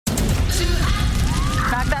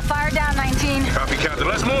Captain.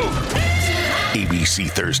 Let's move. ABC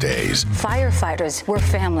Thursdays. Firefighters, we're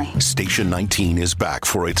family. Station 19 is back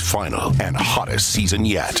for its final and hottest season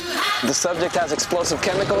yet. The subject has explosive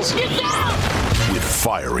chemicals. Get down! With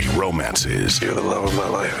fiery romances. You're the love of my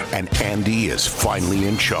life. And Andy is finally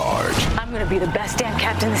in charge. I'm going to be the best damn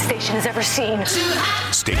captain the station has ever seen.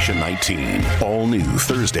 Station 19. All new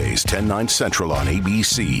Thursdays, 10/9 Central on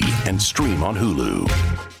ABC and stream on Hulu.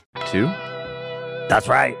 2? That's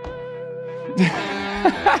right.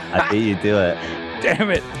 I beat you to it. Damn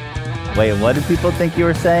it. Wait, what did people think you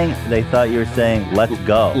were saying? They thought you were saying, let's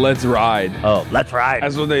go. Let's ride. Oh, let's ride.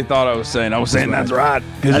 That's what they thought I was saying. I was saying that's right.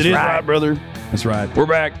 Because it is right, brother. That's right. We're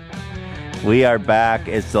back. We are back.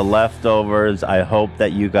 It's the leftovers. I hope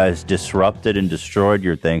that you guys disrupted and destroyed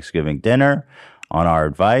your Thanksgiving dinner on our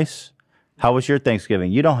advice. How was your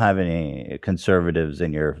Thanksgiving? You don't have any conservatives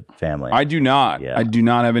in your family. I do not. Yeah. I do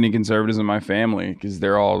not have any conservatives in my family because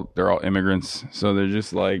they're all immigrants. So they're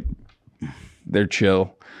just like, they're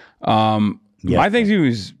chill. My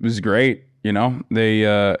Thanksgiving was great. You know,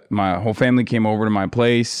 they my whole family came over to my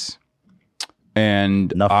place,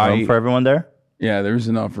 and enough room for everyone there. Yeah, there was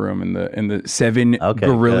enough room in the $7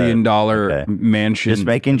 billion mansion. Just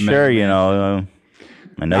making sure, you know.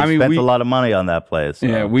 I know you spent a lot of money on that place. So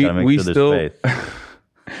yeah, we still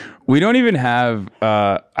we don't even have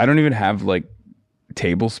I don't even have like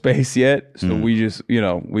table space yet. So we just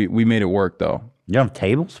we made it work though. You don't have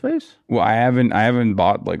table space? Well, I haven't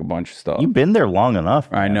bought like a bunch of stuff. You've been there long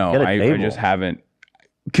enough. Man. I know. I just haven't,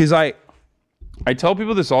 because I tell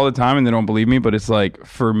people this all the time and they don't believe me, but it's like,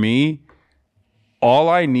 for me, all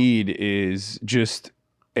I need is just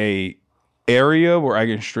a area where I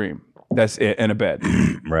can stream. That's it, and a bed.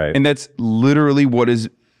 Right. And that's literally what has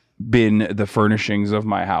been the furnishings of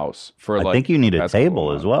my house for I think you need a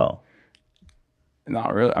table as well.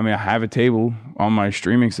 Not really. I mean, I have a table on my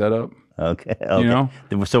streaming setup. Okay. You know?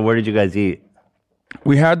 So where did you guys eat?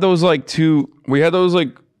 We had those tables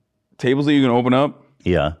that you can open up.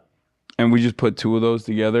 Yeah. And we just put 2 of those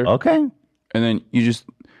together. Okay. And then you just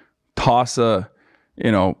toss a,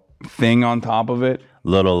 thing on top of it.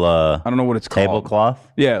 Little I don't know what it's called.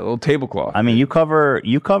 Tablecloth? Yeah, a little tablecloth. I mean, you cover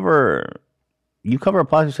a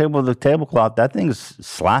plastic table with a tablecloth, that thing's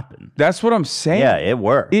slapping. That's what I'm saying. Yeah, it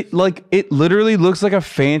works. It literally looks like a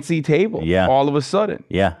fancy table. Yeah. All of a sudden.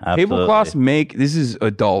 Yeah, absolutely. Tablecloths this is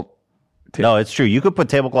adult. No, it's true. You could put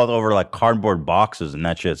tablecloth over like cardboard boxes and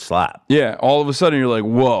that shit slap. Yeah, all of a sudden you're like,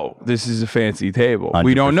 whoa, this is a fancy table. 100%.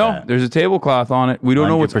 We don't know. There's a tablecloth on it. We don't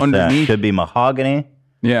know what's underneath. Could be mahogany.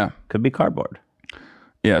 Yeah. Could be cardboard.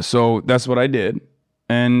 Yeah, so that's what I did.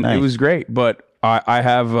 And It was great. But I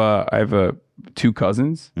have 2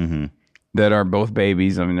 cousins that are both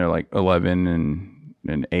babies. I mean, they're like 11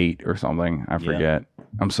 and 8 or something. I forget. Yeah.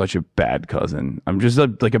 I'm such a bad cousin. I'm just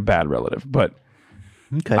like a bad relative. But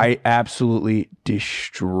I absolutely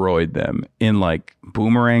destroyed them in like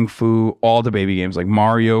Boomerang Fu, all the baby games, like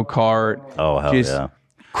Mario Kart. Oh, hell yeah.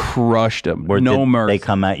 Crushed them. Did mercy. They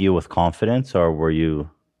come at you with confidence, or were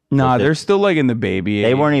you... Nah, they're still like in the baby age.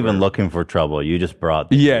 They weren't even looking for trouble. You just brought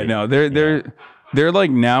them. Yeah, no, they're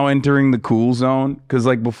like now entering the cool zone, because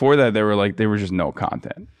like before that they were just no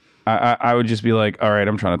content. I would just be like, all right,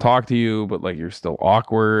 I'm trying to talk to you, but like you're still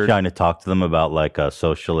awkward. Trying to talk to them about like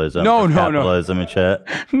socialism, capitalism and shit.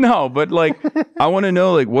 No, but like I want to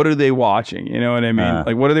know like what are they watching? You know what I mean?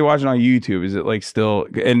 Like what are they watching on YouTube? Is it like still?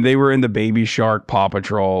 And they were in the Baby Shark, Paw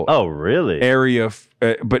Patrol. Oh, really? Area,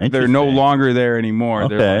 but they're no longer there anymore.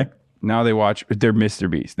 Okay. They're like, now they watch. They're Mr.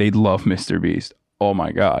 Beast. They love Mr. Beast. Oh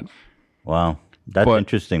my god. Wow. That's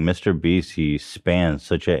interesting. Mr. Beast, he spans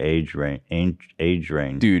such an age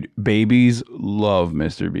range. Dude, babies love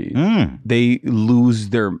Mr. Beast. They lose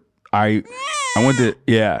their... I went to...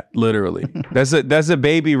 Yeah, literally. That's a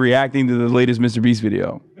baby reacting to the latest Mr. Beast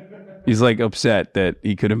video. He's like upset that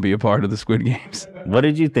he couldn't be a part of the Squid Games. What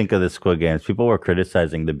did you think of the Squid Games? People were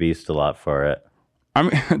criticizing the Beast a lot for it. I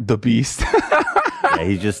mean, the Beast. Yeah,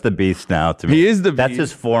 he's just the Beast now to me. He is the Beast. That's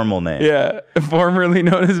his formal name. Yeah, formerly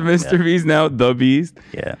known as Mr. Beast, now the Beast.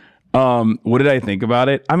 Yeah. What did I think about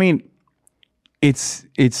it? I mean, it's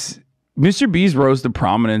Mr. Beast rose to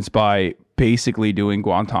prominence by basically doing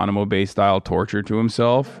Guantanamo Bay style torture to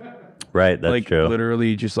himself. Right, that's true.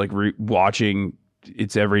 Literally just like watching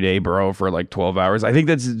It's Everyday Bro for like 12 hours. I think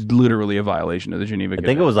that's literally a violation of the Geneva Convention. I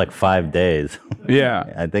think it was like 5 days.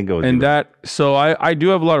 Yeah. I think it was. And so I do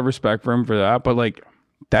have a lot of respect for him for that, but like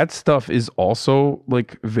that stuff is also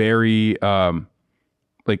like very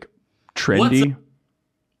like trendy.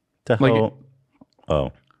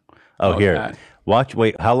 Here. That. Watch,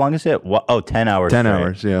 wait, how long is it? 10 hours. 10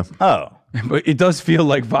 hours, yeah. Oh. But it does feel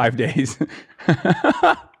like 5 days.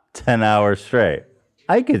 10 hours straight.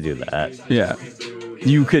 I could do that. Yeah.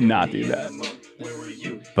 You could not do that.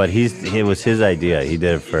 But it was his idea. He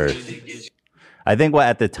did it first. I think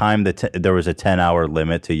at the time there was a 10-hour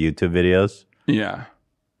limit to YouTube videos. Yeah.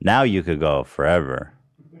 Now you could go forever.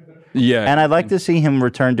 Yeah. And I'd like to see him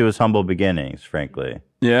return to his humble beginnings, frankly.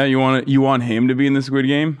 Yeah, you want him to be in the Squid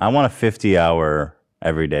Game? I want a 50-hour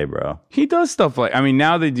every day, bro. He does stuff like, I mean,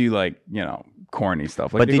 now they do like, corny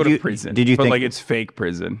stuff. Like they go to prison. Did you think like it's fake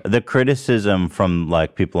prison? The criticism from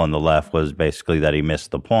like people on the left was basically that he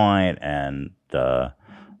missed the point and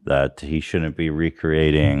that he shouldn't be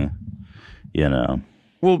recreating,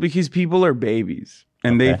 Well, because people are babies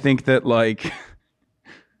and they think that like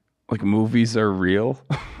movies are real.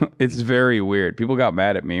 It's very weird. People got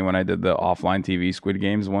mad at me when I did the offline TV Squid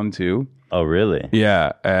Games 1 too. Oh, really?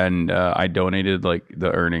 Yeah, and I donated like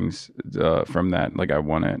the earnings from that. Like I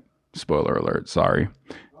won it. Spoiler alert. Sorry.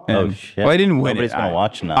 And, shit! Well, I didn't win. Nobody's gonna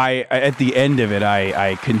watch now. I at the end of it,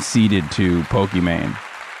 I conceded to Pokimane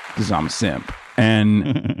because I'm a simp,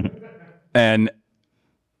 and and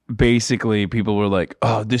basically people were like,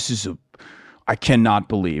 "Oh, I cannot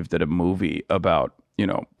believe that a movie about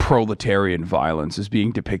proletarian violence is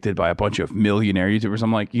being depicted by a bunch of millionaire YouTubers."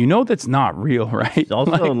 I'm like, that's not real, right? It's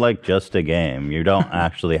also like just a game. You don't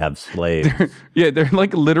actually have slaves. They're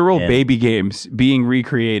like literal baby games being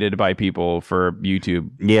recreated by people for YouTube.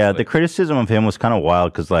 Yeah, the criticism of him was kind of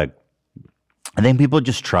wild because like I think people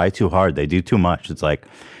just try too hard. They do too much. It's like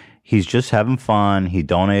he's just having fun. He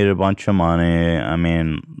donated a bunch of money. I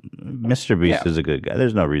mean, Mr. Beast is a good guy.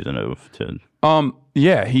 There's no reason to.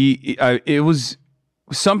 It was.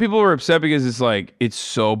 Some people were upset because it's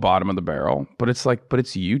so bottom of the barrel, but it's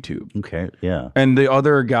YouTube. Okay, yeah. And the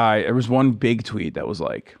other guy, there was one big tweet that was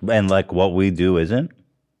like, and like what we do isn't.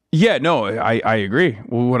 Yeah, no, I agree.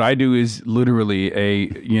 Well, what I do is literally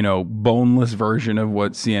a boneless version of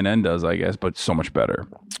what CNN does, I guess, but so much better.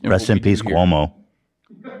 Rest in peace, Cuomo.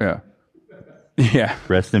 Yeah.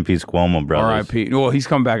 Rest in peace, Cuomo, brothers. R.I.P. Well, he's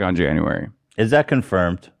come back on January. Is that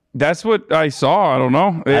confirmed? That's what I saw. I don't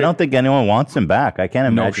know. I don't think anyone wants him back. I can't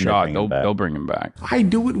imagine. No shot. They'll bring him back. I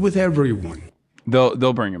do it with everyone.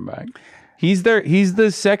 They'll bring him back. He's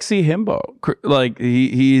the sexy himbo. Like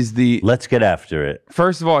he's the. Let's get after it.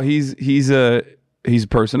 First of all, he's a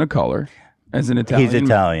person of color, as an Italian. He's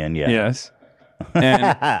Italian, yeah. Yes. And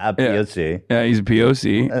a POC. Yeah, he's a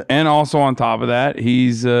POC, and also on top of that,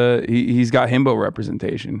 he's got himbo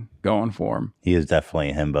representation going for him. He is definitely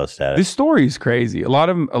a himbo status. This story is crazy. A lot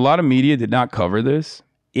of media did not cover this.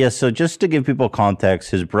 Yeah, so just to give people context,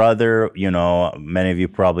 his brother, many of you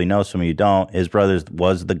probably know, some of you don't. His brother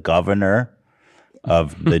was the governor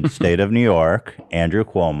of the state of New York, Andrew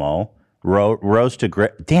Cuomo. Rose to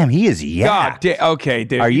great. Damn, he is okay,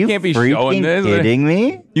 dude. Are you can't be showing this? Kidding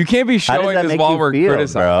me? You can't be showing this while we're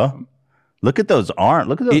criticizing, bro. Look at those arms.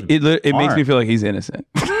 Look at those. It makes me feel like he's innocent.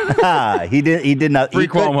 He did not. Free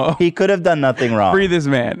Cuomo. He could have done nothing wrong. Free this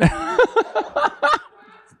man.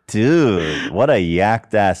 Dude, what a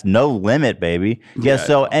yacked ass. No limit, baby. Yeah,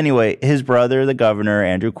 so anyway, his brother, the governor,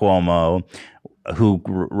 Andrew Cuomo, who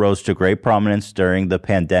rose to great prominence during the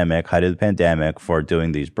height of the pandemic, for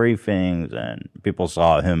doing these briefings, and people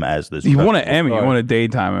saw him as this. He won an Emmy, he won a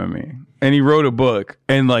daytime Emmy, and he wrote a book,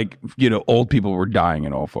 and old people were dying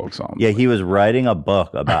in old folks' homes. Yeah, he was writing a book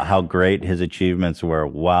about how great his achievements were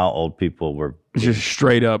while old people were just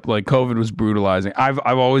straight up like COVID was brutalizing. I've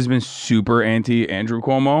always been super anti Andrew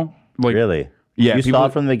Cuomo. Really? Yeah, you saw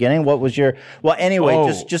it from the beginning. What was your? Well,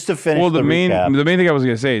 anyway, just to finish. Well, the main thing I was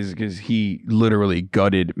gonna say is because he literally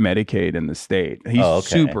gutted Medicaid in the state. He's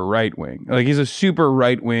super right wing. Like he's a super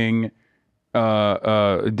right wing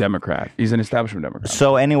Democrat. He's an establishment Democrat.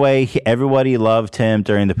 So anyway, everybody loved him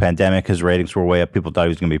during the pandemic. His ratings were way up. People thought he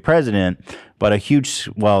was going to be president. But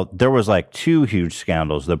there was like two huge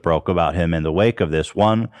scandals that broke about him in the wake of this.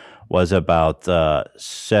 One was about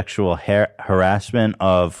sexual harassment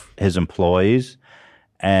of his employees,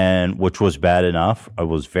 and which was bad enough. It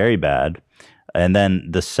was very bad. And then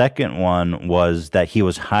the second one was that he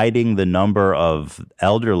was hiding the number of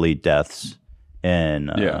elderly deaths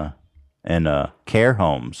in care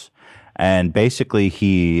homes. And basically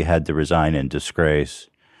he had to resign in disgrace.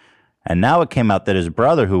 And now it came out that his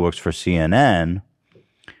brother, who works for CNN,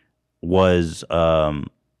 was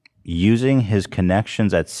using his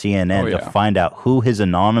connections at CNN to find out who his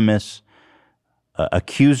anonymous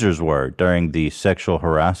accusers were during the sexual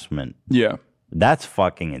harassment. Yeah. That's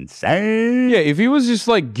fucking insane. Yeah, if he was just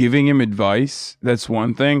like giving him advice, that's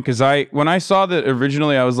one thing. Because when I saw that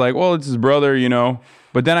originally, I was like, well, it's his brother,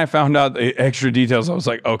 But then I found out the extra details. I was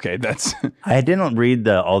like, okay, that's... I didn't read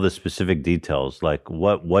all the specific details. Like,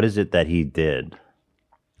 what is it that he did?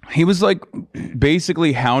 he was like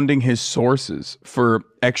basically hounding his sources for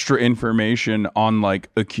extra information on like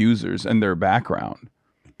accusers and their background.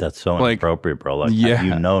 That's so inappropriate, bro. Like,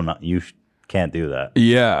 you can't do that.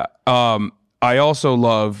 Yeah. I also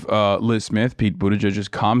love Liz Smith, Pete Buttigieg's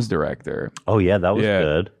comms director. Oh yeah, that was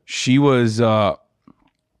good. She was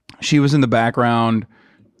in the background,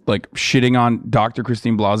 like shitting on Dr.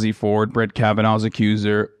 Christine Blasey Ford, Brett Kavanaugh's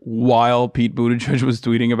accuser, while Pete Buttigieg was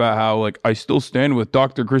tweeting about how like I still stand with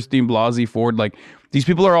Dr. Christine Blasey Ford. Like these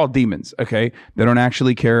people are all demons. Okay, they don't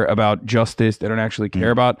actually care about justice. They don't actually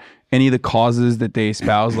care about any of the causes that they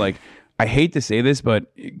espouse. Like I hate to say this,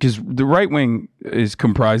 but because the right wing is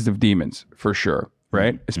comprised of demons for sure,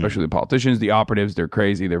 right? Especially the politicians, the operatives. They're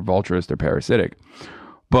crazy. They're vulturous. They're parasitic.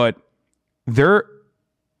 But their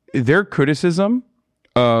criticism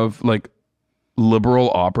of like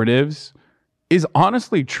liberal operatives is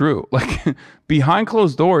honestly true. Like behind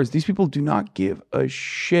closed doors, these people do not give a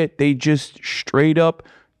shit. They just straight up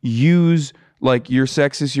use like you're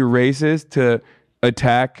sexist, you're racist to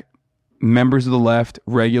attack members of the left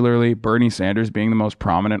regularly. Bernie Sanders being the most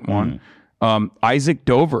prominent one. Isaac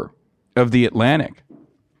Dover of The Atlantic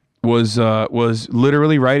was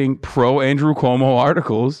literally writing pro Andrew Cuomo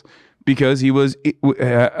articles because he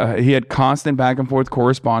had constant back and forth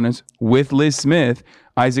correspondence with Liz Smith.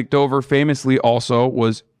 Isaac Dover famously also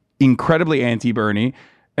was incredibly anti-Bernie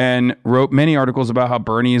and wrote many articles about how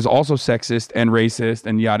Bernie is also sexist and racist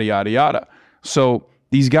and yada yada yada. So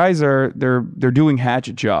these guys they're doing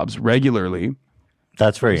hatchet jobs regularly.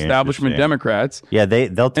 That's very establishment Democrats. Yeah, they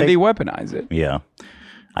weaponize it. Yeah,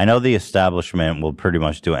 I know the establishment will pretty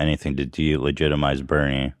much do anything to delegitimize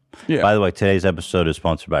Bernie. Yeah. By the way, today's episode is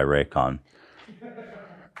sponsored by Raycon.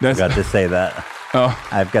 I've got to say that. Oh,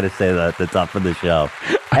 I've got to say that at the top of the show.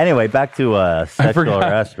 Anyway, back to sexual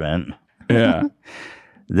harassment. Yeah.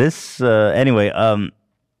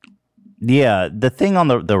 Yeah, the thing on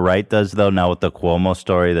the right does though now with the Cuomo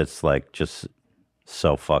story that's like just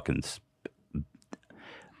so fucking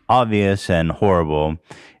obvious and horrible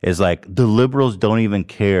is like the liberals don't even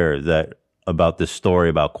care about this story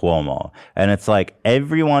about Cuomo. And it's like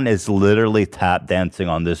everyone is literally tap dancing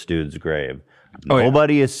on this dude's grave.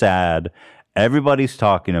 Nobody is sad. Everybody's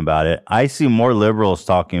talking about it. I see more liberals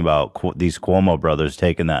talking about these Cuomo brothers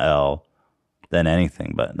taking the L than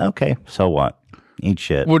anything. But okay, so what? Eat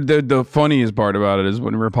shit. Well, the funniest part about it is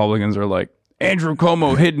when Republicans are like, Andrew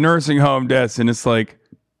Cuomo hit nursing home deaths. And it's like,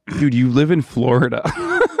 dude, you live in Florida.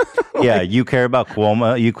 Yeah, you care about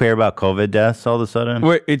Cuomo? You care about COVID deaths all of a sudden?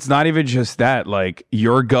 Wait, it's not even just that. Like,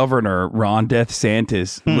 your governor, Ron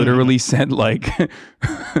DeSantis, literally sent, like,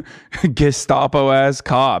 Gestapo-ass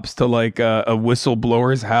cops to, like, a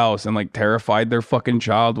whistleblower's house and, like, terrified their fucking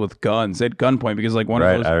child with guns at gunpoint because, like, one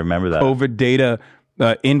of those I remember that. COVID data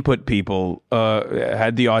input people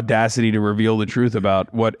had the audacity to reveal the truth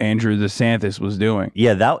about what Andrew DeSantis was doing.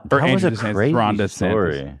 Yeah, that was a DeSantis, crazy Ron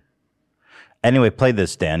story. Anyway, play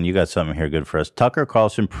this, Dan. You got something here good for us. Tucker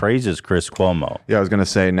Carlson praises Chris Cuomo. Yeah, I was going to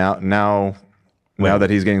say now that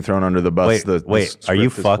he's getting thrown under the bus. Wait, are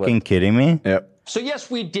you fucking kidding me? Yep. So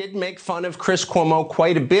yes, we did make fun of Chris Cuomo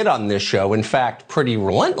quite a bit on this show. In fact, pretty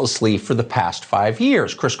relentlessly for the past 5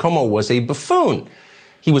 years. Chris Cuomo was a buffoon.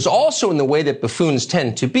 He was also, in the way that buffoons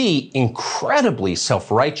tend to be, incredibly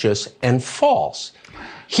self-righteous and false.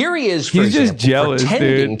 Here he is, for example,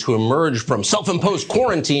 pretending to emerge from self-imposed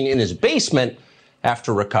quarantine in his basement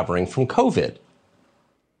after recovering from COVID.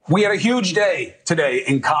 We had a huge day today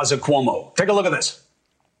in Casa Cuomo. Take a look at this.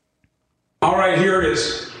 All right, here it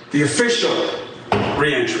is. The official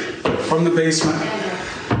re-entry from the basement.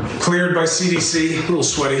 Cleared by CDC. A little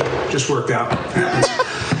sweaty. Just worked out. Happens.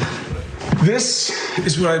 This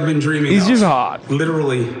is what I've been dreaming of. He's just hot.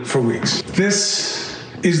 Literally for weeks. This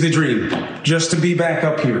is the dream, just to be back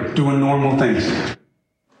up here doing normal things.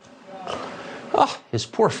 Oh, his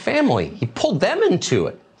poor family. He pulled them into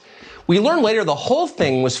it. We learned later the whole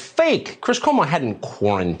thing was fake. Chris Cuomo hadn't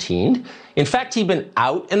quarantined. In fact, he'd been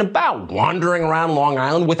out and about, wandering around Long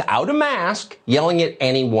Island without a mask, yelling at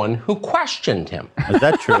anyone who questioned him. Is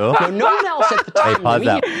that true? No one else at the time. Hey, pause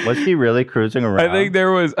that. Was he really cruising around? I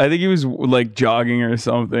think he was like jogging or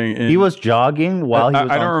something. He was jogging while he was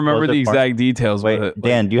I don't remember the exact details. Wait, but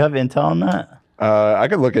Dan, do you have intel on that? I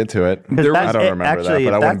could look into it. I don't remember that,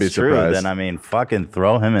 but I wouldn't be surprised. True, then I mean, fucking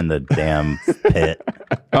throw him in the damn pit.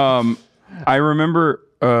 I remember.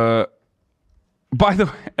 By the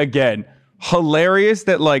way, again, hilarious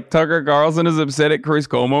that like Tucker Carlson is upset at Chris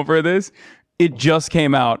Cuomo for this. It just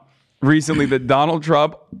came out recently that Donald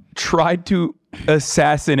Trump tried to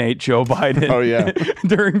assassinate Joe Biden. Oh yeah,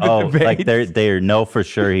 during the debate. Like they know for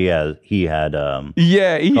sure he had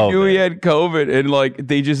yeah, he COVID. knew he had COVID, and like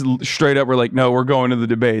they just straight up were like, no, we're going to the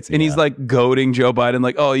debates, and he's like goading Joe Biden,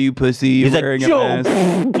 like, oh, you pussy, He's wearing like, a Joe mask.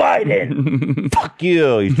 Biden, fuck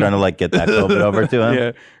you. He's trying to like get that COVID over to him.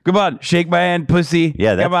 Yeah, come on, shake my hand, pussy.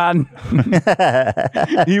 Yeah, come on.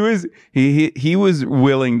 he was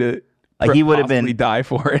willing to. He would have been die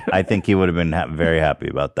for it. I think he would have been very happy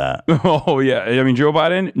about that. Oh yeah, I mean Joe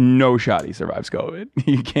Biden, no shot he survives COVID.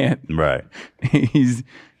 He can't. Right.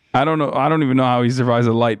 I don't know. I don't even know how he survives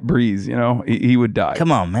a light breeze. You know, he would die.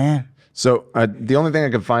 Come on, man. So the only thing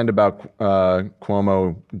I could find about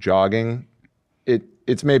Cuomo jogging,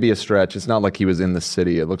 it's maybe a stretch. It's not like he was in the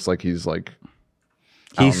city. It looks like he's like.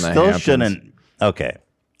 He still shouldn't. Okay.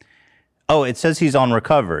 Oh, it says he's on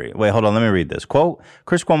recovery. Wait, hold on. Let me read this. Quote,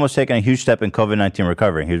 Chris Cuomo's taking a huge step in COVID-19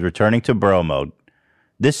 recovery. He's returning to bro mode.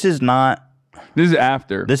 This is not. This is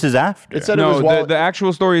after. This is after. It said no, it was the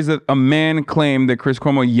actual story is that a man claimed that Chris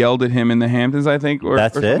Cuomo yelled at him in the Hamptons, I think, or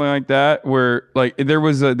something like that, where like there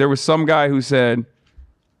was some guy who said,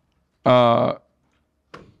 I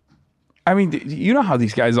mean, you know how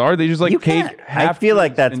these guys are. They just like take half. I feel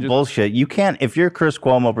like that's bullshit. You can't, if you're Chris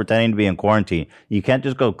Cuomo pretending to be in quarantine, you can't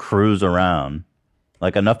just go cruise around.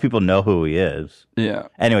 Like, enough people know who he is. Yeah.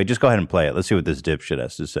 Anyway, just go ahead and play it. Let's see what this dipshit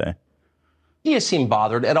has to say. He seemed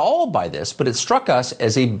bothered at all by this, but it struck us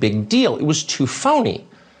as a big deal. It was too phony.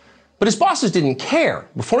 But his bosses didn't care.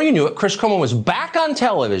 Before you knew it, Chris Cuomo was back on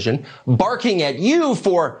television, barking at you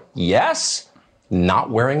for, yes,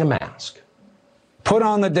 not wearing a mask. Put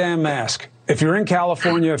on the damn mask. If you're in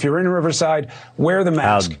California, if you're in Riverside, wear the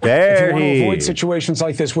mask. How dare if you want he. to avoid situations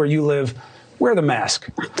like this where you live, wear the mask.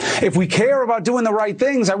 If we care about doing the right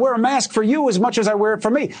things, I wear a mask for you as much as I wear it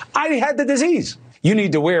for me. I had the disease. You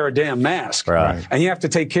need to wear a damn mask. Right. And you have to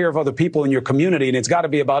take care of other people in your community, and it's got to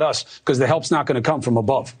be about us because the help's not going to come from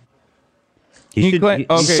above. Okay,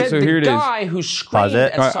 so here it is. Who screamed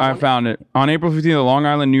at I found it. On April 15th, a Long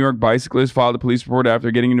Island, New York bicyclist filed a police report after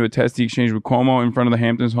getting into a testy exchange with Cuomo in front of the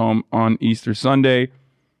Hamptons home on Easter Sunday.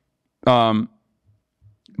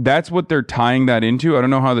 That's what they're tying that into. I don't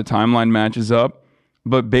know how the timeline matches up,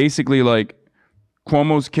 but basically, like,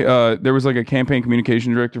 Cuomo's, there was like a campaign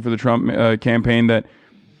communication director for the Trump campaign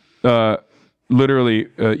that literally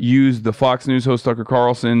used the Fox News host Tucker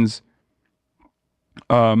Carlson's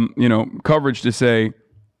coverage to say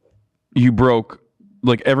you broke,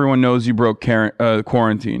 like, everyone knows you broke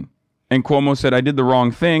quarantine. And Cuomo said, I did the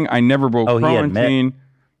wrong thing. I never broke quarantine.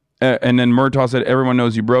 And then Murtaugh said, everyone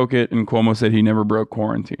knows you broke it. And Cuomo said he never broke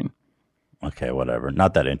quarantine. Okay, whatever.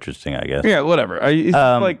 Not that interesting, I guess. Yeah, whatever.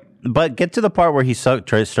 But get to the part where he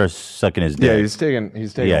starts sucking his dick. Yeah, he's taking.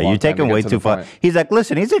 Yeah, you're taking way too far. He's like,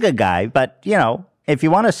 listen, he's a good guy, but if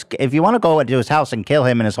you want to go into his house and kill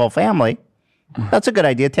him and his whole family, that's a good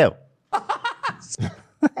idea too.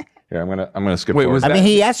 Yeah, I'm gonna skip. Wait, forward. I mean,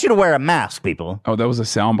 he asked you to wear a mask, people. Oh, that was a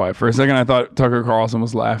soundbite. For a second, I thought Tucker Carlson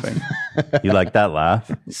was laughing. You like that laugh?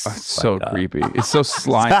 It's so creepy. It's so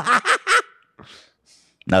slimy.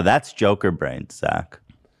 No, that's Joker brains, Zach.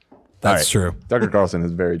 That's true. Tucker Carlson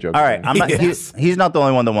is very Joker. All right, I'm not, Yes. he's not the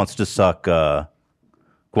only one that wants to suck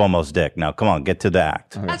Cuomo's dick. Now, come on, get to the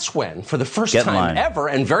act. That's when, for the first Get in time line. ever,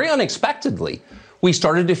 and very unexpectedly, we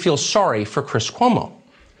started to feel sorry for Chris Cuomo.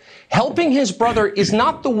 Helping his brother is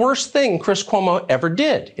not the worst thing Chris Cuomo ever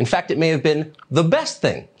did. In fact, it may have been the best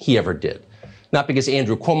thing he ever did. Not because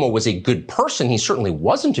Andrew Cuomo was a good person. He certainly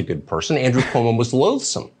wasn't a good person. Andrew Cuomo was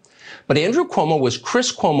loathsome. But Andrew Cuomo was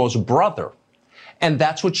Chris Cuomo's brother. And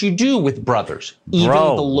that's what you do with brothers, even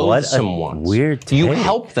the loathsome ones. Weird take. You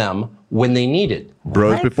help them when they need it.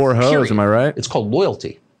 Bros before hoes, Period. am I right? It's called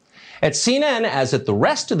loyalty. At CNN, as at the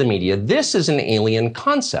rest of the media, this is an alien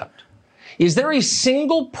concept. Is there a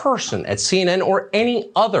single person at CNN or any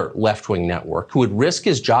other left-wing network who would risk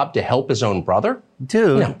his job to help his own brother?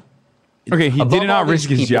 Dude. No. Okay, he Above did all not these risk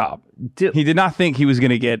his people- job. He did not think he was going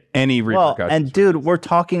to get any Well, repercussions. and dude, we're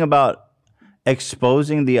talking about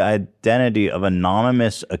exposing the identity of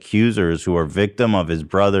anonymous accusers who are victim of his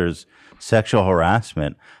brother's sexual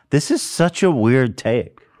harassment. This is such a weird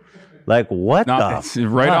take. Like, what It's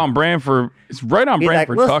right on brand for Listen,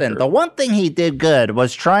 Tucker. the one thing he did good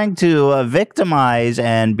was trying to victimize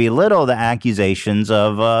and belittle the accusations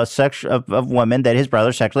of of women that his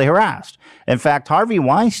brother sexually harassed. In fact, Harvey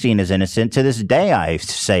Weinstein is innocent to this day. I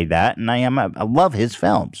say that, and I love his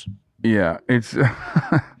films. Yeah, it's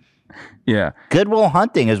yeah. Good Will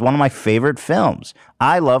Hunting is one of my favorite films.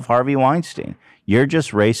 I love Harvey Weinstein. You're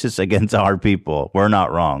just racist against our people. We're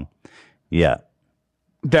not wrong. Yeah.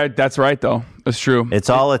 That's right, though. That's true. It's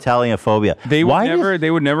all Italianophobia. They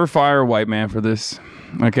would never fire a white man for this.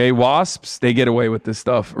 Okay, wasps, they get away with this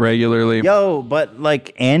stuff regularly. Yo, but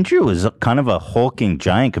like Andrew is kind of a hulking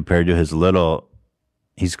giant compared to his little.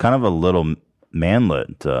 He's kind of a little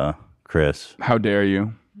manlet, Chris. How dare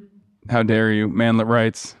you? How dare you? Manlet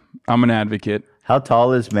rights. I'm an advocate. How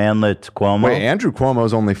tall is manlet Cuomo? Wait, Andrew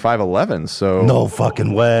Cuomo's only 5'11", so no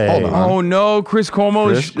fucking way. Hold on. Oh no, Chris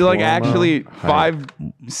Cuomo's like actually 5'7",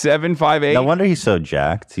 5'8". No wonder he's so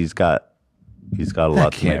jacked. He's got a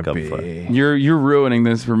lot to make up for. You're ruining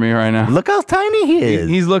this for me right now. Look how tiny he is.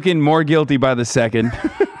 He's looking more guilty by the second.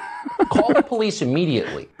 Call the police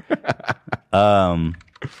immediately. Go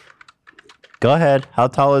ahead. How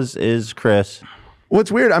tall is Chris? Well,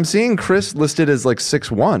 it's weird. I'm seeing Chris listed as like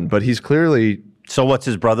 6'1", but he's clearly. So what's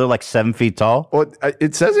his brother, like 7 feet tall? Well,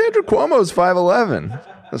 it says Andrew Cuomo's 5'11".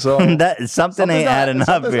 So something ain't adding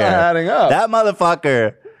up here. Not adding up. That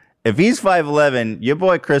motherfucker. If he's 5'11", your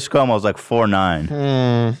boy Chris Cuomo's like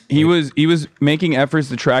 4'9". He was making efforts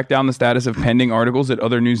to track down the status of pending articles at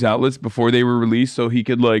other news outlets before they were released, so he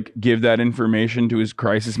could like give that information to his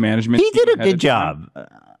crisis management. He did a good job.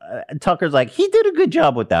 Tucker's like, he did a good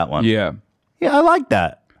job with that one. Yeah, I like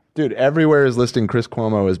that. Dude, everywhere is listing Chris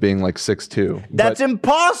Cuomo as being like 6'2". That's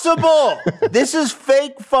impossible. This is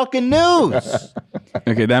fake fucking news.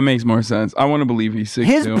 Okay, that makes more sense. I want to believe he's 6'2".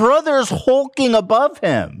 His brother's hulking above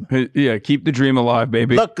him. Yeah, keep the dream alive,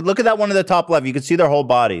 baby. Look at that one in the top left. You can see their whole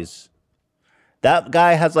bodies. That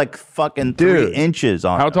guy has like fucking 3 inches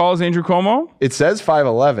on How him. tall is Andrew Cuomo? It says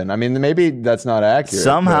 5'11". I mean, maybe that's not accurate.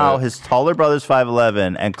 Somehow but his taller brother's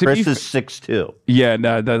 5'11", and Chris is 6'2". Yeah,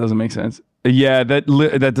 that doesn't make sense. Yeah, that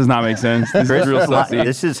does not make sense. This is real sussy.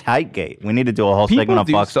 This is Heightgate. We need to do a whole segment on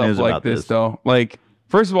Fox News like about this. Though. Like,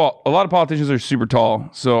 first of all, a lot of politicians are super tall,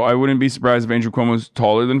 so I wouldn't be surprised if Andrew Cuomo's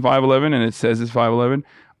taller than 5'11", and it says it's 5'11".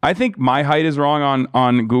 I think my height is wrong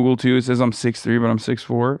on Google too. It says I'm 6'3", but I'm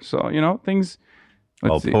 6'4". So things.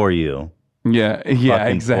 Let's see. Poor you. Yeah,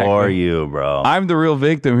 Fucking exactly. Poor you, bro. I'm the real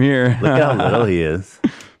victim here. Look how little he is.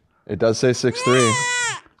 It does say 6'3".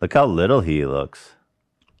 Look how little he looks.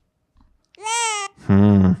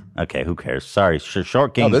 Okay, who cares? Sorry,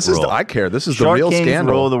 Short Kings rule. I care. This is Short the real Kings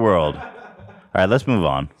scandal. rule of the world. All right, let's move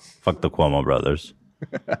on. Fuck the Cuomo brothers.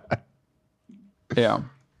 Yeah.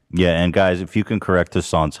 Yeah, and guys, if you can correct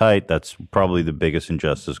Hassan's height, that's probably the biggest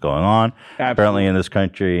injustice going on. Absolutely. Apparently in this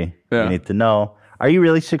country, Yeah. we need to know. Are you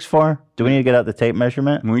really 6'4"? Do we need to get out the tape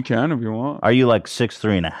measurement? We can if you want. Are you like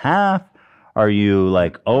 6'3.5"? Are you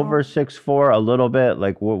like over 6'4" a little bit?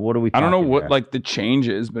 Like what are we I talking don't know what here? like the change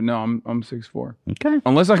is, but no, I'm 6'4". Okay.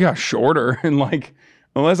 Unless I got shorter and like,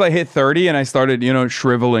 unless I hit 30 and I started,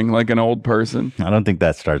 shriveling like an old person. I don't think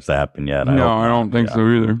that starts to happen yet. No, I don't think so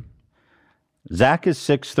either. Zach is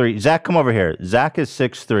 6'3". Zach, come over here. Zach is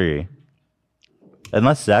 6'3".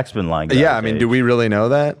 Unless Zach's been lying. Yeah, I mean, do we really know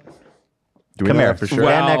that? Do we Come know here. that for sure?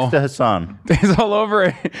 Stand next to Hassan. He's all over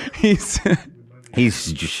it.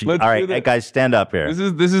 He's just, all Let's right, do that. hey, guys, stand up here.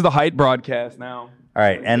 This is the height broadcast now. All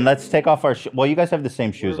right, and let's take off our well, you guys have the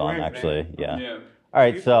same shoes on, actually. Yeah. All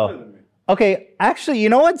right, so okay, actually, you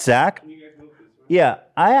know what, Zach? Yeah,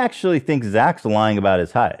 I actually think Zach's lying about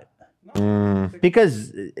his height.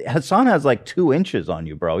 Because Hassan has like 2 inches on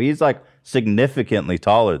you, bro. He's like significantly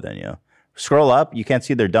taller than you. Scroll up, you can't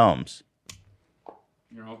see their domes.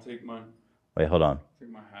 Here, I'll take my Wait, hold on. take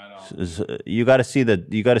my hat off. You got to see their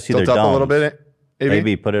Tilt domes. up a little bit, AB?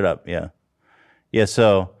 Maybe put it up, yeah. Yeah,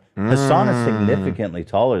 so Hassan is significantly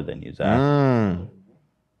taller than you, Zach.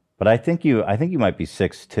 But I think you might be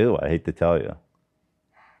 6'2". I hate to tell you.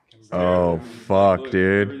 Oh, fuck, Look,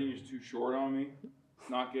 dude. Everything is too short on me. It's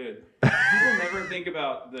not good. People never think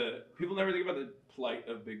about the plight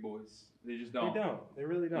of big boys. They just don't. They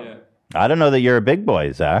really don't. Yeah. I don't know that you're a big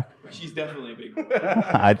boy, Zach. She's definitely a big boy.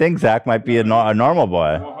 I think Zach might be a normal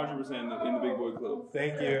boy. 100% in the big boy club.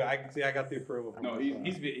 Thank you. I got the approval. No,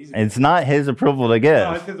 he's It's not his approval to No,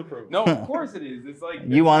 give. it's his approval. no, of course it is. It's like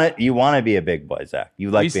You want to be a big boy, Zach.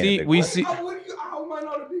 You like being a big boy. we see. How am I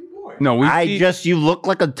not a big boy? No, we see. You look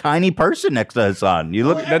like a tiny person next to Hassan. You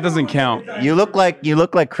look That doesn't count. you look like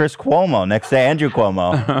Chris Cuomo next to Andrew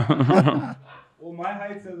Cuomo. Well, my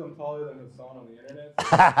height says I'm taller than Hassan on the internet.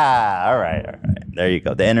 all right. There you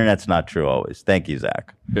go. The internet's not true always. Thank you,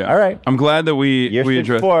 Zach. Yeah. All right. I'm glad that we You're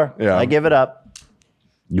addressed. 6'4". Yeah. I give it up.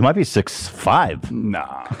 You might be 6'5".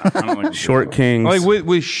 Nah, I don't like Short Kings. like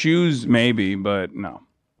with shoes maybe, but no.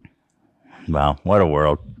 Wow, what a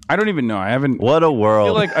world. I don't even know. I haven't. What a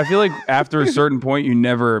world. I feel like after a certain point, you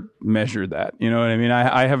never measure that. You know what I mean?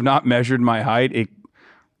 I have not measured my height. It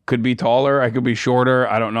could be taller. I could be shorter.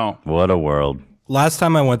 I don't know. What a world. Last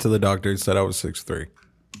time I went to the doctor, he said I was 6'3".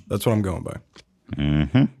 That's what I'm going by.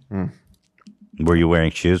 Mm-hmm. Were you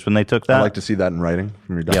wearing shoes when they took that? I'd like to see that in writing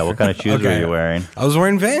from your doctor. Yeah, what kind of shoes were you wearing? I was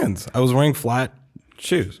wearing Vans. I was wearing flat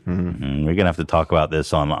shoes. We're going to have to talk about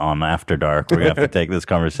this on After Dark. We're going to have to take this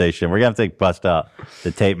conversation. We're going to have to bust out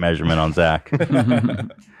the tape measurement on Zach.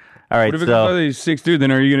 All right, what if he's 6'2",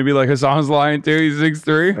 then are you going to be like Hassan's lying too? He's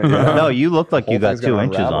 6'3"? No, you look like you got 2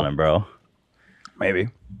 inches on him, bro. Maybe.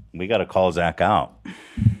 We got to call Zach out.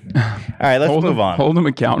 All right, let's move on. Hold him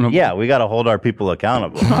accountable. Yeah, we got to hold our people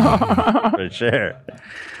accountable. For sure.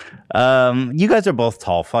 You guys are both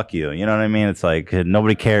tall. Fuck you. You know what I mean? It's like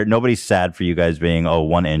nobody cared. Nobody's sad for you guys being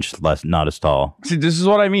 1 inch less, not as tall. See, this is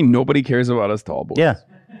what I mean. Nobody cares about us tall boys. Yeah,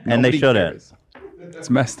 and they shouldn't. Cares. It's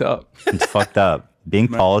messed up. It's fucked up. Being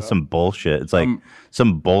tall is some bullshit. It's like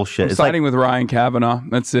some bullshit. I'm it's siding with Ryan Kavanaugh.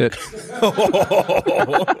 That's it.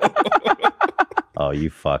 Oh,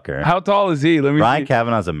 you fucker! How tall is he? Let me. Ryan see.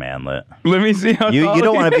 Kavanaugh's a manlet. Let me see how You tall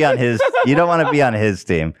don't he want to be on is. his. You don't want to be on his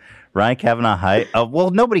team. Ryan Kavanaugh height.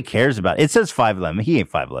 Well, nobody cares about it. It says 5'11". He ain't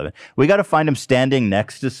 5'11". We got to find him standing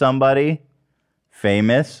next to somebody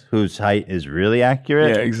famous whose height is really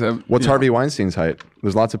accurate. Yeah, exactly. What's Harvey Weinstein's height?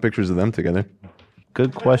 There's lots of pictures of them together.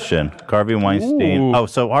 Good question. Harvey Weinstein. Ooh. Oh,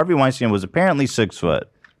 so Harvey Weinstein was apparently 6 foot.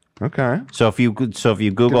 Okay. So if you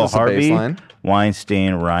Google us a Harvey baseline.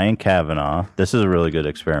 Weinstein, Ryan Kavanaugh, this is a really good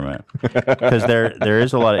experiment because there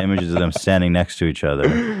is a lot of images of them standing next to each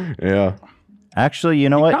other. Yeah. Actually, you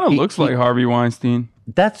know what? Kind of looks like Harvey Weinstein.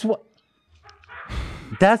 That's what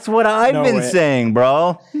I've No been way. saying,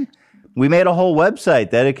 bro. We made a whole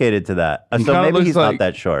website dedicated to that. He So kinda maybe looks he's like- not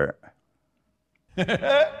that short.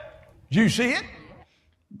 Did you see it?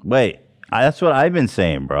 Wait, that's what I've been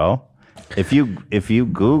saying, bro. If you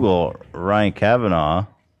Google Ryan Kavanaugh,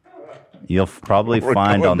 you'll probably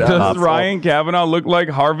find on the top. Does Ryan Kavanaugh look like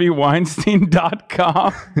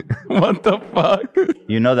HarveyWeinstein.com? What the fuck?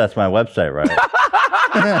 You know that's my website, right?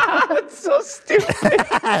 That's so stupid.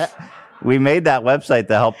 We made that website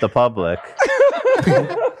to help the public.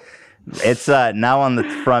 It's now on the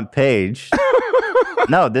front page.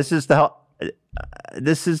 No, this is to help.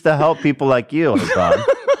 This is to help people like you, Hassan.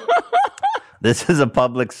 This is a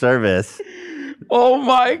public service. Oh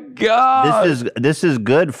my god! This is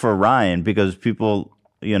good for Ryan because people,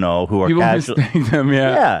 who are People casual. mistake them,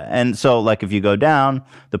 yeah. Yeah, and so like if you go down,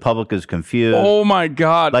 the public is confused. Oh my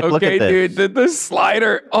god! Like, okay, look at this. dude, the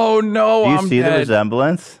slider. Oh no, Do you I'm see the dead.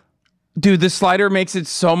 resemblance? Dude, the slider makes it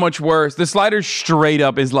so much worse. The slider straight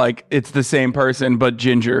up is like it's the same person but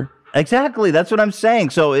ginger. Exactly, that's what I'm saying.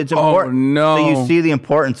 So it's important. Oh no! So you see the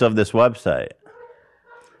importance of this website.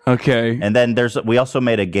 Okay. And then we also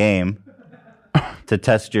made a game to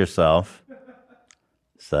test yourself.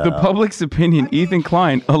 So, The public's opinion, Ethan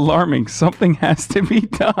Klein, alarming. Something has to be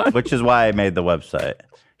done. which is why I made the website.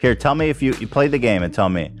 Here, tell me if you play the game and tell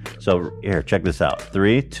me. So here, check this out.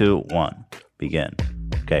 3, 2, 1, begin.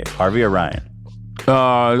 Okay, Harvey or Ryan?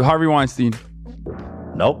 Harvey Weinstein.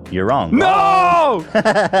 Nope, you're wrong. No! You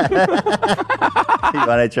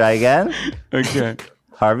want to try again? Okay.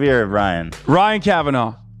 Harvey or Ryan? Ryan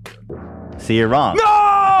Kavanaugh. See, you're wrong.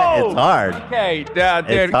 No! It's hard. Okay, dude. All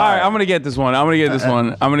right, hard. I'm gonna get this one. I'm gonna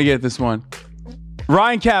get this one.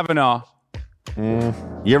 Ryan Kavanaugh.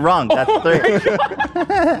 You're wrong. That's 3.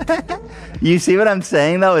 You see what I'm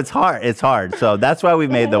saying, though? It's hard. It's hard. So that's why we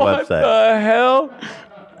made the What website. the hell?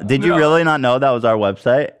 Did you really not know that was our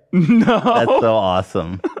website? No. That's so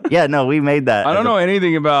awesome. Yeah, no, we made that. I don't know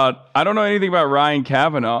anything about Ryan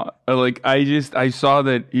Kavanaugh. I saw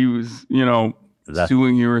that he was,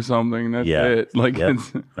 suing you or something. That's it. Like, Yep.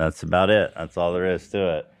 That's about it. That's all there is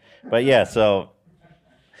to it. But yeah, so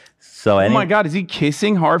oh my God, is he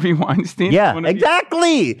kissing Harvey Weinstein? Yeah,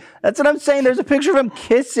 exactly. That's what I'm saying. There's a picture of him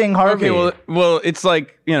kissing Harvey. Okay, well, it's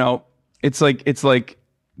like, it's like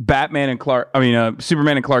Batman and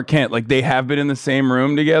Superman and Clark Kent. Like they have been in the same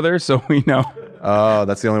room together, so we know. Oh,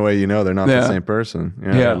 that's the only way you know they're not Yeah. the same person.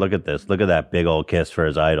 Yeah. Look at this. Look at that big old kiss for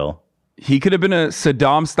his idol. He could have been a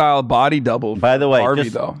Saddam style body double. By the way, Harvey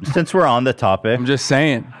just- though. since we're on the topic, I'm just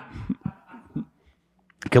saying.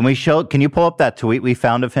 Can you pull up that tweet we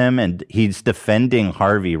found of him and he's defending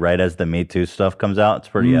Harvey right as the Me Too stuff comes out? It's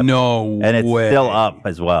pretty epic. No And it's way. still up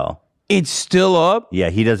as well. It's still up? Yeah,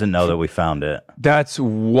 he doesn't know that we found it. That's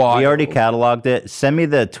wild. We already cataloged it. Send me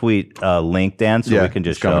the tweet link, Dan, so Yeah, we can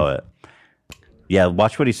just it's coming. show it. Yeah,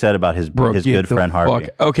 watch what he said about his Bro, his get good the friend Harvey.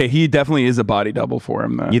 fuck- Okay, he definitely is a body double for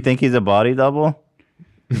him then. You think he's a body double?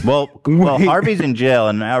 Well, Wait. Harvey's in jail,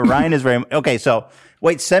 and Ryan is very okay. So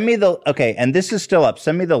wait, send me the and this is still up.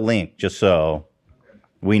 Send me the link just so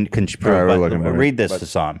we can prove. All right, we're looking for it. read this,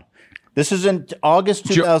 Hassan. This is in August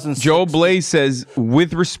 2006. Joe Blaze says,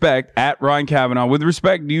 with respect, at Ryan Kavanaugh, with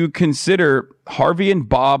respect, do you consider Harvey and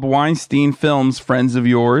Bob Weinstein films friends of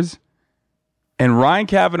yours? And Ryan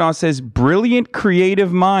Kavanaugh says, brilliant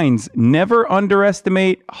creative minds. Never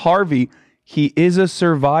underestimate Harvey. He is a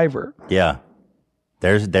survivor. Yeah.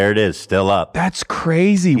 There it is, still up. That's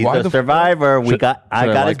crazy. He's Why a the survivor. I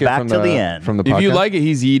got his back till the end. From the If you podcast? like it,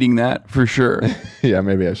 he's eating that for sure. Yeah,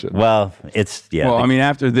 maybe I should. Well, it's Well, I mean,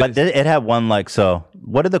 after this, but it had one so.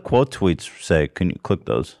 What did the quote tweets say? Can you click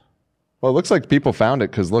those? Well, it looks like people found it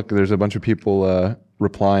because look, there's a bunch of people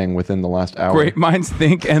replying within the last hour. great minds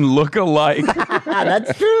think and look alike.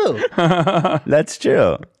 That's true. That's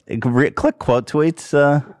true. Click quote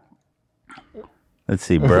tweets. Let's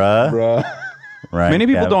see, bruh. Right. Many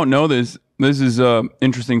people don't know this. This is an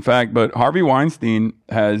interesting fact, but Harvey Weinstein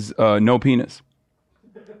has no penis.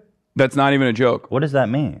 That's not even a joke. What does that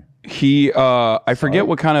mean? He, I forget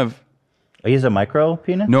what kind of. He has a micro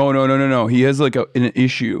penis? No. He has like an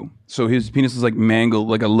issue. So his penis is like mangled,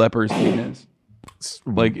 like a leper's penis.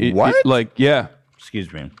 Like what? Yeah.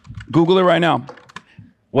 Excuse me. Google it right now.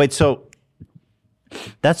 Wait, so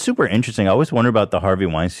that's super interesting. I always wonder about the Harvey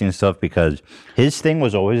Weinstein stuff because his thing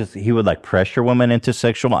was always he would like pressure women into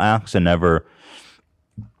sexual acts and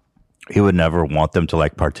he would never want them to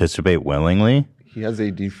like participate willingly. He has a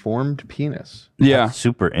deformed penis. Yeah. That's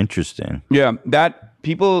super interesting. Yeah.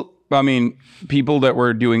 People that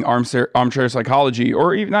were doing armchair psychology,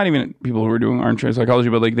 or even not even people who were doing armchair psychology,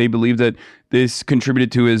 but like they believed that this contributed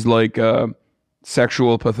to his like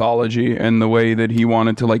sexual pathology and the way that he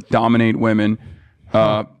wanted to like dominate women.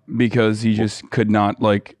 Because he just could not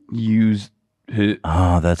like use his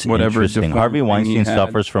that's whatever. Interesting. Harvey Weinstein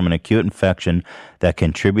suffers from an acute infection that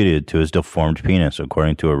contributed to his deformed penis,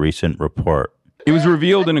 according to a recent report. It was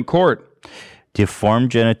revealed in a court.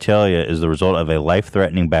 Deformed genitalia is the result of a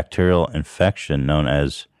life-threatening bacterial infection known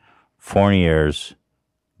as Fournier's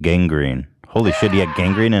gangrene. Holy shit, he had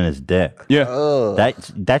gangrene in his dick. Yeah.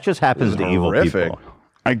 That just happens to evil people.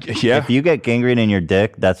 Yeah. If you get gangrene in your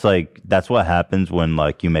dick, that's what happens when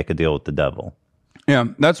like you make a deal with the devil. Yeah.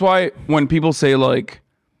 That's why when people say like,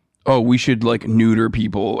 oh, we should like neuter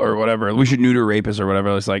people or whatever, we should neuter rapists or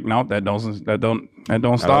whatever, it's like, no, that don't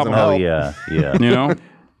stop them. Oh yeah. You know?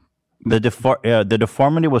 The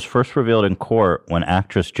deformity was first revealed in court when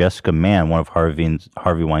actress Jessica Mann, one of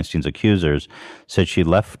Harvey Weinstein's accusers, said she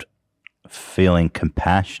left feeling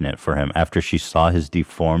compassionate for him after she saw his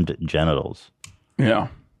deformed genitals. Yeah.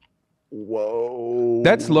 Whoa.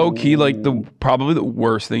 That's low key, like probably the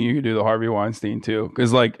worst thing you could do to Harvey Weinstein too.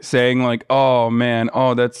 Because like saying like, oh man,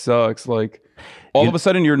 oh that sucks. Like all of a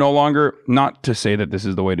sudden you're no longer, not to say that this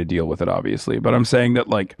is the way to deal with it, obviously, but I'm saying that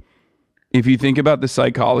like, if you think about the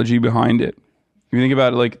psychology behind it, if you think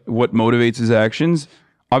about like what motivates his actions,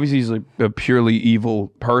 obviously he's like a purely evil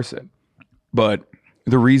person. But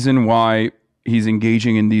the reason why he's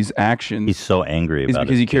engaging in these actions, he's so angry about is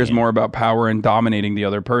because he cares more about power and dominating the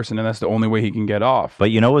other person, and that's the only way he can get off.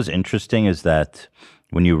 But you know what's interesting is that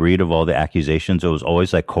when you read of all the accusations, it was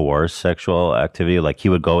always like coerced sexual activity. Like he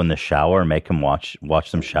would go in the shower and make him watch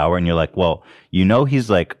them shower, and you're like, well, you know he's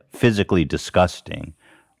like physically disgusting.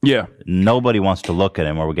 Yeah. Nobody wants to look at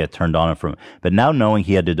him or will get turned on from him. But now knowing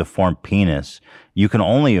he had a deformed penis, you can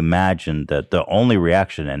only imagine that the only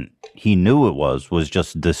reaction, and he knew it was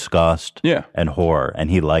just disgust and horror, and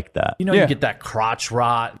he liked that. You know, you get that crotch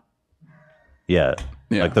rot. Yeah,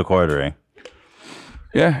 like the quartering.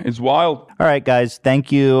 Yeah, it's wild. All right, guys,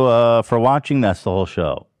 thank you for watching. That's the whole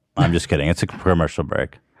show. I'm just kidding. It's a commercial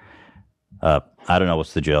break. I don't know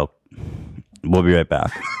what's the joke. We'll be right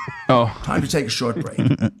back. Time to take a short break.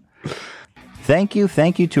 Thank you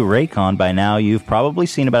to Raycon. By now, you've probably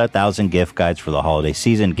seen about 1,000 gift guides for the holiday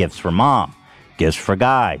season. Gifts for mom, gifts for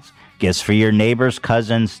guys, gifts for your neighbor's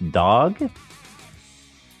cousin's dog.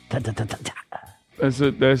 That's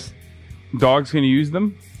dogs can use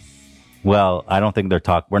them? Well, I don't think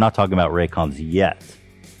we're not talking about Raycons yet.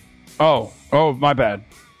 Oh, my bad.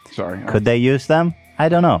 Sorry. Could they use them? I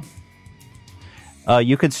don't know.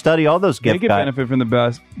 You could study all those gift guides. They could benefit from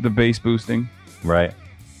the bass boosting. Right.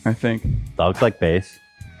 I think. Dogs like bass.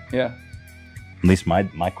 Yeah. At least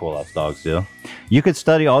my cool-ass dogs do. You could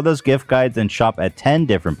study all those gift guides and shop at 10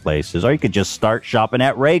 different places, or you could just start shopping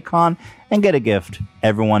at Raycon and get a gift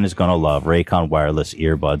everyone is going to love. Raycon wireless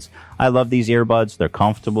earbuds. I love these earbuds. They're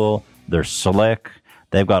comfortable. They're slick.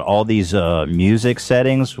 They've got all these music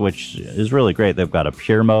settings, which is really great. They've got a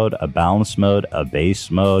pure mode, a balance mode, a bass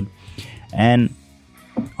mode, and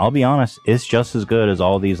I'll be honest, it's just as good as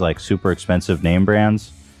all these like super expensive name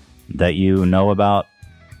brands that you know about.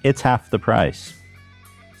 It's half the price.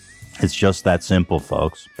 It's just that simple,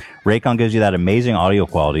 folks. Raycon gives you that amazing audio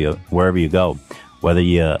quality wherever you go. Whether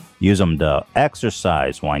you use them to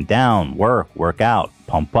exercise, wind down, work out,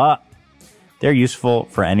 pump up, they're useful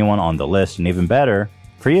for anyone on the list, and even better,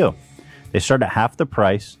 for you. They start at half the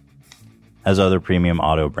price as other premium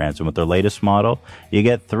audio brands, and with their latest model, you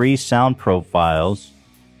get 3 sound profiles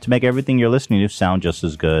to make everything you're listening to sound just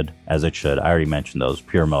as good as it should. I already mentioned those: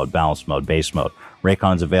 pure mode, balanced mode, bass mode.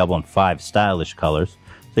 Raycon's available in 5 stylish colors,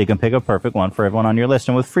 so you can pick a perfect one for everyone on your list.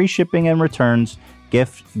 And with free shipping and returns,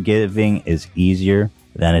 gift giving is easier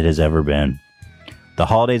than it has ever been. The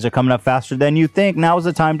holidays are coming up faster than you think. Now is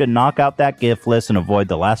the time to knock out that gift list and avoid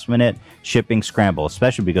the last-minute shipping scramble,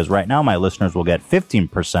 especially because right now my listeners will get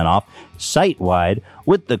 15% off site-wide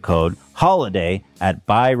with the code HOLIDAY at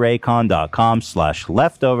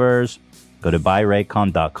buyraycon.com/leftovers. Go to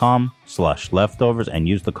buyraycon.com/leftovers and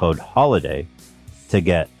use the code HOLIDAY to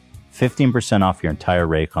get 15% off your entire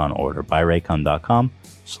Raycon order.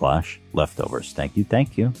 buyraycon.com/leftovers. Thank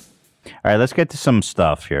you. All right, let's get to some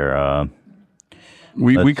stuff here.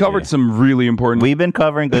 We covered some really important. We've been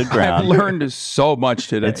covering good ground. I've learned so much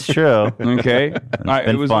today. It's true. Okay,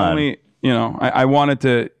 it was fun. only I wanted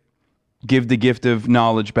to give the gift of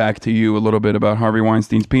knowledge back to you a little bit about Harvey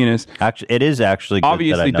Weinstein's penis. Actually, it is actually good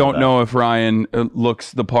obviously that I know know if Ryan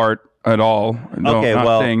looks the part at all. Okay,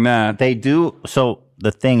 not saying that they do. So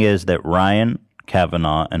the thing is that Ryan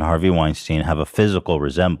Kavanaugh and Harvey Weinstein have a physical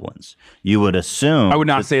resemblance. You would assume. I would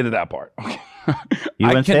not say that part. Okay. You I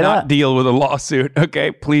wouldn't say cannot that? deal with a lawsuit.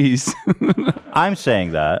 Okay, please. I'm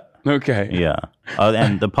saying that. Okay. Yeah.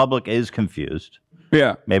 And the public is confused.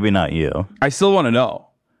 Yeah. Maybe not you. I still want to know.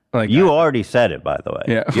 Like you already said it, by the way.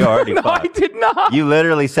 Yeah. You already No, I did not. You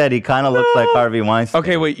literally said he kind of looks like Harvey Weinstein.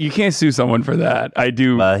 Okay, wait. You can't sue someone for that. I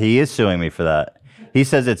do. He is suing me for that. He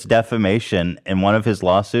says it's defamation. In one of his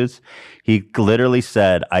lawsuits, he literally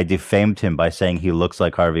said I defamed him by saying he looks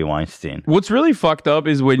like Harvey Weinstein. What's really fucked up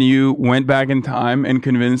is when you went back in time and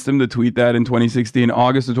convinced him to tweet that in 2016,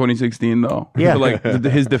 August of 2016, though. Yeah. Like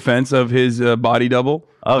his defense of his body double,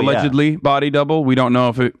 allegedly body double. We don't know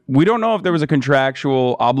if there was a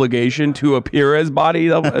contractual obligation to appear as a body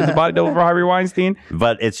double for Harvey Weinstein.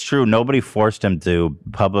 But it's true. Nobody forced him to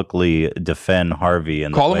publicly defend Harvey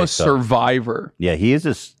and call him a survivor. Yeah, he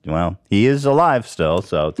is he is alive still.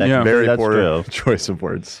 So technically very that's poor true. choice of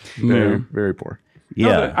words. Yeah. Very poor. Yeah,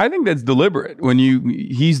 No, I think that's deliberate. When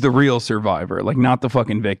he's the real survivor, like not the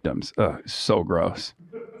fucking victims. So gross.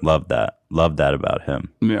 Love that about him.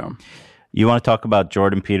 Yeah. You want to talk about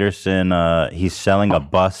Jordan Peterson? He's selling a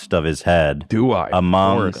bust of his head. Do I?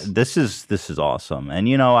 This is awesome.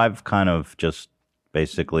 And I've kind of just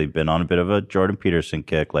basically been on a bit of a Jordan Peterson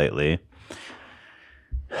kick lately.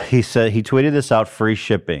 He tweeted this out, free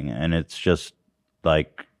shipping, and it's just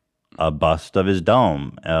like a bust of his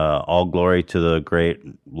dome. All glory to the great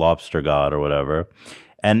lobster god or whatever.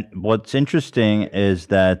 And what's interesting is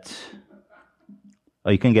that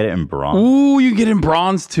you can get it in bronze. Ooh, you get in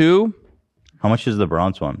bronze too? How much is the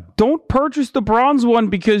bronze one? Don't purchase the bronze one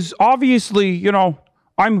because obviously,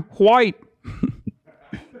 I'm white.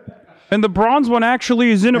 And the bronze one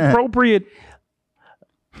actually is inappropriate.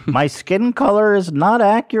 My skin color is not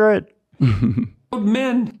accurate.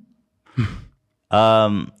 Men.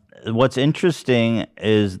 What's interesting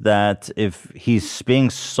is that if he's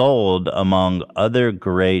being sold among other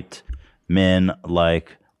great men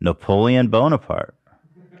like Napoleon Bonaparte,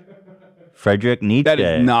 Friedrich Nietzsche. That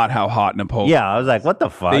is not how hot Napoleon. Yeah, I was like, what the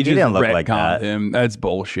fuck? They He just didn't look like retconned that. him. That's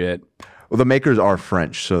bullshit. Well, the makers are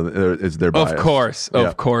French, so it's their bias.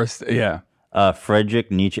 Of course, yeah.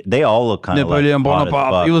 Friedrich Nietzsche. They all look kind of like Napoleon hot as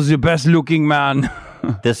Bonaparte. fuck. He was the best looking man.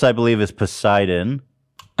 This, I believe, is Poseidon.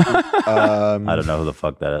 I don't know who the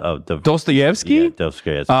fuck that is. Oh, Dostoevsky? Yeah,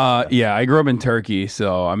 Dostoevsky. Yeah, I grew up in Turkey,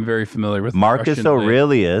 so I'm very familiar with Marcus Russian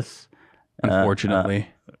Aurelius. Unfortunately.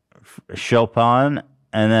 Chopin.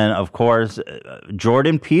 And then, of course,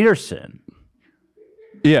 Jordan Peterson.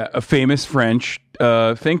 Yeah, a famous French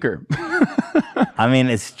thinker. I mean,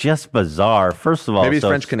 it's just bizarre. First of all, Maybe he's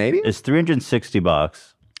French-Canadian? It's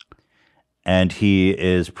 $360, and he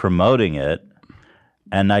is promoting it.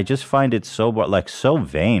 And I just find it so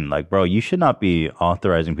vain. Like, bro, you should not be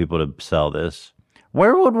authorizing people to sell this.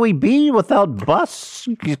 Where would we be without busts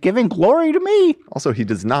giving glory to me? Also, he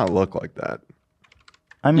does not look like that.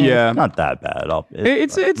 I mean, it's not that bad.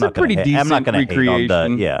 It's a pretty decent I'm not gonna recreation. hate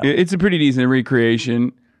on the, It's a pretty decent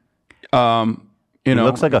recreation. It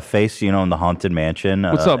looks like a face, in the Haunted Mansion.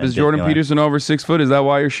 What's up? Is at Jordan Disneyland. Peterson over 6 foot? Is that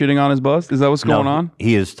why you're shitting on his bust? Is that what's going on?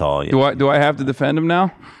 He is tall. Yeah. Do I have to defend him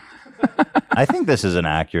now? I think this is an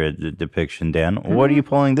accurate depiction, Dan. What are you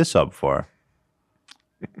pulling this up for?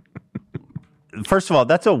 First of all,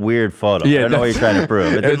 that's a weird photo. Yeah, I don't know what you're trying to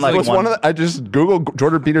prove. It didn't It's one of the, I just Googled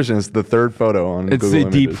Jordan Peterson. It's the third photo on It's Google a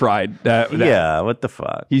deep Images. fried. Yeah, what the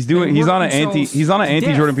fuck? He's on an anti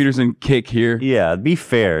Jordan Peterson kick here. Yeah, be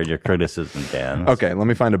fair in your criticism, Dan. Okay, let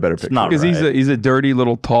me find a better picture. not Because he's a dirty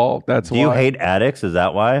little tall. That's Do why. you hate addicts? Is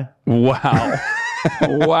that why? Wow.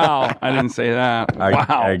 Wow. I didn't say that.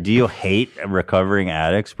 Wow. Do you hate recovering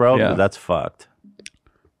addicts, bro? 'Cause Yeah. that's fucked.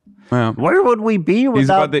 Wow. Where would we be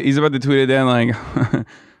without... He's about to tweet it down like,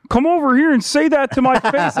 come over here and say that to my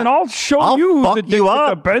face and I'll show you fuck the you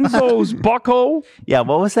up." the benzos, bucko. Yeah,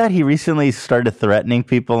 what was that? He recently started threatening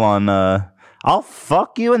people on... I'll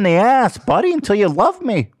fuck you in the ass, buddy, until you love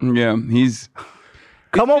me. Yeah, he's...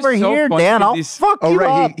 Come It's over just so here, funny Dan. 'cause I'll he's- fuck Oh you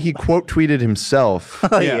right, up. he quote tweeted himself,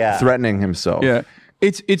 Yeah. threatening himself. Yeah.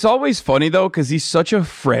 It's always funny though because he's such a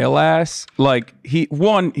frail ass. Like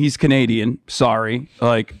he's Canadian. Sorry,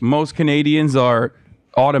 like most Canadians are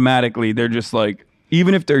automatically. They're just like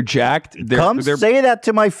even if they're jacked. Come say that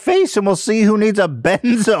to my face and we'll see who needs a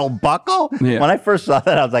benzo, bucko. Yeah. When I first saw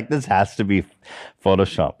that, I was like, this has to be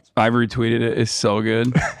Photoshopped. I've retweeted it. It's so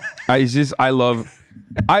good. I love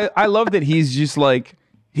that he's just like.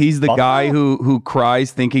 He's the guy who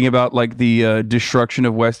cries thinking about like the destruction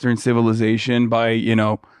of Western civilization by,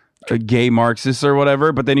 a gay Marxists or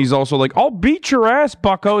whatever. But then he's also like, I'll beat your ass,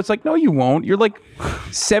 bucko. It's like, no, you won't. You're like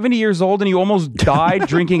 70 years old and you almost died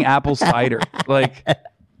drinking apple cider. Like,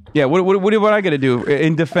 yeah, what I got to do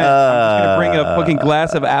in defense? I'm just going to bring a fucking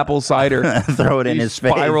glass of apple cider. Throw it in his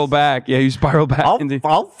face. Spiral back. Yeah, you spiral back.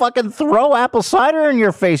 I'll fucking throw apple cider in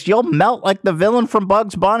your face. You'll melt like the villain from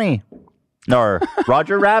Bugs Bunny. Or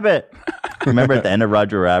Roger Rabbit. Remember at the end of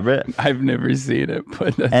Roger Rabbit? I've never seen it,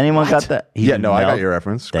 but anyone got that? Yeah, no, I got your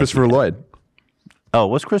reference. Christopher Lloyd. Oh,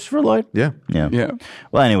 what's Christopher Lloyd? Yeah. Yeah.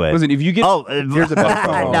 Well, anyway. Listen, if you get here's a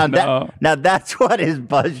buzz. Now that's what his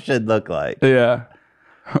buzz should look like. Yeah.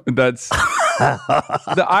 That's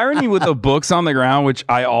the irony with the books on the ground, which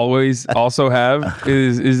I always also have,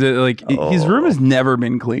 is that like his room has never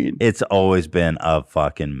been clean. It's always been a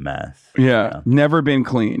fucking mess. Yeah, never been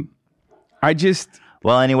clean.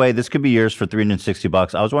 Well, anyway, this could be yours for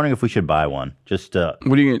 $360. I was wondering if we should buy one. Just what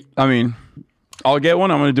do you get? I mean, I'll get one.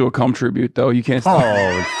 I'm going to do a cum tribute though. You can't stop.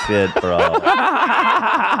 Oh shit, bro.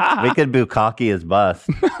 We could bukkake his bust.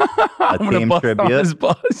 A team bust tribute. on his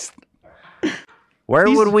bust. Where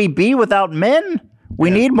would we be without men? We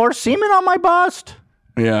need more semen on my bust.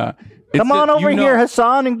 Yeah. Come on over here,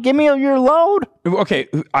 Hassan, and give me your load. Okay,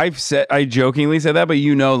 I jokingly said that, but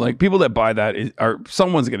like people that buy that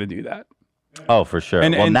someone's going to do that. Oh, for sure.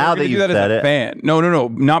 And, well, and now they're that gonna you do that said as a it, fan. No,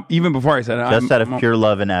 not even before I said it. just out of pure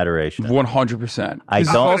love and adoration. 100%. I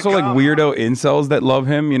There's don't- also like weirdo incels that love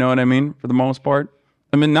him. You know what I mean? For the most part.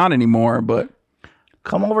 I mean, not anymore, but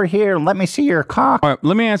come over here and let me see your cock. All right,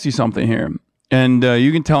 let me ask you something here, and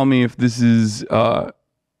you can tell me if this is something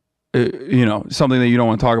that you don't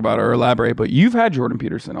want to talk about or elaborate. But you've had Jordan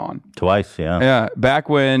Peterson on twice, yeah. Yeah, back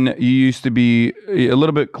when you used to be a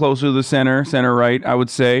little bit closer to the center right, I would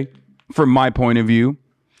say, from my point of view.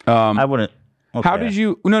 I wouldn't. Okay. How did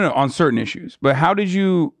you? No, on certain issues. But how did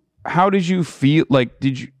you feel? Like,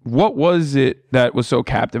 what was it that was so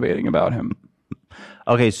captivating about him?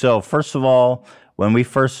 Okay, so first of all, when we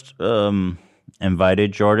first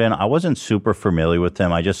invited Jordan, I wasn't super familiar with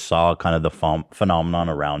him. I just saw kind of the phenomenon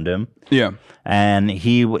around him. Yeah. And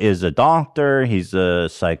he is a doctor. He's a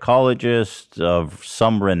psychologist of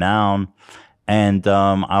some renown. And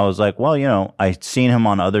I was like, well, I'd seen him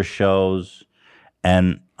on other shows.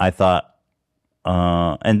 And I thought,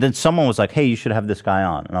 and then someone was like, hey, you should have this guy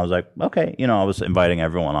on. And I was like, okay. I was inviting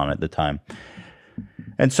everyone on at the time.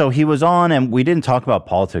 And so he was on, and we didn't talk about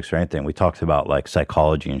politics or anything. We talked about like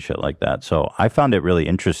psychology and shit like that. So I found it really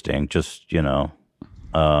interesting. Just, I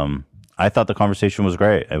thought the conversation was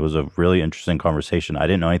great. It was a really interesting conversation. I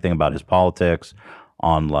didn't know anything about his politics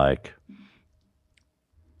on like,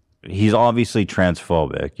 he's obviously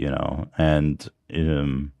transphobic, and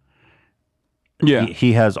yeah,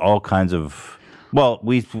 he has all kinds of, well,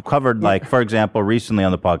 we've covered like, for example, recently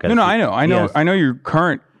on the podcast. No, I know your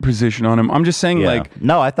current position on him. I'm just saying,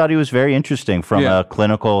 no, I thought he was very interesting from a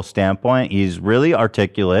clinical standpoint. He's really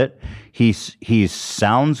articulate. He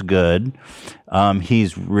sounds good.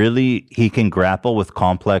 He can grapple with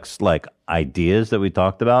complex like ideas that we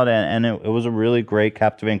talked about, and it was a really great,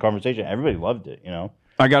 captivating conversation. Everybody loved it.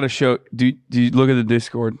 I got to show. Do you look at the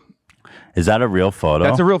Discord? Is that a real photo?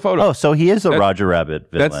 That's a real photo. Oh, so he is a Roger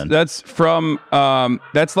Rabbit villain. That's from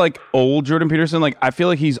that's like old Jordan Peterson. Like I feel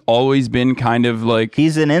like he's always been kind of like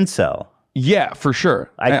he's an incel. Yeah, for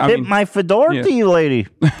sure. I tip my fedora to you, lady.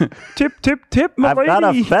 tip, my I've lady. got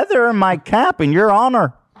a feather in my cap in your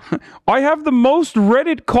honor. I have the most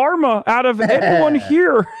Reddit karma out of anyone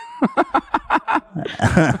here.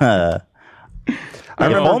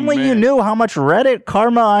 If only you knew how much Reddit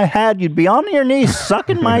karma I had, you'd be on your knees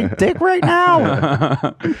sucking my dick right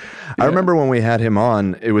now. I remember when we had him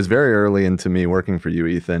on, it was very early into me working for you,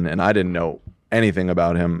 Ethan, and I didn't know anything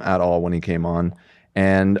about him at all when he came on.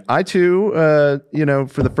 And I too,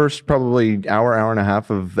 for the first probably hour and a half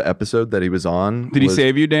of the episode that he was on. Did he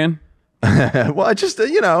save you, Dan? Well, I just,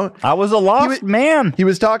 I was a lost man. He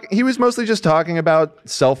was mostly just talking about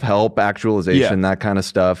self-help, actualization, that kind of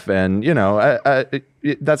stuff. And,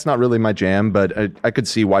 that's not really my jam, but I could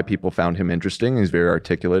see why people found him interesting. He's very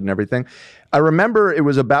articulate and everything. I remember it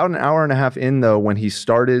was about an hour and a half in, though, when he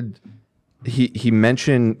started, he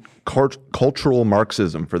mentioned cultural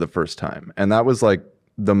Marxism for the first time. And that was like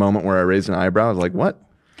the moment where I raised an eyebrow. I was like, what?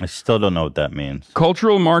 I still don't know what that means.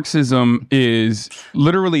 Cultural Marxism is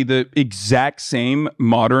literally the exact same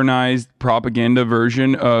modernized propaganda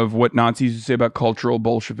version of what Nazis used to say about cultural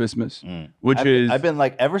Bolshevism, I've been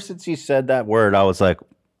like, ever since he said that word, I was like,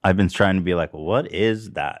 I've been trying to be like, what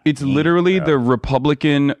is that? It's literally the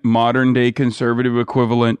Republican modern day conservative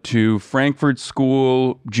equivalent to Frankfurt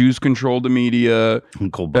School, Jews control the media,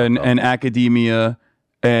 and academia,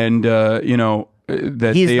 and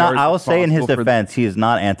that he's they not. are I will say in his responsible for defense, he is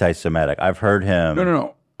not anti-Semitic. I've heard him.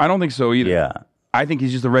 No. I don't think so either. Yeah. I think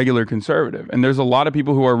he's just a regular conservative. And there's a lot of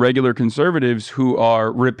people who are regular conservatives who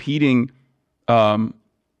are repeating, who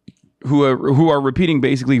are repeating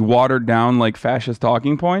basically watered down like fascist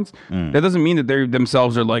talking points. That doesn't mean that they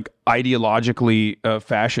themselves are like ideologically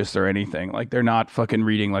fascist or anything. Like they're not fucking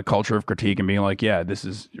reading like Culture of Critique and being like, yeah, this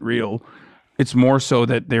is real. It's more so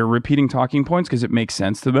that they're repeating talking points because it makes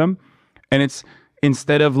sense to them. And it's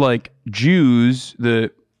instead of like Jews,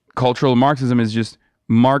 the cultural Marxism is just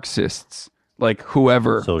Marxists, like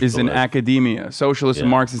whoever is in academia, socialists and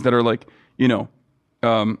Marxists that are like,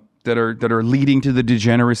 that are leading to the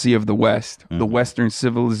degeneracy of the West, the Western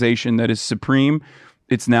civilization that is supreme.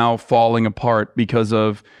 It's now falling apart because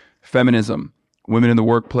of feminism, women in the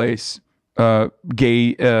workplace,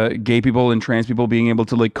 gay people and trans people being able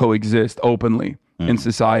to like coexist openly in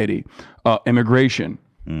society, immigration.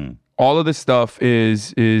 All of this stuff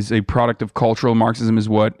is a product of cultural Marxism, is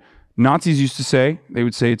what Nazis used to say. They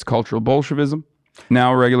would say it's cultural Bolshevism.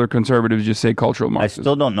 Now regular conservatives just say cultural Marxism. I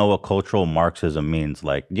still don't know what cultural Marxism means.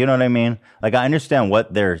 Like, do you know what I mean? Like, I understand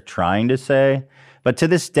what they're trying to say, but to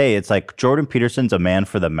this day, it's like Jordan Peterson's a man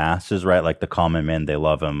for the masses, right? Like the common man, they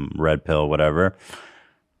love him, red pill, whatever.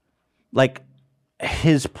 Like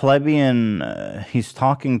his plebeian, he's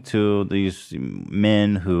talking to these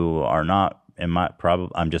men who are not,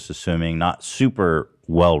 I'm just assuming, not super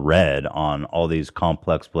well read on all these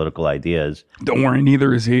complex political ideas. Don't worry,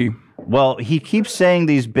 neither is he. Well, he keeps saying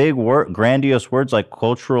these big grandiose words like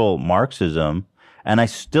cultural Marxism, and I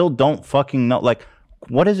still don't fucking know. Like,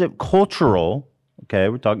 what is it? Cultural. Okay,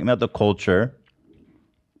 we're talking about the culture.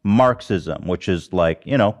 Marxism, which is like,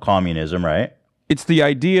 communism, right? It's the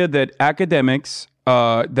idea that academics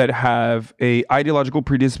that have a ideological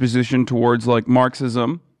predisposition towards like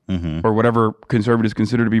Marxism, or whatever conservatives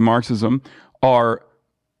consider to be Marxism, are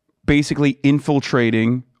basically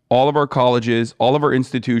infiltrating all of our colleges, all of our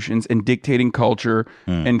institutions, and dictating culture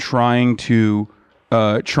and trying to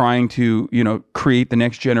create the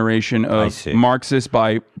next generation of Marxists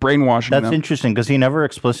by brainwashing them. That's interesting because he never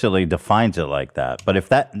explicitly defines it like that. But if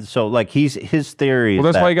that, so like his theory.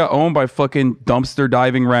 Well, that's why he got owned by fucking dumpster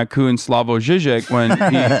diving raccoon Slavoj Žižek when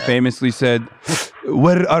he famously said,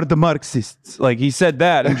 "Where are the Marxists?" Like he said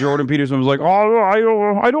that, and Jordan Peterson was like,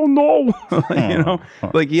 "Oh, I don't know."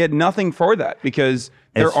 Like he had nothing for that because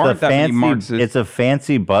there aren't that many Marxists. It's a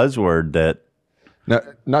fancy buzzword that. Now,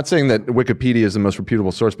 not saying that Wikipedia is the most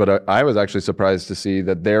reputable source, but I was actually surprised to see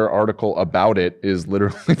that their article about it is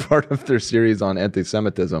literally part of their series on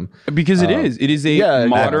anti-Semitism. Because it is. It is a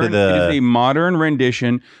modern. It is a modern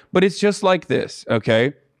rendition, but it's just like this.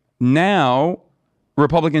 Okay, now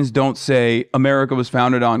Republicans don't say America was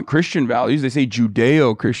founded on Christian values. They say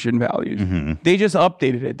Judeo-Christian values. They just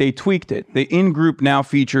updated it. They tweaked it. The in-group now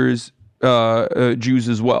features Jews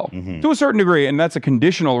as well, to a certain degree, and that's a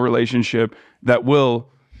conditional relationship that will,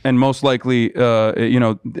 and most likely,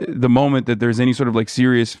 the moment that there's any sort of like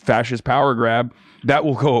serious fascist power grab, that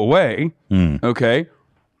will go away. Okay,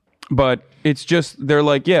 but it's just they're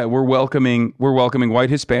like, yeah, we're welcoming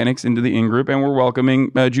white Hispanics into the in-group, and we're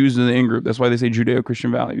welcoming Jews into the in-group. That's why they say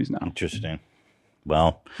Judeo-Christian values now. Interesting.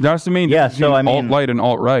 Well, that's the main. Yeah. So I mean, alt-right and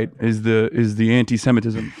alt-right is the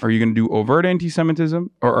anti-Semitism. Are you going to do overt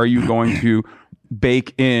anti-Semitism, or are you going to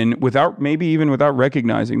bake in without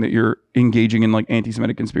recognizing that you're engaging in like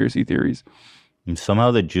anti-Semitic conspiracy theories? And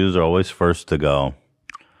somehow the Jews are always first to go.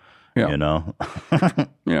 Yeah. You know?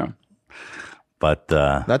 Yeah. But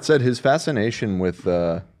that said, his fascination with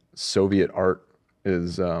Soviet art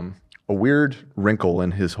is a weird wrinkle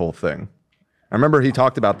in his whole thing. I remember he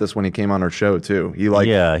talked about this when he came on our show too. He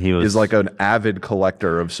is like an avid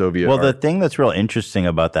collector of Soviet art. the thing that's real interesting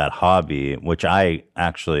about that hobby, which I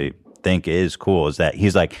actually think is cool, is that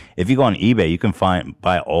he's like, if you go on eBay, you can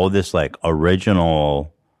buy all this like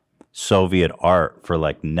original Soviet art for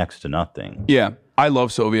like next to nothing. Yeah, I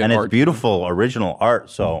love Soviet art. And art. it's beautiful original art,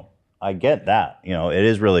 so I get that. You know, it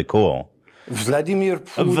is really cool. Vladimir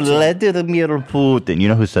Putin. Vladimir Putin. You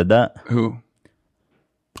know who said that? Who?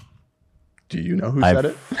 Do you know who said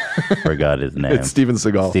it? Forgot his name. It's Steven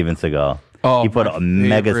Seagal. Steven Seagal. Oh, he put a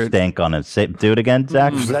mega stank on it. Do it again,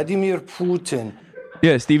 Zach. Vladimir Putin.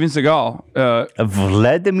 Yeah, Steven Seagal.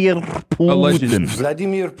 Vladimir Putin.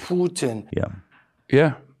 Vladimir Putin. Yeah.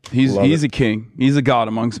 Yeah. He's a king. He's a god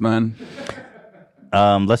amongst men.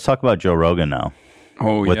 Let's talk about Joe Rogan now.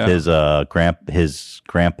 Oh, with yeah. his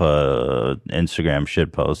grandpa Instagram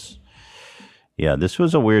shit posts. Yeah, this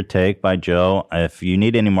was a weird take by Joe. If you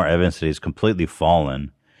need any more evidence that he's completely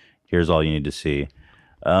fallen, here's all you need to see.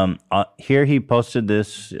 Here he posted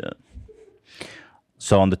this.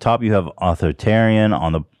 So on the top you have authoritarian,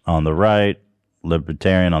 on the right,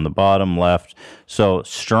 libertarian on the bottom left. So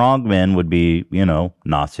strongmen would be,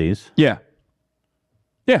 Nazis. Yeah.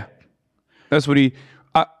 Yeah. That's what he...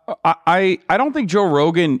 I don't think Joe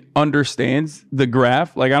Rogan understands the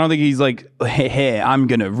graph. Like, I don't think he's like, hey, I'm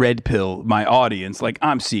going to red pill my audience. Like,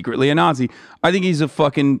 I'm secretly a Nazi. I think he's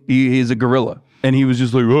he's a gorilla. And he was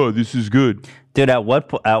just like, oh, this is good. Dude, at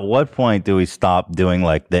what point do we stop doing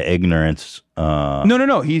like the ignorance? No.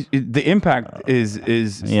 The impact is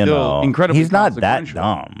still incredibly. He's not that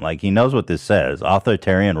dumb. Like, he knows what this says.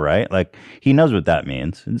 Authoritarian, right? Like, he knows what that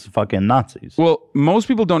means. It's fucking Nazis. Well, most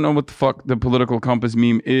people don't know what the fuck the political compass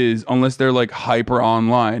meme is unless they're like hyper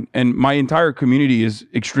online. And my entire community is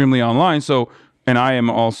extremely online. So, and I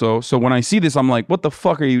am also. So when I see this, I'm like, what the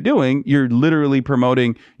fuck are you doing? You're literally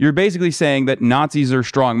promoting. You're basically saying that Nazis are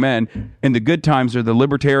strong men and the good times are the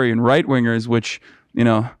libertarian right wingers, which,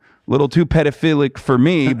 a little too pedophilic for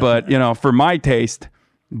me, but, for my taste.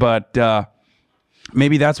 But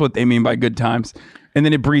maybe that's what they mean by good times. And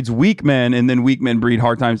then it breeds weak men, and then weak men breed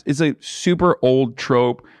hard times. It's a super old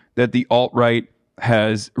trope that the alt-right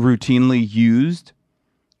has routinely used.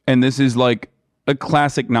 And this is like a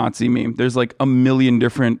classic Nazi meme. There's like a million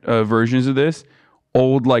different versions of this.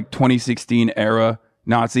 Old, like 2016 era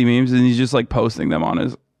Nazi memes. And he's just like posting them on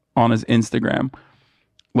his Instagram.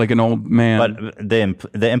 Like an old man. But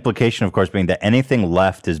the implication, of course, being that anything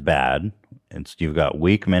left is bad. You've got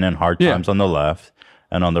weak men and hard times on the left,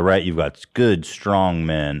 and on the right you've got good, strong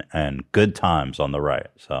men and good times on the right.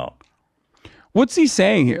 So, what's he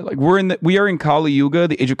saying here? Like, we are in Kali Yuga,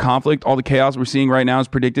 the age of conflict. All the chaos we're seeing right now is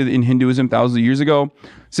predicted in Hinduism thousands of years ago.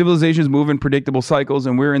 Civilizations move in predictable cycles,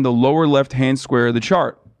 and we're in the lower left-hand square of the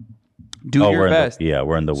chart. Do your best.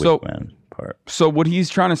 We're in the weak man part. So what he's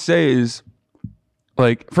trying to say is,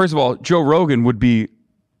 like, first of all, Joe Rogan would be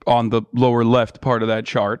on the lower left part of that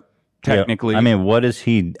chart, technically. Yeah, I mean, what is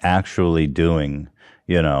he actually doing?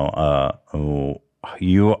 What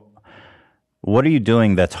are you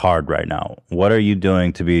doing that's hard right now? What are you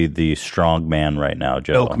doing to be the strong man right now,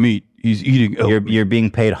 Joe? Elk meat. He's eating elk meat. You're being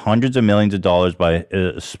paid hundreds of millions of dollars by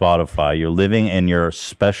Spotify. You're living in your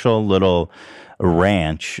special little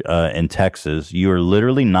ranch in Texas. You're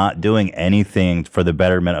literally not doing anything for the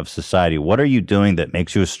betterment of society. What are you doing that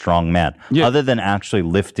makes you a strong man, other than actually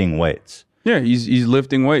lifting weights? Yeah, he's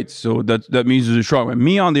lifting weights, so that means he's a strong man.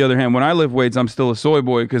 Me, on the other hand, when I lift weights, I'm still a soy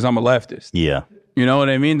boy because I'm a leftist. Yeah. You know what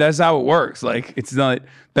I mean? That's how it works. Like, it's not.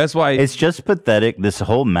 That's why it's just pathetic. This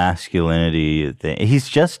whole masculinity thing.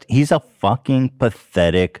 He's a fucking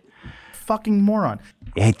pathetic fucking moron.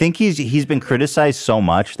 I think he's been criticized so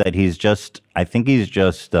much that he's just. I think he's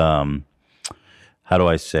just. How do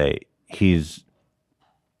I say? He's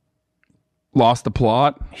lost the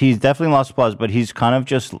plot. He's definitely lost the plot, but he's kind of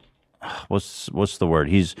just. What's the word?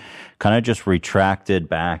 He's kind of just retracted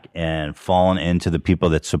back and fallen into the people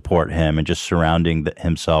that support him and just surrounding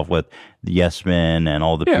himself with the yes men and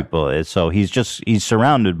all the people. So he's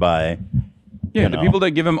surrounded by. Yeah, the people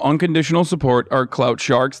that give him unconditional support are clout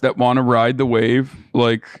sharks that want to ride the wave.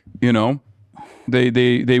 Like, they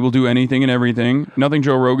will do anything and everything. Nothing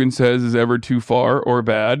Joe Rogan says is ever too far or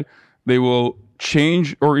bad. They will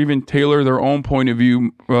change or even tailor their own point of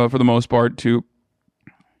view for the most part to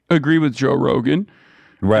agree with Joe Rogan.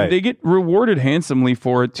 Right. And they get rewarded handsomely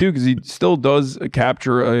for it too, because he still does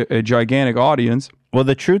capture a gigantic audience. Well,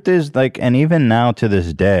 the truth is, like, and even now to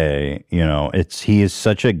this day, you know, he is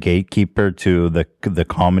such a gatekeeper to the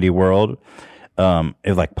comedy world.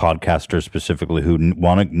 Like podcasters specifically who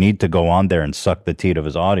need to go on there and suck the teat of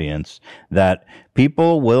his audience, that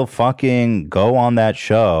people will fucking go on that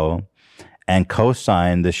show and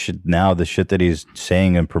co-sign the shit that he's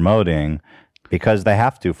saying and promoting because they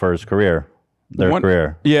have to for his career.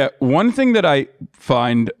 Career. Yeah, one thing that I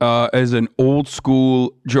find as an old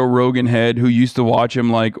school Joe Rogan head who used to watch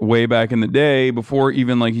him like way back in the day before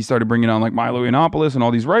even like he started bringing on like Milo Yiannopoulos and all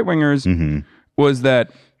these right wingers was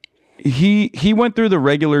that he went through the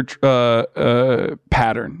regular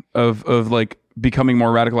pattern of like becoming more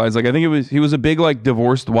radicalized. Like I think he was a big like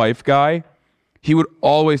divorced wife guy. He would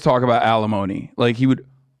always talk about alimony. Like he would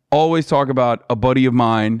always talk about a buddy of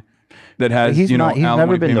mine that has he's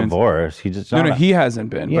never been payments. Divorced. He just no, he hasn't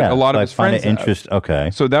been. Yeah, but a lot of like his friends find interest. have. Okay,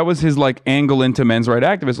 so that was his like angle into men's right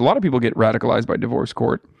activists. A lot of people get radicalized by divorce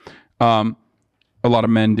court. A lot of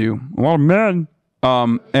men do. A lot of men.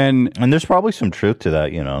 And there's probably some truth to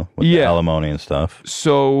that, you know, with the alimony and stuff.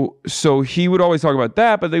 So he would always talk about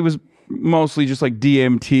that, but it was mostly just like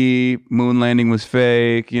DMT, moon landing was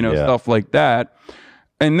fake, you know, stuff like that.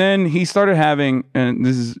 And then he started having, and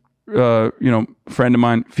this is, you know, friend of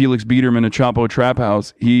mine, Felix Biederman at Chapo Trap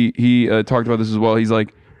House. He talked about this as well. He's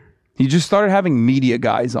like, he just started having media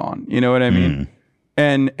guys on, you know what I mean?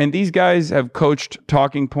 And these guys have coached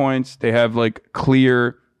talking points. They have like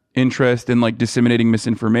clear interest in like disseminating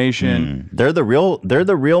misinformation. They're the real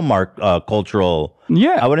cultural.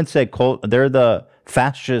 Yeah, I wouldn't say they're the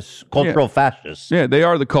cultural fascists. Yeah, they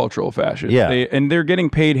are the cultural fascists. Yeah, and they're getting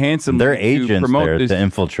paid handsomely. They're agents there this, to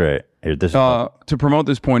infiltrate this to promote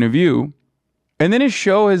this point of view. And then his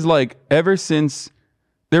show is like ever since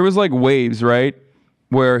there was like waves, right?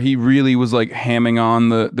 Where he really was like hamming on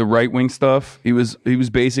the right wing stuff. He was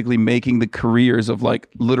basically making the careers of like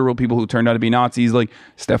literal people who turned out to be Nazis, like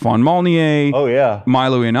Stefan Molyneux. Oh yeah,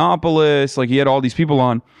 Milo Yiannopoulos. Like he had all these people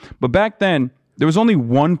on. But back then, there was only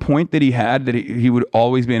one point that he had that he would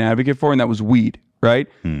always be an advocate for, and that was weed. Right?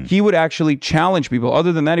 He would actually challenge people.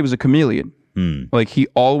 Other than that, he was a chameleon. Like he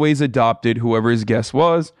always adopted whoever his guest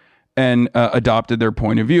was and adopted their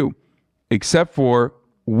point of view, except for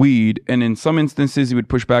weed. And in some instances he would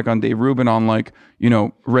push back on Dave Rubin on like, you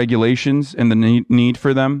know, regulations and the need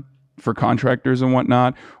for them for contractors and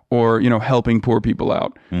whatnot, or, you know, helping poor people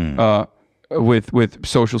out with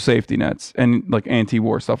social safety nets and like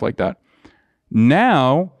anti-war stuff like that.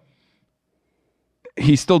 Now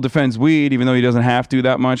he still defends weed, even though he doesn't have to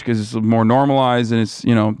that much because it's more normalized and it's,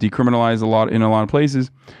 you know, decriminalized in a lot of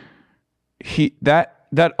places.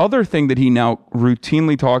 That other thing that he now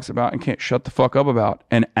routinely talks about and can't shut the fuck up about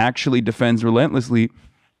and actually defends relentlessly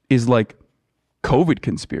is like COVID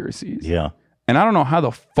conspiracies. Yeah. And I don't know how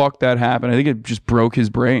the fuck that happened. I think it just broke his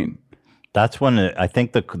brain. That's when I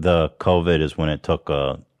think the COVID is when it took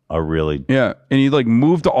a really and he like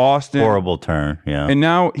moved to Austin. Horrible turn. Yeah. And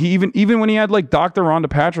now he even when he had like Dr. Rhonda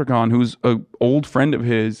Patrick on, who's an old friend of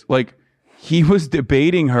his, like he was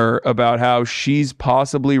debating her about how she's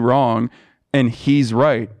possibly wrong and he's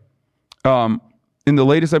right. In the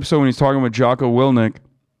latest episode when he's talking with Jocko Willink,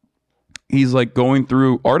 he's like going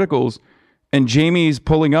through articles and Jamie's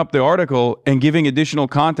pulling up the article and giving additional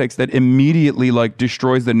context that immediately like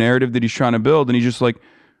destroys the narrative that he's trying to build. And he's just like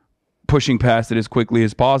pushing past it as quickly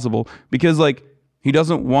as possible because like he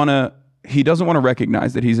doesn't want to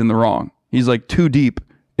recognize that he's in the wrong. He's like too deep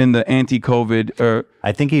in the anti-COVID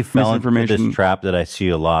I think he fell into this trap that I see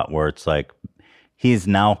a lot where it's like he's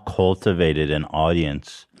now cultivated an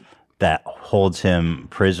audience that holds him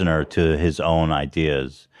prisoner to his own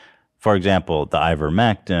ideas. For example, the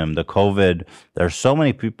ivermectin, the COVID, there's so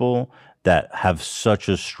many people that have such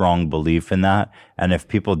a strong belief in that. And if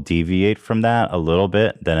people deviate from that a little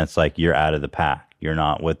bit, then it's like you're out of the pack. You're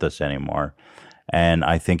not with us anymore. And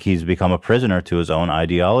I think he's become a prisoner to his own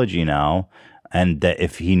ideology now. And that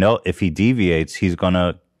if he deviates, he's going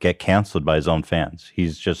to get canceled by his own fans.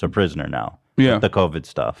 He's just a prisoner now. Yeah. With the COVID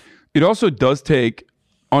stuff. It also does take,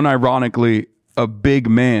 unironically, a big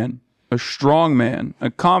man, a strong man,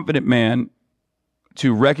 a confident man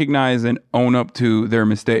to recognize and own up to their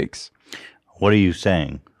mistakes. What are you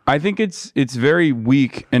saying? I think it's very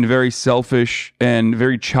weak and very selfish and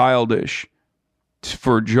very childish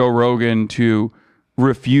for Joe Rogan to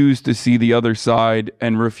refuse to see the other side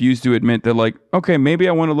and refuse to admit that, like, okay, maybe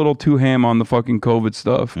I went a little too ham on the fucking COVID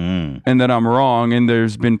stuff and that I'm wrong. And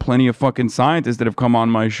there's been plenty of fucking scientists that have come on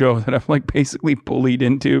my show that I've like basically bullied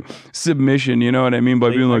into submission. You know what I mean? By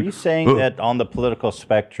being like, are you saying that on the political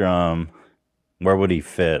spectrum, where would he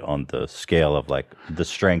fit on the scale of like the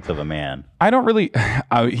strength of a man? I don't really,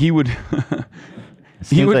 he would,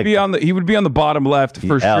 He would be on the bottom left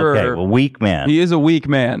for sure. Okay, well, weak man. He is a weak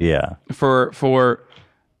man. Yeah. For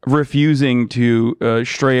refusing to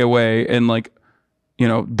stray away and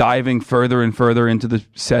diving further and further into the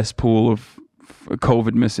cesspool of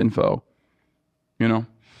COVID misinfo.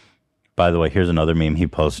 By the way, here's another meme he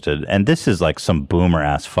posted, and this is like some boomer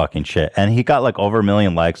ass fucking shit. And he got like over 1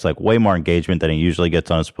 million likes, like way more engagement than he usually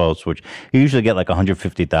gets on his posts, which he usually get like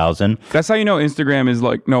 150,000. That's how you know Instagram is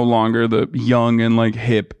like no longer the young and like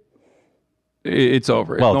hip. It's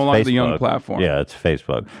over. It's no longer the young platform. Yeah, it's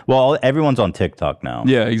Facebook. Well, everyone's on TikTok now.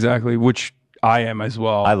 Yeah, exactly. Which I am as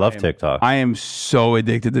well. I love TikTok. I am so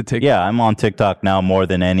addicted to TikTok. Yeah, I'm on TikTok now more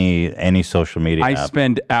than any social media I app.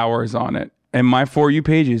 spend hours on it, and my For You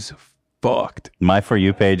page is fucked. My For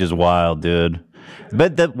You page is wild, dude.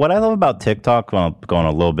 But what I love about TikTok, going on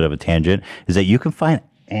a little bit of a tangent, is that you can find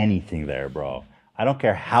anything there, bro. I don't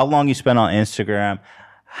care how long you spend on Instagram,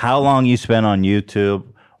 how long you spend on YouTube,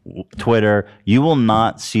 Twitter. You will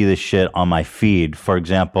not see this shit on my feed. For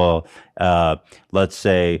example, let's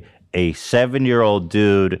say a 7-year-old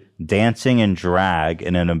dude dancing in drag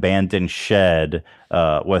in an abandoned shed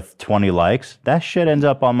with 20 likes. That shit ends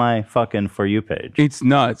up on my fucking For You page. It's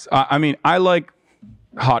nuts. I mean, I like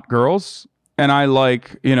hot girls, and I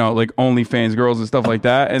like, like OnlyFans girls and stuff like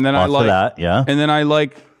that. And then I like that, yeah. And then I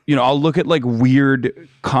like, I'll look at like weird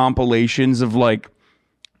compilations of like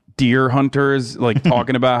deer hunters, like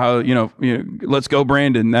talking about how, let's go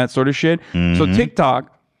Brandon, that sort of shit. Mm-hmm. So TikTok,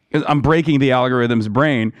 I'm breaking the algorithm's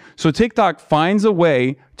brain. So TikTok finds a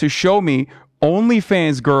way to show me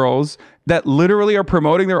OnlyFans girls that literally are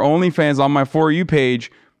promoting their OnlyFans on my For You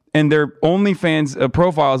page, and their OnlyFans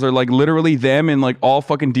profiles are like literally them in like all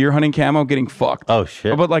fucking deer hunting camo getting fucked. Oh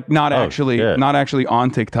shit! But like not actually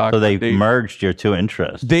on TikTok. So they merged your two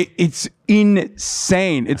interests. It's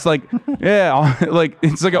insane. It's like like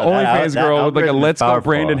it's like an OnlyFans girl with like a "Let's Go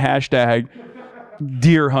Brandon" hashtag.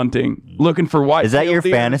 Deer hunting, looking for what? Is that your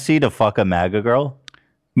fantasy to fuck a MAGA girl?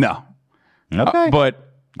 No. Okay. But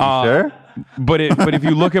sure. But if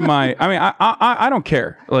you look at my, I mean, I don't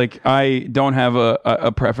care. Like I don't have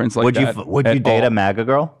a preference like that. Would you date a MAGA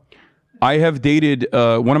girl? I have dated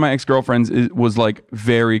one of my ex-girlfriends was like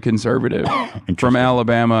very conservative from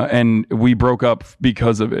Alabama, and we broke up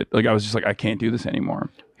because of it. Like I was just like, I can't do this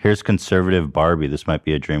anymore. Here's conservative Barbie. This might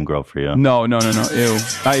be a dream girl for you. No. Ew.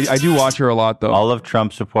 I do watch her a lot, though. All of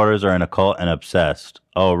Trump supporters are in a cult and obsessed.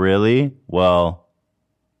 Oh, really? Well,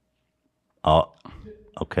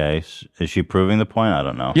 okay. Is she proving the point? I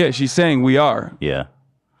don't know. Yeah, she's saying we are. Yeah.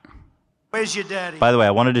 Where's your daddy? By the way,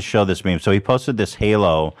 I wanted to show this meme. So he posted this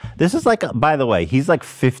Halo. This is like, by the way, he's like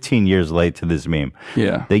 15 years late to this meme.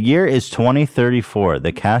 Yeah. The year is 2034.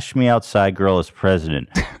 The Cash Me Outside girl is president.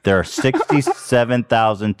 There are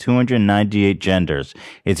 67,298 genders.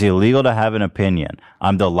 It's illegal to have an opinion.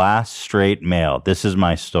 I'm the last straight male. This is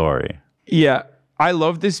my story. Yeah. I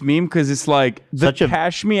love this meme because it's like the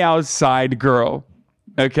Cash Me Outside girl.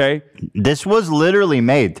 Okay. This was literally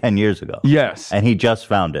made 10 years ago. Yes. And he just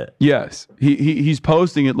found it. Yes. He's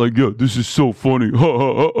posting it like, yeah, this is so funny.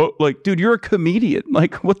 Like, dude, you're a comedian.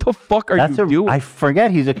 Like, what the fuck are you doing? I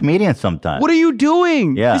forget he's a comedian sometimes. What are you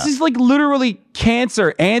doing? Yeah. This is like literally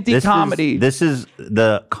cancer, anti-comedy. This is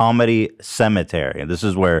the comedy cemetery. This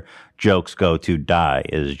is where jokes go to die,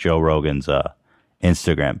 is Joe Rogan's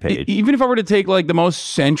Instagram page. Even if I were to take like the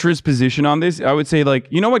most centrist position on this, I would say like,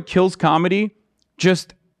 you know what kills comedy?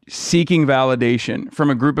 Just seeking validation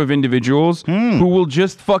from a group of individuals who will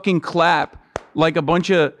just fucking clap like a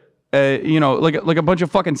bunch of, like a bunch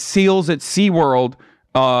of fucking seals at SeaWorld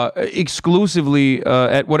exclusively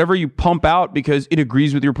at whatever you pump out because it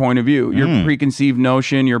agrees with your point of view, your preconceived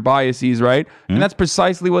notion, your biases, right? And that's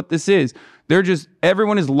precisely what this is.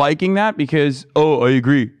 Everyone is liking that because, oh, I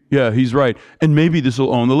agree. Yeah, he's right. And maybe this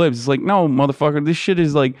will own the libs. It's like, no, motherfucker, this shit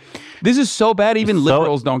is like, this is so bad. Even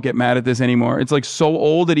liberals don't get mad at this anymore. It's like so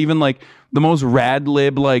old that even like the most rad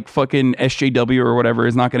lib, like fucking SJW or whatever,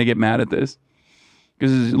 is not going to get mad at this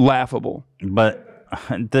because it's laughable. But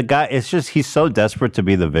the guy, it's just, he's so desperate to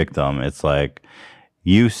be the victim. It's like,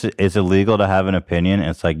 it's illegal to have an opinion.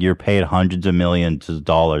 It's like you're paid hundreds of millions of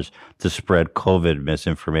dollars to spread COVID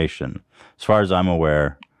misinformation. As far as I'm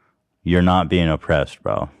aware, you're not being oppressed,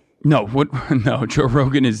 bro. No, no, Joe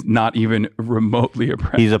Rogan is not even remotely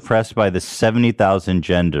oppressed. He's oppressed by the 70,000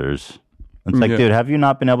 genders. It's like, dude, have you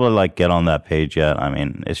not been able to like get on that page yet? I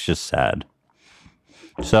mean, it's just sad.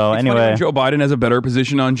 So anyway, Joe Biden has a better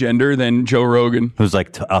position on gender than Joe Rogan, who's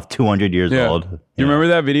like 200 years old. You remember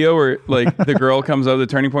that video where like the girl comes up, the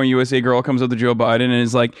Turning Point USA girl comes up to Joe Biden and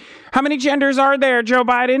is like, "How many genders are there, Joe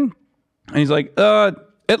Biden?" And he's like,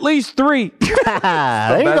 At least 3.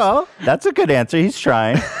 There you go. That's a good answer. He's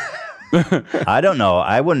trying. I don't know.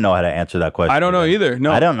 I wouldn't know how to answer that question. I don't know either.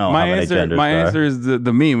 No, I don't know My how many answer, genders my there are. answer is the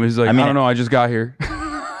meme. It's like, I don't know. I just got here.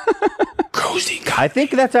 I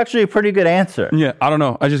think that's actually a pretty good answer. Yeah, I don't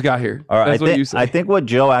know. I just got here. All right, That's what you say. I think what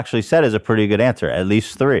Joe actually said is a pretty good answer. At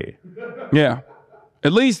least 3. Yeah,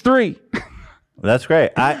 at least 3. That's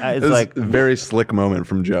great. It's like a very slick moment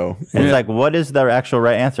from Joe. It's like, what is the actual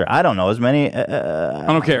right answer? I don't know. As many. I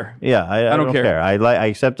don't care. Yeah, I don't care. I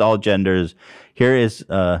accept all genders. Here's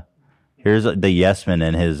the yes-man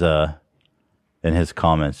in his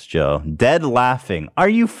comments, Joe. Dead laughing. Are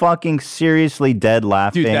you fucking seriously dead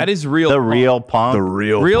laughing? Dude, that is real. The punk. real punk. The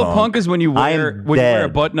real punk is when you wear a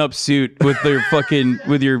button-up suit with your fucking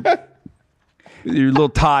with your little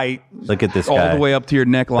tie. Look at this all guy the way up to your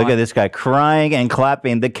neckline. Look at this guy crying and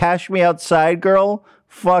clapping. The Cash Me Outside girl,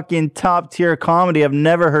 fucking top tier comedy. I've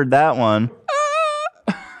never heard that one.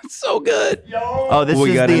 It's so good. Oh, this is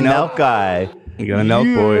the Nelk guy. You got a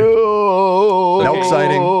Nelk boy. Nelk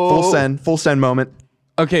sighting. Full send moment.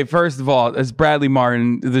 Okay, first of all, as Bradley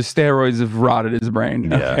Martin, the steroids have rotted his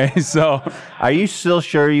brain. Okay, so are you still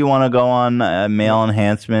sure you want to go on male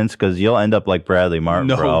enhancements? Because you'll end up like Bradley Martin,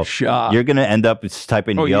 No bro. shot. You're gonna end up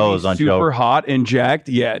typing you yos mean on super Joe. hot and jacked.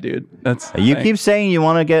 Yeah, dude. That's You keep saying you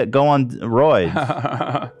want to go on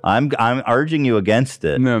roids. I'm urging you against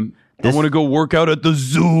it. I want to go work out at the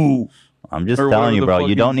zoo. I'm just Or telling whatever you, the bro. fuck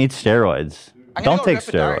You don't need steroids. Don't take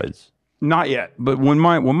steroids. Not yet, but when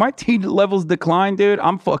my T levels decline, dude,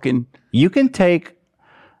 I'm fucking. You can take.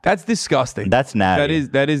 That's disgusting. That's natty.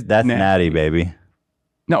 That's natty, baby.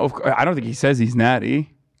 No, I don't think he says he's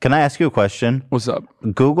natty. Can I ask you a question? What's up?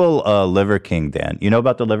 Google Liver King, Dan. You know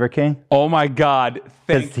about the Liver King? Oh my God.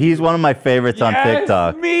 He's one of my favorites on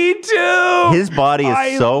TikTok. Me too. His body is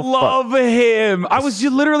I so love him. I was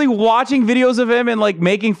just literally watching videos of him and like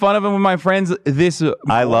making fun of him with my friends this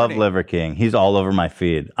I love Liver King. He's all over my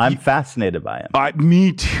feed. I'm fascinated by him.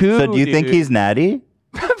 Me too. So do you think he's natty?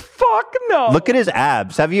 Fuck no. Look at his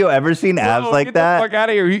abs. Have you ever seen abs like get that? The fuck out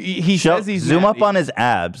of here. He says he's zoom natty. up on his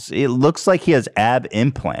abs. It looks like he has ab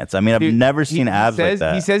implants. I mean, I've never seen abs like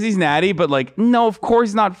that. He says he's natty, but like, no, of course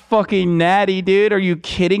he's not fucking natty, dude. Are you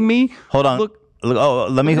kidding me? Hold on. Look, oh,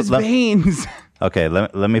 let me. his veins. Okay,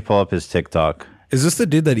 let me pull up his TikTok. Is this the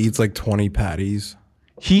dude that eats like 20 patties?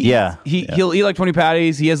 He'll eat like 20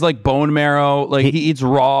 patties. He has like bone marrow. Like he eats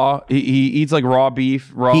raw. He eats like raw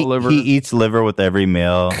beef, raw liver. He eats liver with every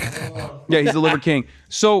meal. Yeah, he's a liver king.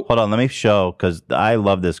 So hold on, let me show because I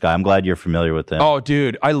love this guy. I'm glad you're familiar with him. Oh,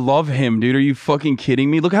 dude, I love him, dude. Are you fucking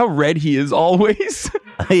kidding me? Look how red he is always.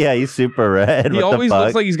 Yeah, he's super red. He always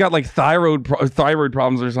looks like he's got like thyroid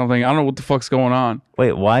problems or something. I don't know what the fuck's going on.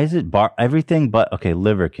 Wait, why is it everything but okay?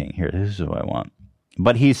 Liver King. Here, this is what I want.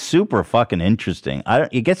 But he's super fucking interesting.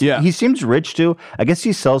 He seems rich too. I guess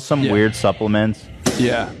he sells some weird supplements.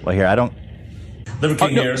 Yeah. Well, here I don't. Liver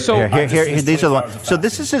King here. So here these are the ones. So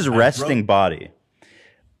this is his resting body.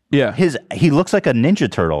 Yeah. He looks like a Ninja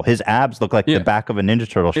Turtle. His abs look like the back of a Ninja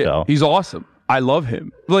Turtle shell. He's awesome. I love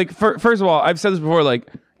him. Like first of all, I've said this before. Like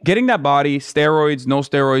getting that body, steroids, no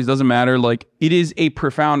steroids, doesn't matter. Like it is a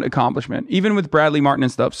profound accomplishment, even with Bradley Martin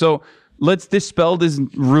and stuff. So let's dispel this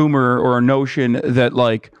rumor or notion that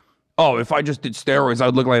like, oh, if I just did steroids, I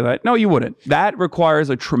would look like that. No, you wouldn't. That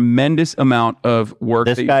requires a tremendous amount of work.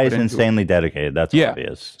 This guy is insanely dedicated. That's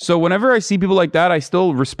obvious. So whenever I see people like that, I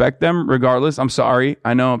still respect them regardless. I'm sorry.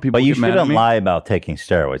 I know people But you get mad at shouldn't me. lie about taking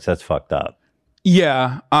steroids. That's fucked up.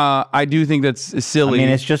 Yeah, I do think that's silly. I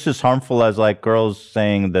mean, it's just as harmful as like girls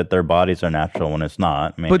saying that their bodies are natural when it's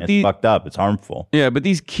not. I mean, But it's fucked up. It's harmful. Yeah, but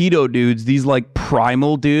these keto dudes, these like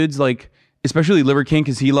primal dudes, like especially Liver King,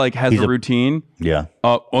 because he like has a routine. Yeah.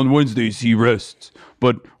 On Wednesdays he rests,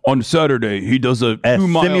 but on Saturday he does a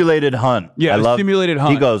 2-mile simulated hunt. Yeah, I simulated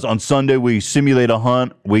hunt. He goes, on Sunday we simulate a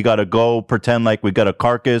hunt. We got to go pretend like we got a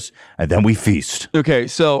carcass, and then we feast. Okay,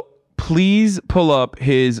 so please pull up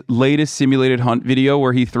his latest simulated hunt video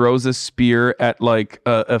where he throws a spear at like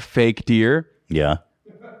a fake deer. Yeah.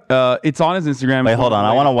 It's on his Instagram. Wait, hold on.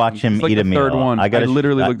 I want to watch him It's like eat the a meal. third one. I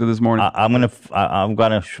literally looked at this morning. I'm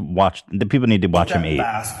gonna watch. The people need to watch him eat.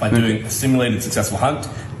 Fast by doing a simulated successful hunt.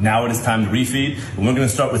 Now it is time to refeed, and we're going to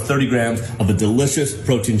start with 30 grams of a delicious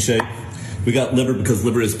protein shake. We got liver because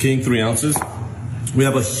liver is king, 3 ounces. We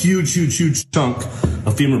have a huge chunk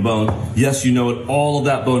of femur bone. Yes, you know it. All of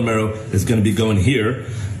that bone marrow is going to be going here.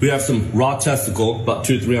 We have some raw testicle, about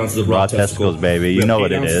 2 to 3 ounces of raw testicles, baby. You know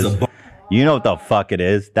what it is. You know what the fuck it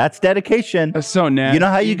is. That's dedication. That's so nasty. You know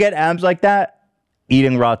how you get abs like that?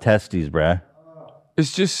 Eating raw testes, bruh.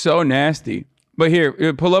 It's just so nasty. But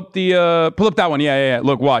here, pull up that one. Yeah.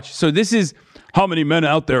 Look, watch. So this is How many men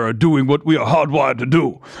out there are doing what we are hardwired to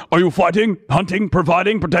do? Are you fighting, hunting,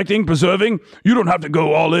 providing, protecting, preserving? You don't have to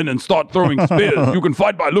go all in and start throwing spears. You can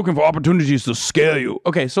fight by looking for opportunities to scare you.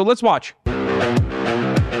 Okay, so let's watch.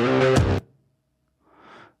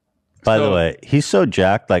 By the way, he's so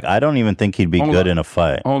jacked, like, I don't even think he'd be good in a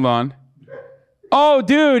fight. Hold on. Oh,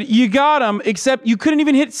 dude, you got him, except you couldn't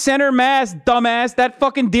even hit center mass, dumbass. That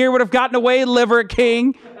fucking deer would have gotten away, Liver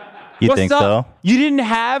King. You think so? You didn't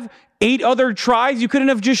have 8 other tries? You couldn't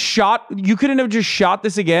have just shot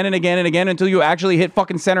this again and again and again until you actually hit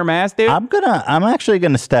fucking center mass, dude? I'm actually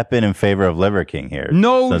gonna step in favor of Liver King here.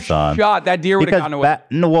 No Sasan. shot. That deer would have gotten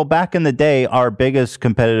away. Back in the day, our biggest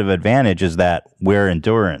competitive advantage is that we're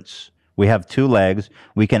endurance. We have 2 legs.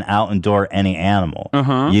 We can out-endure any animal.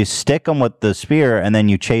 You stick them with the spear, and then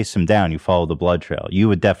you chase them down. You follow the blood trail. You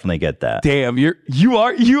would definitely get that. Damn, you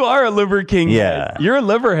are a Liver King. Yeah, you're a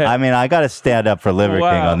liver head. I mean, I got to stand up for Liver King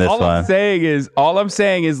on this one. All I'm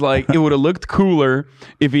saying is like it would have looked cooler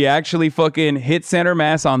if he actually fucking hit center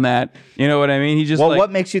mass on that. You know what I mean? He just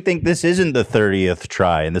what makes you think this isn't the 30th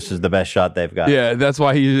try and this is the best shot they've got? Yeah, that's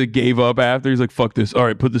why he gave up after. He's like, "Fuck this! All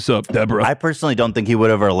right, put this up, Deborah." I personally don't think he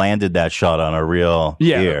would have ever landed that shot on a real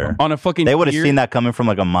deer. On a fucking They would have deer. seen that coming from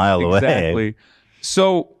like a mile away. Exactly.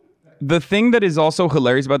 So the thing that is also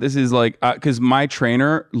hilarious about this is like, because my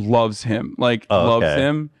trainer loves him, loves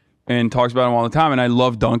him and talks about him all the time. And I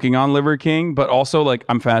love dunking on Liver King, but also like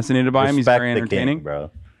I'm fascinated by him. He's very entertaining. King,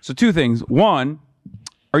 bro. So 2 things. One,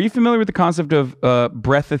 are you familiar with the concept of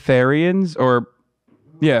breatharians or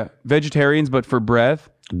vegetarians, but for breath?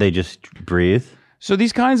 They just breathe. So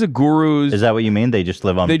these kinds of gurus, is that what you mean? They just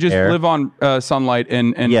live on air? live on sunlight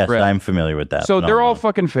and yes, breath. I'm familiar with that. So they're all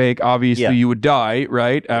fucking fake. Obviously, you would die,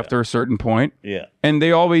 right? After a certain point. Yeah. And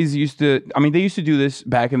they always used to, they used to do this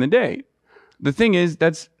back in the day. The thing is,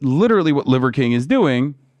 that's literally what Liver King is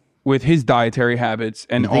doing with his dietary habits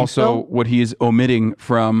and also what he is omitting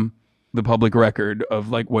from the public record of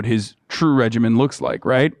like what his true regimen looks like,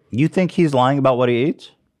 right? You think he's lying about what he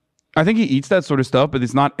eats? I think he eats that sort of stuff, but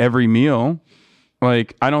it's not every meal.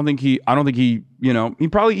 Like, I don't think he, he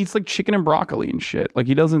probably eats like chicken and broccoli and shit. Like,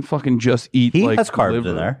 he doesn't fucking just eat He like has carbs liver.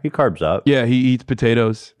 in there. He carbs up. Yeah, he eats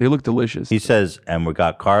potatoes. They look delicious. He says, and we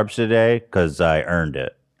got carbs today because I earned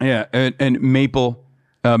it. Yeah, and maple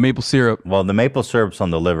syrup. Well, the maple syrup's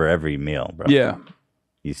on the liver every meal, bro. Yeah.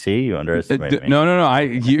 You see? You underestimate me. No.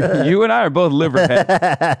 You and I are both liver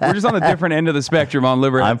heads. We're just on the different end of the spectrum on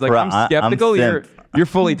liver heads. I'm skeptical. You're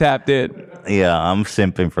fully tapped in. Yeah, I'm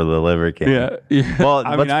simping for the Liver King. Yeah. Well,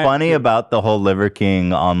 what's funny about the whole Liver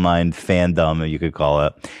King online fandom, you could call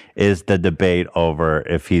it, is the debate over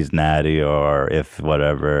if he's natty or if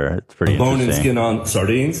whatever. It's pretty bone and interesting. skin on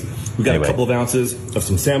sardines. We got a couple of ounces of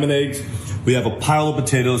some salmon eggs. We have a pile of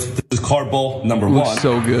potatoes. This is carb bowl number Looks 1.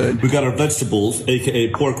 so good. We got our vegetables, aka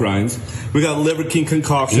pork rinds. We got Liver King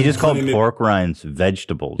concoction. He just called pork rinds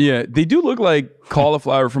vegetables. Yeah, they do look like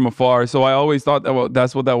cauliflower from afar. So I always thought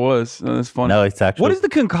that's what that was. That's funny. No, it's actually. What is the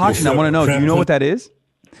concoction? I want to know. Do you know what that is?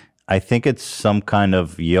 I think it's some kind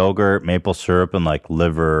of yogurt, maple syrup, and like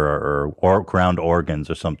liver or ground organs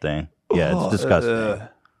or something. Yeah, it's disgusting.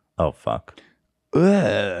 Oh, fuck.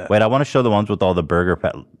 Wait, I want to show the ones with all the burger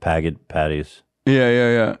patties.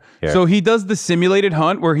 Yeah. Here. So he does the simulated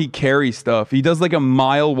hunt where he carries stuff. He does like a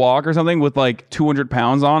mile walk or something with like 200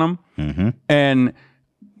 pounds on him. Mm-hmm. And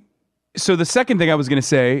so the second thing I was going to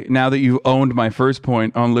say, now that you owned my first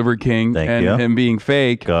point on Liver King and him being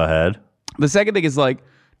fake. Go ahead. The second thing is like,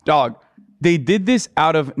 dog, they did this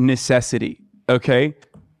out of necessity, okay?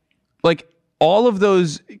 Like all of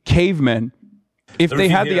those cavemen, if they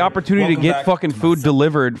had the opportunity to get fucking food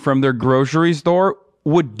delivered from their grocery store,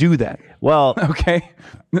 would do that. Well, okay,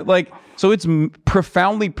 like so it's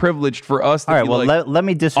profoundly privileged for us. To all right, be well, like, let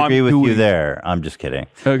me disagree with you there. I'm just kidding.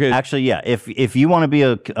 Okay, actually, yeah. If you want to be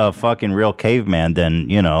a fucking real caveman, then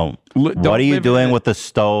what are you doing with the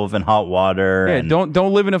stove and hot water? Yeah, and,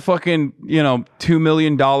 don't live in a fucking $2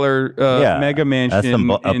 million mega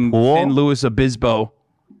mansion in San Luis Obispo.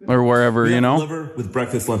 Or wherever, liver with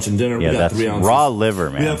breakfast, lunch, and dinner. Yeah, we got that's 3 ounces. raw liver,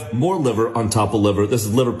 man. We have more liver on top of liver. This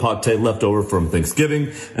is liver pate left over from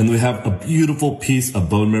Thanksgiving. And we have a beautiful piece of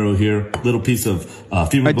bone marrow here. Little piece of femur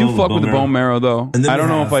bone. I do fuck with the bone marrow, though. I don't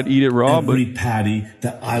know if I'd eat it raw, every but patty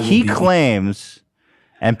that I will he claims,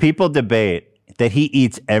 and people debate, that he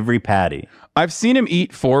eats every patty. I've seen him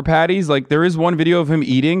eat 4 patties. Like, there is one video of him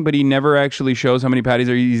eating, but he never actually shows how many patties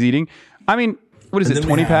he's eating. I mean, what is it,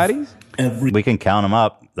 20 patties? We can count them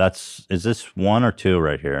up. Is this 1 or 2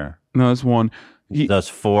 right here? No, it's 1. That's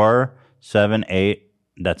 4, 7, 8.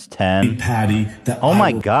 That's 10. Patty. Oh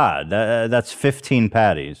my God, that's 15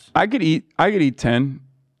 patties. I could eat 10,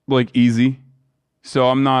 like easy. So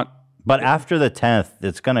I'm not. But after the 10th,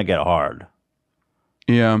 it's gonna get hard.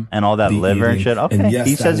 Yeah, and all that The liver and eating. shit. Okay, And yes,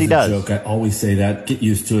 he that says is he a does. Joke. I always say that. Get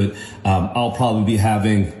used to it. I'll probably be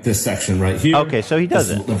having this section right here. Okay, so he does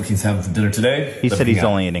This is it. what Liver King's having for dinner today. He Liver said King he's out.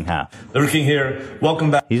 only eating half. Liver King here.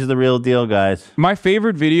 Welcome back. He's the real deal, guys. My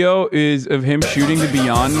favorite video is of him shooting the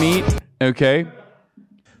Beyond Meat. Okay,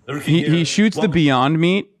 he shoots the Beyond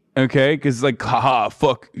Meat. Okay, because like, haha,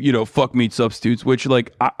 fuck, fuck meat substitutes. Which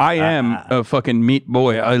like, I am a fucking meat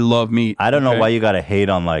boy. I love meat. I don't know okay? why you gotta hate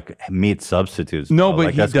on like meat substitutes. No, bro. but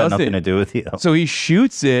like, he that's got doesn't. nothing to do with you. So he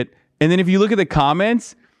shoots it, and then if you look at the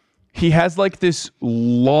comments, he has like this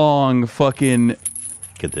long fucking.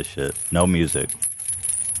 Get this shit. No music.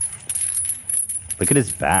 Look at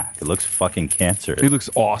his back. It looks fucking cancer. He looks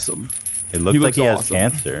awesome. It looks like he has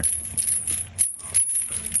cancer.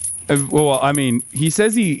 Well, I mean, he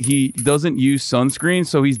says he doesn't use sunscreen,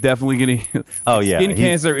 so he's definitely gonna. Oh yeah, skin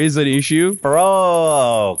cancer is an issue,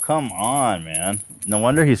 bro. Come on, man. No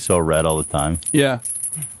wonder he's so red all the time. Yeah.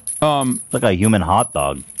 Like a human hot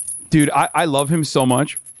dog. Dude, I love him so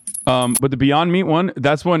much. But the Beyond Meat one,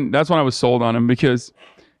 that's when I was sold on him, because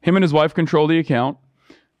him and his wife control the account.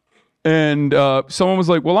 And someone was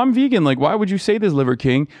like, well, I'm vegan. Like, why would you say this, Liver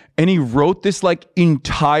King? And he wrote this like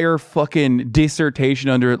entire fucking dissertation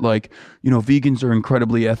under it. Like, vegans are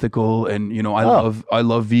incredibly ethical. And, I love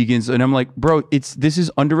vegans. And I'm like, bro, this is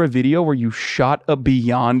under a video where you shot a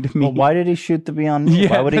Beyond Meat. Well, why did he shoot the Beyond Meat?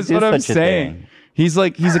 Yeah, Why would he that's do what such I'm a saying. thing? He's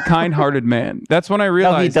a kind-hearted man. That's when I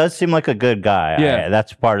realized. No, he does seem like a good guy. Yeah.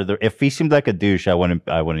 That's part of the. If he seemed like a douche, I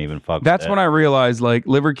wouldn't even fuck. That's when I realized, like,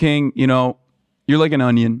 Liver King, you're like an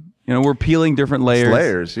onion. We're peeling different layers. It's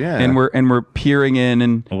layers, yeah. And we're peering in,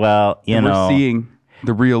 and we're seeing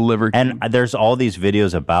the real Liver King. And there's all these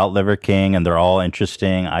videos about Liver King, and they're all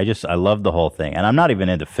interesting. I love the whole thing, and I'm not even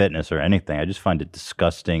into fitness or anything. I just find it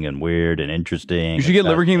disgusting and weird and interesting. You should get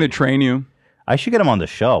Liver King to train you. I should get him on the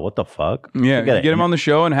show. What the fuck? Yeah, get him on the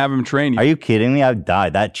show and have him train you. Are you kidding me? I'd die.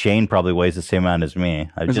 That chain probably weighs the same amount as me.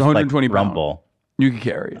 I'd It's just 120 like rumble. You can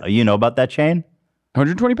carry it. You know about that chain?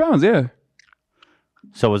 120 pounds, yeah.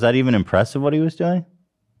 So was that even impressive what he was doing?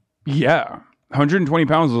 Yeah. 120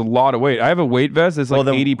 pounds is a lot of weight. I have a weight vest that's like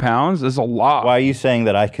 80 pounds. That's a lot. Why are you saying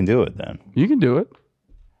that I can do it then? You can do it.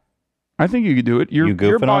 I think you could do it. You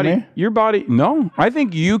goofing on me? Your body. No. I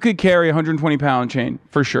think you could carry a 120 pound chain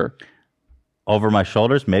for sure. Over my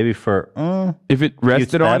shoulders? Maybe for if it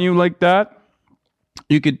rested on you like that,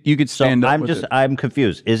 you could stand up. I'm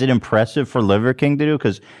confused. Is it impressive for Liver King to do?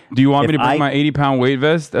 Because do you want me to bring my 80-pound weight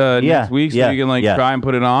vest next week so you can try and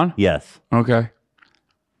put it on? Yes. Okay.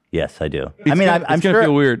 Yes, I do. I'm I'm gonna sure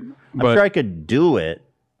feel weird. I'm sure I could do it.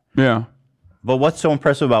 Yeah. But what's so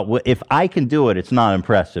impressive about if I can do it? It's not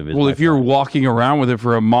impressive. Well, if you're walking around with it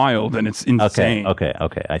for a mile, then it's insane. Okay.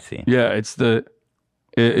 I see. Yeah, it's the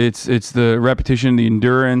repetition, the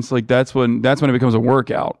endurance. Like that's when it becomes a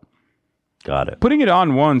workout. Got it. Putting it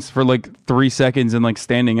on once for like 3 seconds and like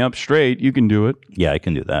standing up straight, you can do it. Yeah, I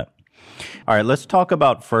can do that. All right, let's talk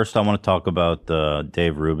about first. I want to talk about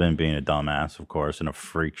Dave Rubin being a dumbass, of course, and a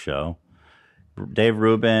freak show. Dave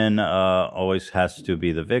Rubin always has to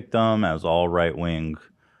be the victim, as all right-wing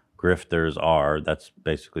grifters are. That's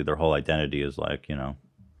basically their whole identity is like,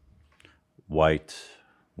 white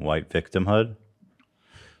victimhood.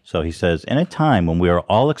 So he says, in a time when we are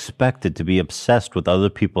all expected to be obsessed with other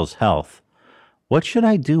people's health, what should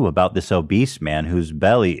I do about this obese man whose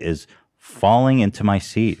belly is falling into my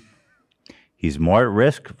seat? He's more at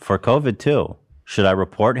risk for COVID too. Should I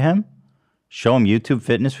report him? Show him YouTube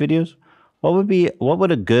fitness videos? What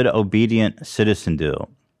would a good obedient citizen do?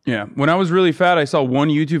 Yeah. When I was really fat, I saw one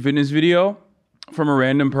YouTube fitness video from a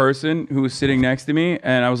random person who was sitting next to me,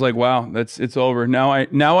 and I was like, "Wow, it's over." Now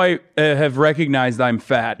I have recognized I'm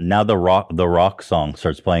fat. Now the rock song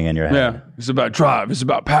starts playing in your head. Yeah, it's about drive. It's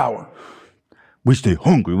about power. We stay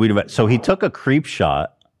hungry. So he took a creep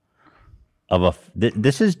shot of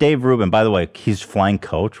this is Dave Rubin, by the way. He's flying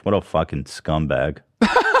coach. What a fucking scumbag.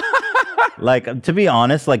 Like, to be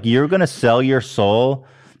honest, like, you're gonna sell your soul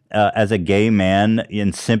as a gay man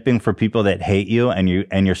in simping for people that hate you, and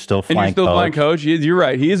you're still flying coach. You're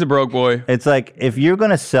right. He is a broke boy. It's like, if you're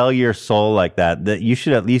gonna sell your soul like that you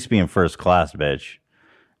should at least be in first class, bitch.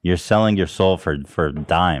 You're selling your soul for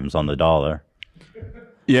dimes on the dollar.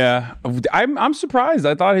 Yeah, I'm surprised.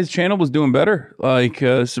 I thought his channel was doing better. Like,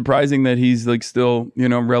 surprising that he's like still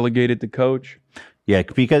relegated to coach. Yeah,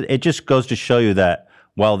 because it just goes to show you that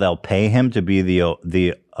while they'll pay him to be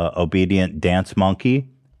the obedient dance monkey,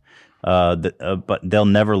 but they'll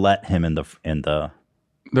never let him in the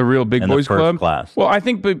real big boys club class. Well, I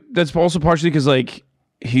think, but that's also partially because like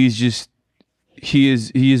he's just he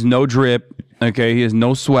is no drip. Okay, he has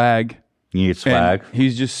no swag. You need swag. And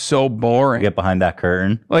he's just so boring. Get behind that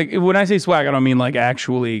curtain. Like when I say swag, I don't mean like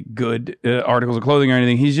actually good articles of clothing or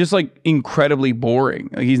anything. He's just like incredibly boring.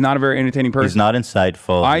 Like, he's not a very entertaining person. He's not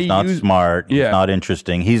insightful. He's not smart. He's not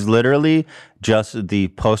interesting. He's literally just the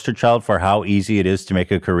poster child for how easy it is to make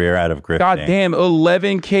a career out of grifting. God damn,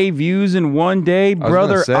 11K views in one day,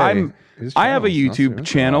 brother. I have a YouTube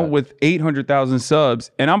channel with 800,000 subs,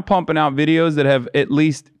 and I'm pumping out videos that have at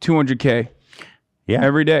least 200K. Yeah,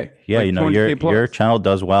 every day. Yeah, like you know, your channel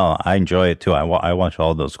does well. I enjoy it too. I watch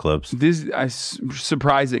all those clips. This is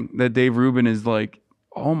surprising that Dave Rubin is like,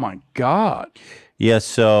 oh my god. Yeah,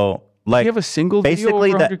 so like you have a single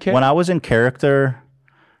basically video over 100K? When I was in character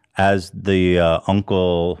as the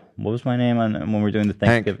uncle, what was my name when we were doing the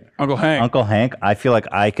Thanksgiving? Uncle Hank. Uncle Hank. I feel like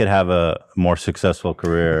I could have a more successful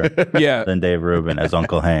career than Dave Rubin as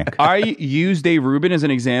Uncle Hank. I use Dave Rubin as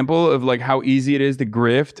an example of like how easy it is to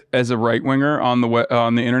grift as a right winger on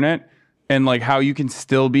the internet, and like how you can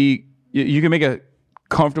still be, you can make a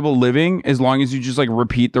comfortable living as long as you just like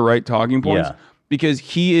repeat the right talking points. Yeah. Because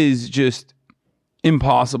he is just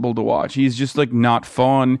impossible to watch. He's just like not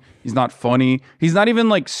fun. He's not funny. He's not even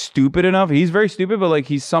like stupid enough. He's very stupid, but like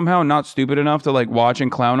he's somehow not stupid enough to like watch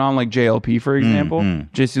and clown on like JLP, for example,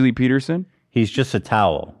 Jesse Lee Peterson. He's just a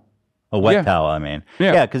towel, a wet towel. I mean,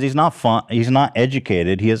 because he's not fun. He's not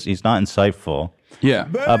educated. He's not insightful. Yeah.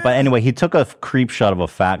 But anyway, he took a creep shot of a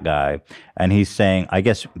fat guy, and he's saying, I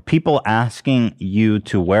guess people asking you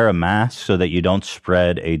to wear a mask so that you don't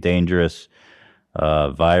spread a dangerous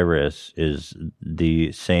virus is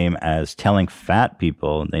the same as telling fat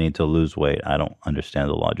people they need to lose weight. I don't understand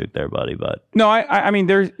the logic there, buddy, but no, I mean,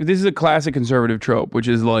 this is a classic conservative trope, which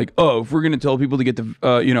is like, oh, if we're going to tell people to get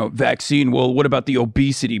the vaccine, well, what about the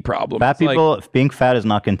obesity problem? Fat people, being fat is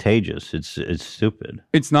not contagious. It's stupid.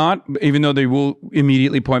 It's not, even though they will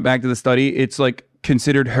immediately point back to the study. It's like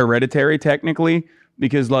considered hereditary technically.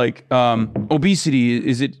 Because like obesity,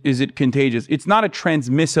 is it contagious? It's not a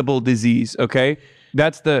transmissible disease, okay?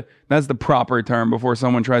 That's the proper term before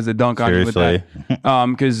someone tries to dunk on you with that.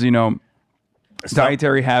 Because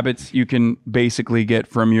dietary habits you can basically get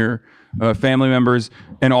from your family members,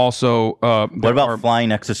 and also what about flying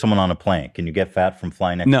next to someone on a plane? Can you get fat from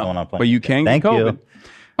flying next to someone on a plane? But you can get COVID.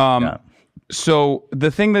 So the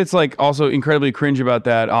thing that's like also incredibly cringe about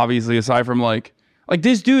that, obviously, aside from like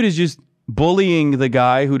this dude is just bullying the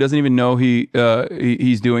guy who doesn't even know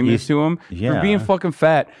he's doing this to him for being fucking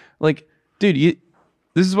fat. Like, dude,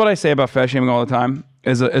 this is what I say about fat shaming all the time.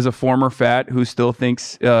 As a former fat who still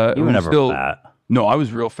thinks you were never fat. No, I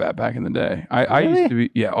was real fat back in the day. I used to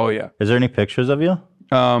be. Yeah. Oh yeah. Is there any pictures of you?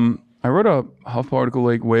 I wrote a Huff article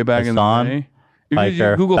like way back in the day. If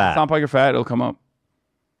you Google Hassan Piker fat, it'll come up.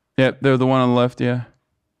 Yeah, they're the one on the left. Yeah.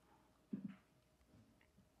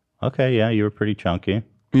 Okay. Yeah, you were pretty chunky.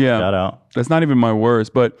 Yeah, shout out. That's not even my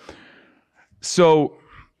worst, but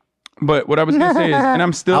what I was gonna say is, and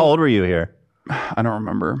I'm still. How old were you here? I don't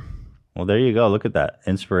remember. Well, there you go. Look at that,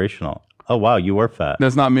 inspirational. Oh wow, you were fat.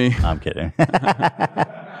 That's not me. I'm kidding. But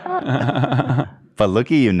look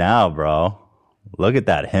at you now, bro. Look at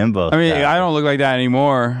that himbo. I mean, I don't look like that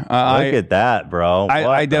anymore. Look at that, bro.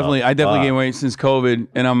 I definitely gained weight since COVID,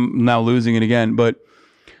 and I'm now losing it again. But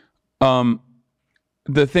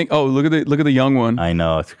the thing. Oh, look at the young one. I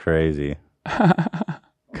know, it's crazy.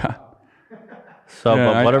 God. So,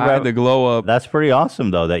 but what about I had the glow up? That's pretty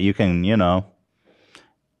awesome, though, that you can,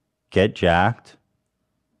 get jacked.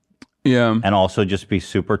 Yeah, and also just be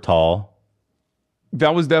super tall.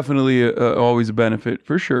 That was definitely always a benefit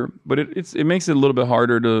for sure. But it makes it a little bit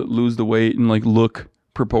harder to lose the weight and like look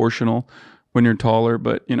proportional when you're taller.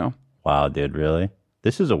 But Wow, dude, really?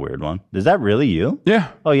 This is a weird one. Is that really you? Yeah.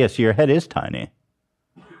 Oh, yeah. So your head is tiny.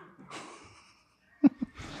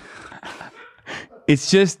 It's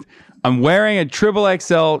just, I'm wearing a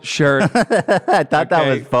XXL shirt. I thought that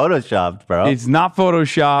was photoshopped, bro. It's not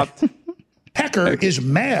photoshopped. Pecker is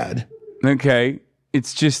mad. Okay.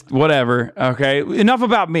 It's just whatever. Okay. Enough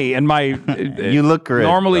about me and my you look great,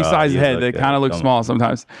 normally bro. sized You head look that good. kind of looks small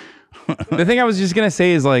sometimes. The thing I was just going to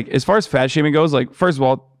say is like, as far as fat shaming goes, like, first of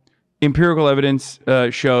all, empirical evidence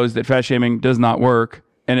shows that fat shaming does not work.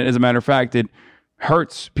 And as a matter of fact, it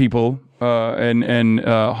hurts people and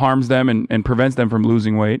harms them and prevents them from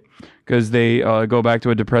losing weight because they go back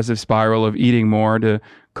to a depressive spiral of eating more to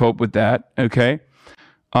cope with that. Okay.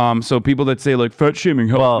 So people that say like fat shaming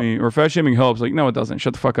helps me or fat shaming helps, like, no, it doesn't.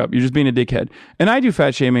 Shut the fuck up. You're just being a dickhead. And I do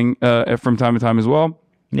fat shaming from time to time as well.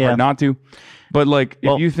 Yeah. Hard not to. But like,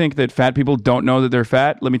 if you think that fat people don't know that they're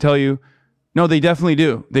fat, let me tell you, no, they definitely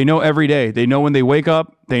do. They know every day. They know when they wake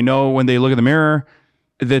up. They know when they look in the mirror.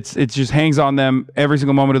 it just hangs on them every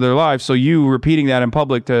single moment of their life. So you repeating that in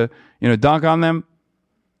public to dunk on them,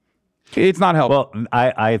 it's not helpful. Well,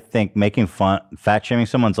 I think making fat shaming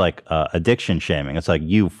someone's like addiction shaming. It's like,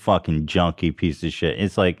 you fucking junkie piece of shit.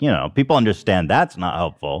 It's like, people understand that's not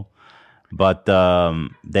helpful, but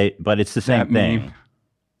it's the same thing.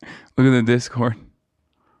 Look at the Discord.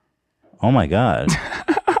 Oh my God.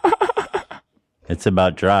 It's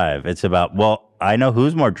about drive. It's about, I know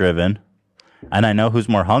who's more driven and I know who's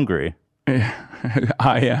more hungry.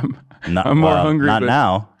 I am. I'm more hungry. Not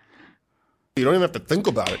now. You don't even have to think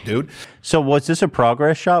about it, dude. So was this a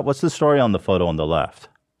progress shot? What's the story on the photo on the left?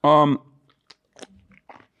 I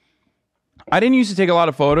didn't used to take a lot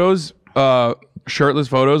of photos, shirtless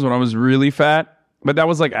photos when I was really fat, but that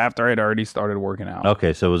was like after I'd already started working out.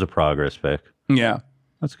 Okay, so it was a progress pic. Yeah.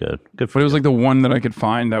 That's good. Good for But it was like the one that I could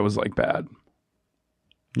find that was like bad.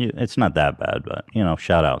 It's not that bad, but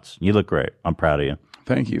shout outs. You look great. I'm proud of you.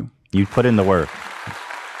 Thank you. You put in the work.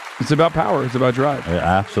 It's about power. It's about drive.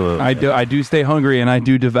 Yeah, absolutely. I do stay hungry and I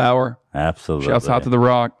do devour. Absolutely. Shouts out to The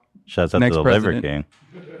Rock. Shouts out Next to the president. Liver King.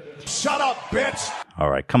 Shut up, bitch. All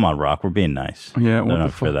right, come on, Rock. We're being nice. Yeah, They're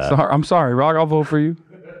not for that. I'm sorry, Rock. I'll vote for you.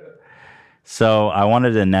 So I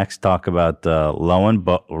wanted to next talk about Lauren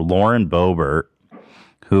Boebert,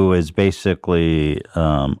 who is basically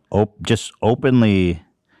just openly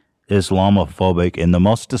Islamophobic in the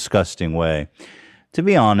most disgusting way. To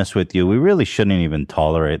be honest with you, we really shouldn't even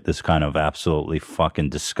tolerate this kind of absolutely fucking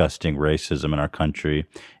disgusting racism in our country.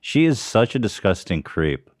 She is such a disgusting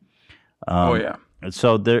creep. Oh, yeah.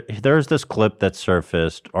 So there's this clip that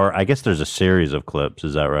surfaced, or I guess there's a series of clips.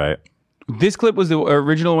 Is that right? This clip was the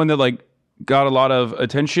original one that got a lot of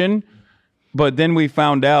attention, but then we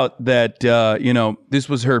found out that this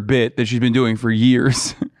was her bit that she's been doing for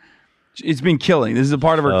years. It's been killing. This is a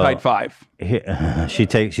part of her Kite 5.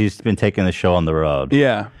 She's been taking the show on the road.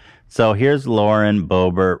 Yeah. So here's Lauren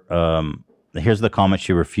Boebert. Here's the comment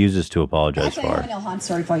she refuses to apologize Actually, I have for. an Ilhan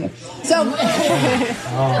story for you. So, Let's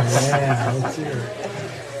hear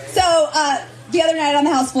it. so the other night on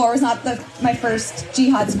the house floor was not my first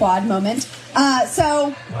Jihad Squad moment.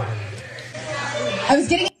 So I was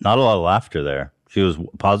getting. Not a lot of laughter there. She was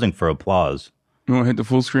pausing for applause. You want to hit the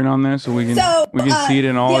full screen on there so we can see it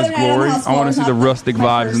in all the its other night on the glory? house I want to floor see the was not rustic my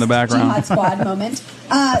vibes in the first background. Jihad Squad moment.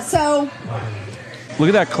 So Look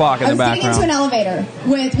at that clock in I the was getting into an background. elevator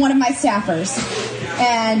with one of my staffers,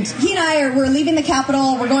 and he and I we're leaving the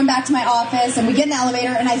Capitol. We're going back to my office, and we get in the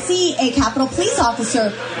elevator, and I see a Capitol police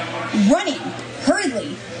officer running hurriedly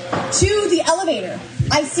to the elevator.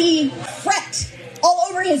 I see fret all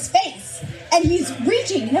over his face, and he's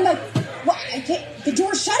reaching, and I'm like, "What? I can't. The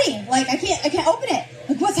door's shutting. Like I can't open it.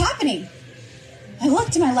 Like what's happening?" I look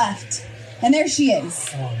to my left, and there she is,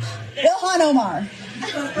 Ilhan Omar. And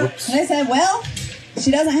I said, "Well,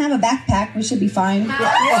 she doesn't have a backpack. We should be fine."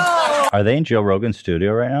 Are they in Joe Rogan's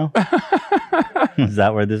studio right now? Is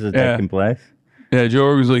that where this is taking place? Yeah, Joe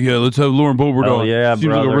Rogan's like, yeah, let's have Lauren Boebert Oh on. yeah, Seems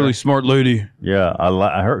like brother. a really smart lady. Yeah,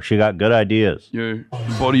 I heard she got good ideas. Yeah,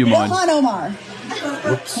 buddy of mine. Ilhan Omar. And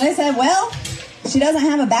I said, "Well, she doesn't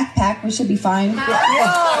have a backpack. We should be fine."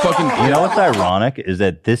 You know what's ironic is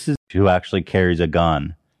that this is who actually carries a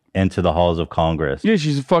gun into the halls of Congress. Yeah,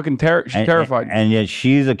 she's fucking she's terrified. And yet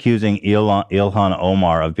she's accusing Ilhan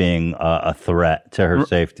Omar of being a threat to her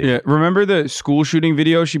safety. Yeah, remember the school shooting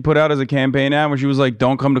video she put out as a campaign ad where she was like,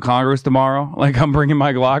 "Don't come to Congress tomorrow. Like, I'm bringing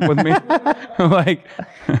my Glock with me."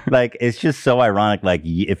 like it's just so ironic. Like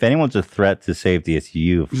if anyone's a threat to safety, it's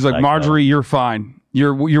you. She's like, psycho. "Marjorie, you're fine.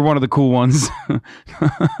 You're one of the cool ones."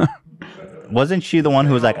 Wasn't she the one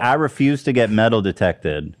who was like, "I refuse to get metal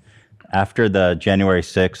detected"? After the January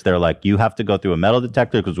 6th, they're like, you have to go through a metal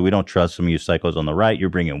detector because we don't trust some of you psychos on the right. You're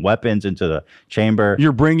bringing weapons into the chamber.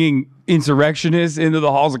 You're bringing insurrectionists into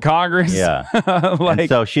the halls of Congress. Yeah. And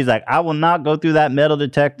so she's like, I will not go through that metal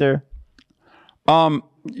detector.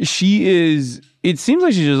 She is. It seems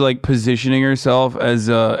like she's just like positioning herself as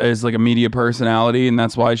like a media personality, and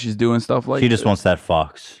that's why she's doing stuff like. She just wants that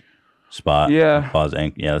Fox spot. Yeah. Fox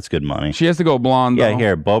Inc. Yeah, that's good money. She has to go blonde. Yeah, though.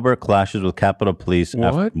 here. Boebert clashes with Capitol Police.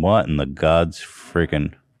 What in the God's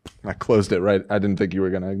freaking. I closed it right. I didn't think you were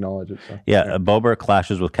going to acknowledge it. So. Yeah, Boebert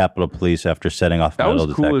clashes with Capitol Police after setting off That metal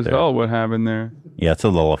was cool detector. as hell. What happened there? Yeah, it's a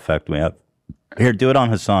little effect we have. Here, do it on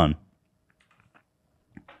Hassan.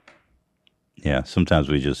 Yeah, sometimes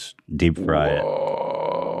we just deep fry it.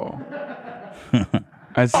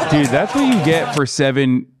 That's what you get for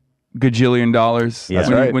 $7 gajillion. Yeah. That's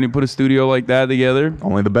when, right. when you put a studio like that together.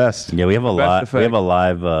 Only the best. Yeah, we have a Best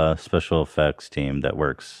live special effects team that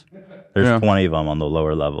works. There's 20 of them on the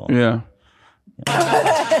lower level. Yeah.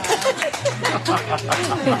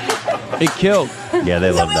 It killed. Yeah,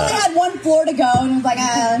 they so love we only that. had one floor to go, and was like,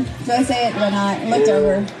 do I say it or not? I looked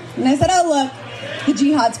over, and I said, oh, look, the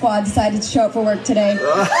Jihad Squad decided to show up for work today.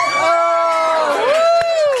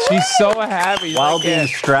 She's so happy. While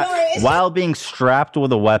being strapped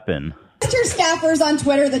with a weapon. Just her staffers on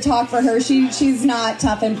Twitter that talk for her. She's not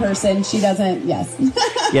tough in person. She doesn't, yes.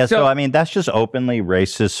 Yeah, so I mean, that's just openly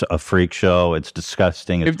racist, a freak show. It's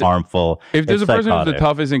disgusting. It's harmful. If there's it's a person who's psychotic. the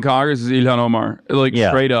toughest in Congress, is Ilhan Omar. Like Yeah,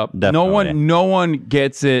 straight up, definitely. no one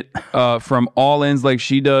gets it from all ends like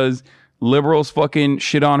she does. Liberals fucking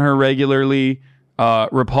shit on her regularly.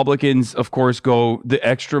 Republicans, of course, go the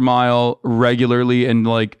extra mile regularly and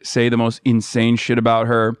like say the most insane shit about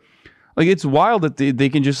her. Like it's wild that they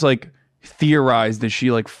can just like theorize that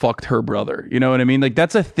she like fucked her brother. You know what I mean? Like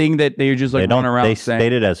that's a thing that they just like run around They saying.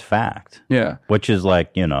 state it as fact. Yeah. Which is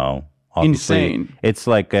like, you know, obviously, Insane. It's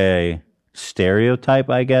like a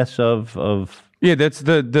stereotype, I guess, of Yeah, that's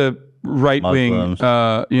the right wing, Muslims.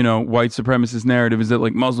 white supremacist narrative is that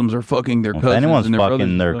like Muslims are fucking their if cousins. anyone's and their fucking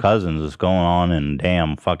brothers. their cousins, it's going on in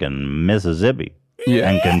damn fucking Mississippi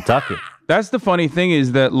and Kentucky. That's the funny thing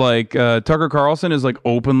is that like Tucker Carlson has like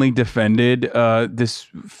openly defended this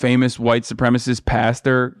famous white supremacist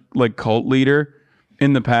pastor, like cult leader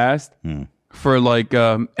in the past for like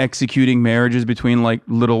executing marriages between like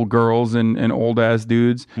little girls and old ass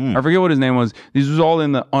dudes. I forget what his name was. This was all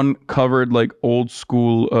in the uncovered like old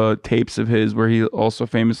school tapes of his where he also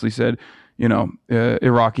famously said,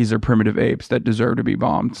 Iraqis are primitive apes that deserve to be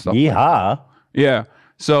bombed. Stuff like that. Yeah.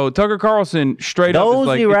 So Tucker Carlson straight up is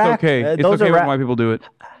like, it's okay. It's okay when white people do it.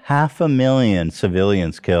 500,000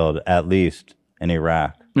 civilians killed, at least, in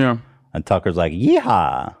Iraq. Yeah. And Tucker's like,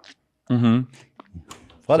 yeehaw. Mm-hmm.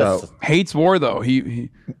 Hates war, though.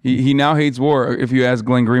 He now hates war, if you ask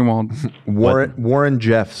Glenn Greenwald. Warren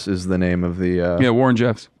Jeffs is the name of the... Warren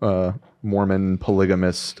Jeffs. Mormon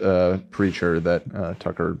polygamist preacher that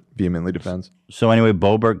Tucker vehemently defends. So anyway,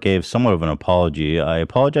 Boebert gave somewhat of an apology. I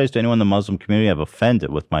apologize to anyone in the Muslim community I've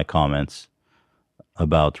offended with my comments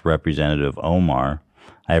about Representative Omar.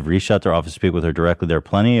 I have reached out to her office to speak with her directly. There are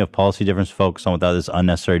plenty of policy differences to focus on without this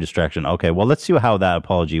unnecessary distraction. Okay, well, let's see how that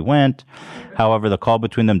apology went. However, the call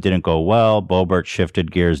between them didn't go well. Boebert shifted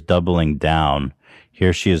gears, doubling down.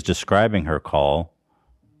 Here she is describing her call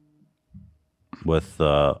with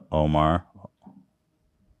Omar.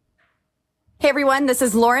 Hey everyone, this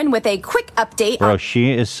is Lauren with a quick update. Bro,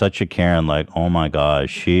 she is such a Karen. Like, oh my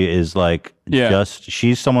gosh. She is like,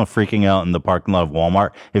 she's someone freaking out in the parking lot of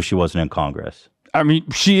Walmart if she wasn't in Congress. I mean,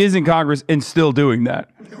 she is in Congress and still doing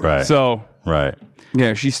that. Right. So, right.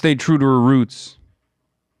 Yeah, she stayed true to her roots.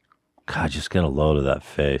 God, just get a load of that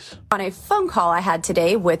face. On a phone call I had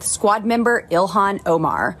today with squad member Ilhan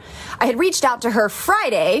Omar. I had reached out to her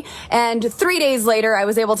Friday, and 3 days later, I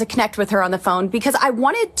was able to connect with her on the phone because I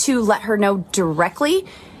wanted to let her know directly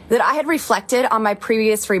that I had reflected on my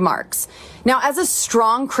previous remarks. Now, as a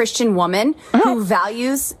strong Christian woman who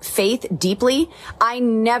values faith deeply, I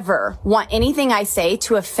never want anything I say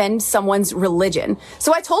to offend someone's religion.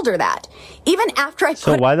 So I told her that. Even after I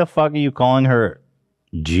So why the fuck are you calling her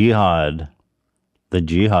Jihad, the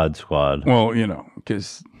Jihad Squad? Well,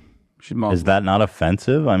 because she's Muslim. Is that not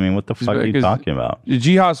offensive? I mean, what the fuck are you talking about? The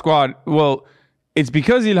Jihad Squad, well, it's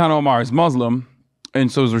because Ilhan Omar is Muslim,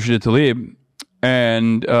 and so is Rashida Tlaib.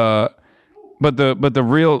 And but the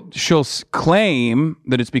real she'll claim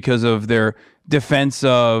that it's because of their defense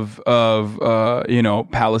of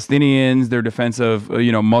Palestinians, their defense of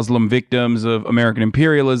Muslim victims of American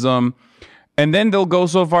imperialism, and then they'll go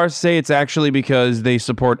so far as to say it's actually because they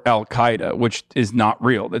support Al Qaeda, which is not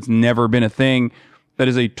real. That's never been a thing. That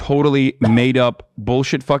is a totally made up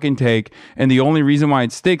bullshit fucking take, and the only reason why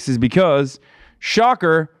it sticks is because,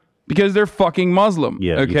 shocker, because they're fucking Muslim.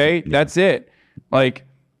 Yeah. Okay, that's it. Like,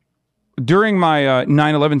 during my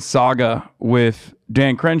 9/11 saga with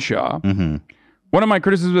Dan Crenshaw, one of my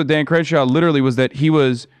criticisms of Dan Crenshaw literally was that he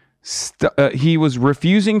was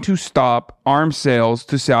refusing to stop arms sales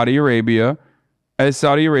to Saudi Arabia as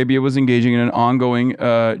Saudi Arabia was engaging in an ongoing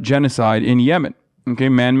genocide in Yemen. Okay,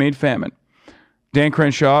 man-made famine. Dan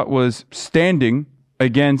Crenshaw was standing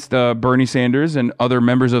against Bernie Sanders and other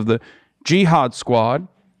members of the Jihad Squad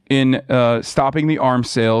in stopping the arms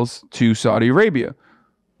sales to Saudi Arabia.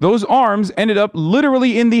 Those arms ended up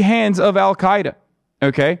literally in the hands of Al Qaeda.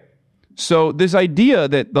 Okay, so this idea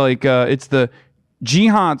that like it's the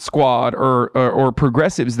Jihad Squad or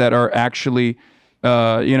progressives that are actually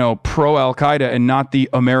pro Al Qaeda and not the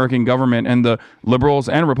American government and the liberals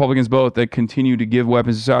and Republicans both that continue to give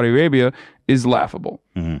weapons to Saudi Arabia is laughable.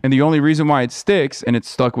 And the only reason why it sticks, and it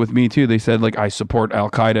stuck with me too, they said like I support Al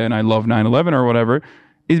Qaeda and I love 9/11 or whatever,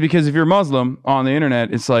 is because if you're Muslim on the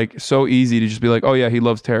internet, it's like so easy to just be like, oh yeah, he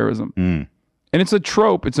loves terrorism. And it's a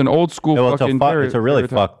trope. It's an old school fucking it's a really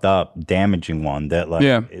fucked up, damaging one that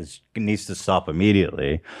needs to stop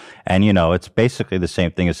immediately. And, it's basically the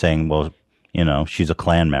same thing as saying, well, she's a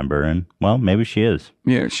Klan member. And, well, maybe she is.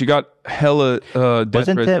 Yeah, she got hella death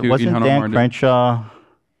threats to Wasn't Ilhan Dan Omar. Crenshaw,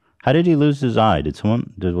 how did he lose his eye?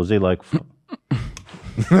 Was he like...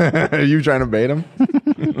 Are you trying to bait him?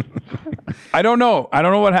 I don't know. I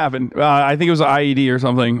don't know what happened. I think it was an IED or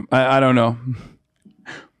something. I don't know.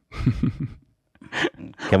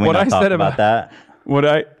 Can we not talk about that?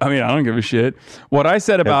 I don't give a shit. What I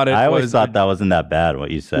said about it, I always thought that wasn't that bad.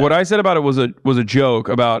 What you said. What I said about it was a joke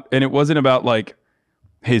about, and it wasn't about like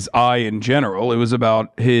his eye in general. It was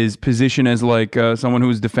about his position as like someone who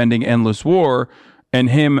was defending endless war, and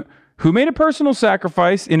him who made a personal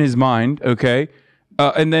sacrifice in his mind. Okay.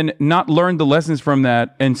 And then not learned the lessons from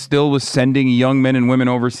that, and still was sending young men and women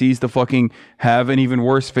overseas to fucking have an even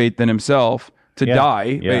worse fate than himself, to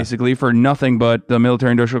die basically for nothing but the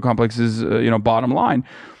military-industrial complex's bottom line.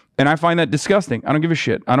 And I find that disgusting. I don't give a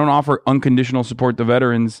shit. I don't offer unconditional support to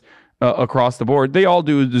veterans across the board. They all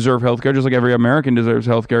do deserve healthcare, just like every American deserves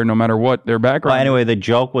healthcare, no matter what their background. Well, anyway, the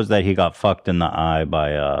joke was that he got fucked in the eye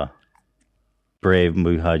by brave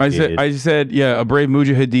mujahideen. I said, a brave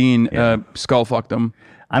mujahideen skull fucked him.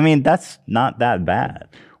 I mean, that's not that bad.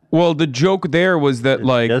 Well, the joke there was that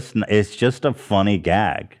it's just a funny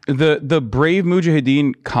gag. The brave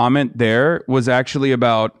mujahideen comment there was actually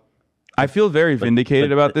about. I feel very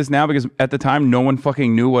vindicated about this now, because at the time no one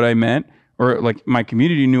fucking knew what I meant, or like my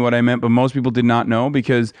community knew what I meant, but most people did not know,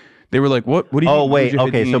 because they were like, "What do you?" Oh wait,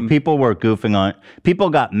 okay. So people were goofing on. People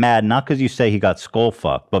got mad not because you say he got skull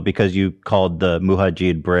fucked, but because you called the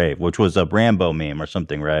Mujahideen brave, which was a Rambo meme or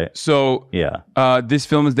something, right? So this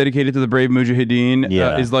film is dedicated to the brave Mujahideen.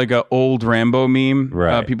 Is like an old Rambo meme.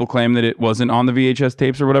 Right. People claim that it wasn't on the VHS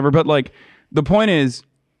tapes or whatever, but like the point is,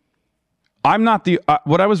 I'm not the.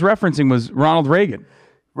 What I was referencing was Ronald Reagan.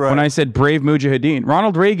 Right. When I said brave Mujahideen,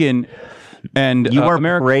 Ronald Reagan. And you are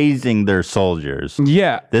praising their soldiers.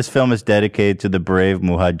 Yeah. This film is dedicated to the brave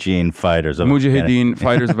Mujahideen fighters of Mujahideen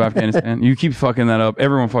fighters of Afghanistan. You keep fucking that up.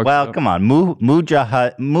 Everyone fucks Well, it up. come on.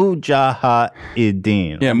 Mujahideen.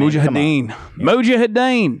 Yeah, Mujahideen.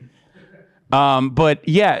 Mujahideen. But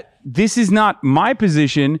yeah, this is not my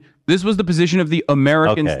position. This was the position of the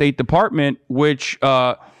American State Department, which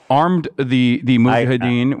armed the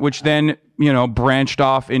Mujahideen, which then branched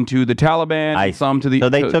off into the Taliban, and some to the. So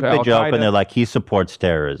they took the joke and they're like, he supports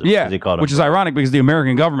terrorism. Yeah, which is ironic because the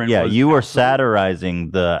American government. Yeah, you were satirizing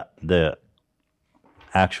the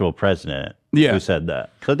actual president. Yeah. Who said that?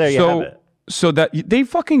 So there you have it. So that they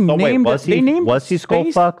fucking named. Was he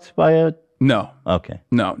skull fucked by a? No. Okay.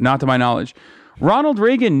 No, not to my knowledge. Ronald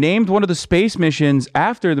Reagan named one of the space missions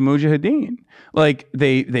after the Mujahideen. Like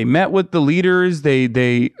they met with the leaders.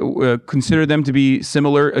 They consider them to be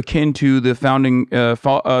similar, akin to the founding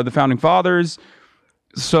fathers.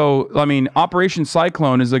 So I mean, Operation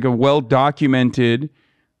Cyclone is like a well-documented.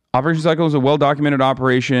 Operation Cyclone is a well-documented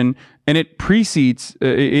operation, and it precedes.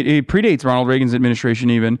 It predates Ronald Reagan's administration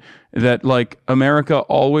even. That like America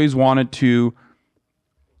always wanted to.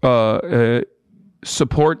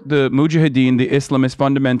 Support the Mujahideen, the Islamist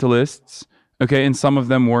fundamentalists. Okay, and some of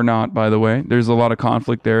them were not, by the way. There's a lot of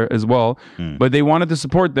conflict there as well. But they wanted to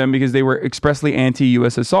support them because they were expressly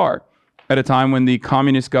anti-USSR at a time when the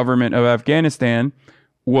communist government of Afghanistan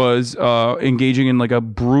was engaging in like a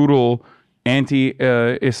brutal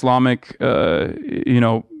anti-Islamic,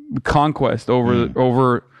 conquest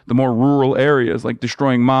over the more rural areas, like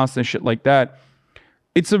destroying mosques and shit like that.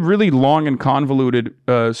 It's a really long and convoluted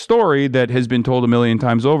story that has been told a million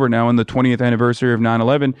times over now in the 20th anniversary of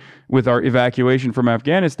 9/11 with our evacuation from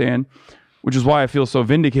Afghanistan, which is why I feel so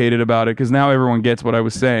vindicated about it, because now everyone gets what I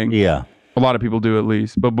was saying. Yeah. A lot of people do, at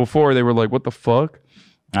least. But before, they were like, what the fuck?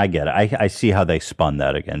 I get it. I see how they spun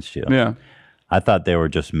that against you. Yeah. I thought they were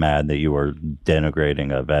just mad that you were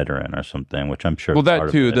denigrating a veteran or something, which I'm sure. Well, that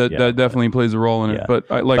too. That definitely plays a role in it. But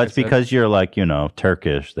but because you're like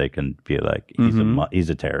Turkish, they can be like he's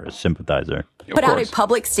a terrorist sympathizer. Put out a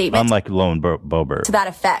public statement. Unlike Lone Bober. To that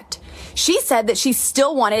effect. She said that she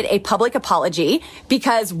still wanted a public apology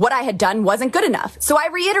because what I had done wasn't good enough. So I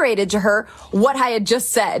reiterated to her what I had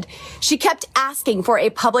just said. She kept asking for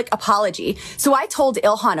a public apology. So I told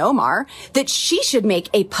Ilhan Omar that she should make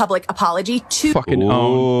a public apology to flipped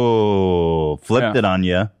it on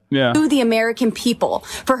you. Yeah. To the American people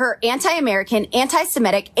for her anti-American,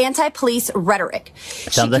 anti-Semitic, anti-police retic.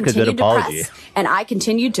 Sounds like a good apology. And I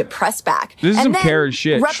continued to press back. This is and some then Karen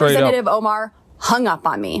shit, straight up. Representative Omar hung up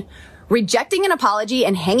on me. Rejecting an apology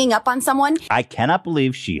and hanging up on someone. I cannot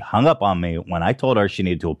believe she hung up on me when I told her she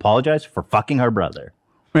needed to apologize for fucking her brother.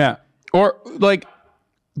 Yeah. Or like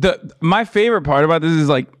my favorite part about this is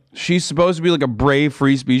like she's supposed to be like a brave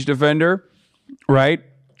free speech defender, right?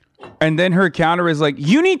 And then her counter is like,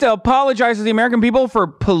 you need to apologize to the American people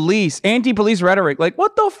for anti-police rhetoric. Like,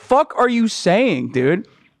 what the fuck are you saying, dude?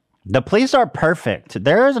 The police are perfect.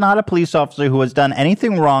 There is not a police officer who has done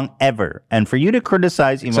anything wrong ever. And for you to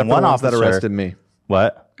criticize even one officer that arrested me.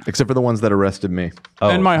 What? Except for the ones that arrested me.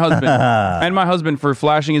 And my husband for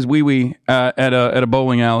flashing his wee-wee at a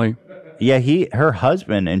bowling alley. Yeah, her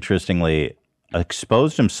husband, interestingly,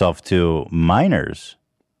 exposed himself to minors.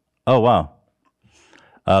 Oh, wow.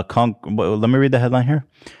 Let me read the headline here.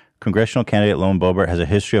 Congressional candidate Lauren Boebert has a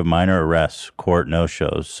history of minor arrests, court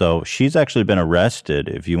no-shows. So she's actually been arrested,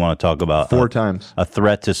 if you want to talk about 4 times. A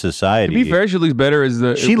threat to society. To be fair, she looks better as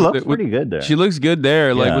the... She looks pretty good there. She looks good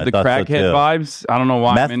there, like with the crackhead vibes. I don't know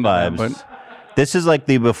why meth I'm into vibes. that, but... This is like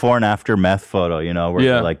the before and after meth photo, you know, where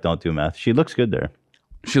they're like, don't do meth. She looks good there.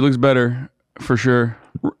 She looks better, for sure.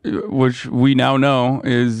 Which we now know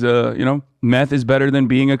is, meth is better than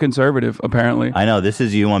being a conservative, apparently. I know. This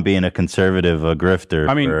is you on being a conservative grifter.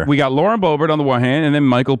 I mean, we got Lauren Boebert on the one hand, and then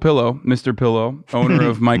Michael Pillow, Mr. Pillow, owner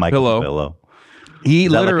of Mike Pillow. He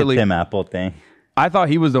is that literally... like a Tim Apple thing? I thought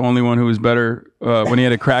he was the only one who was better when he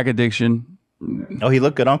had a crack addiction. Oh, he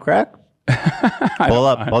looked good on crack?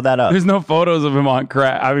 Pull that up. There's no photos of him on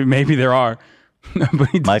crack. I mean, maybe there are. But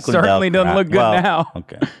he certainly doesn't look good now.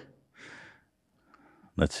 Okay.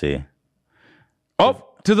 Let's see. Oh,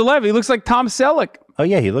 to the left, he looks like Tom Selleck. Oh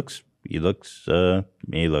yeah, he looks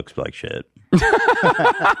like shit.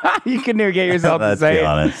 You can never get yourself to say it.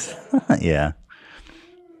 Let's be honest. Yeah.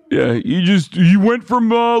 Yeah, you went from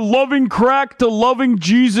loving crack to loving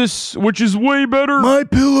Jesus, which is way better. My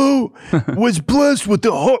pillow was blessed with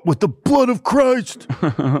the blood of Christ.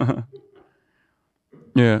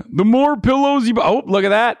 Yeah, the more pillows you... Oh, look at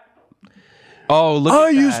that. Oh, look at that. I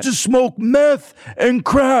used to smoke meth and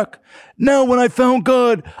crack. Now when I found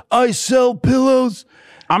God, I sell pillows.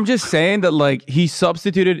 I'm just saying that, like, he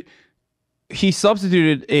substituted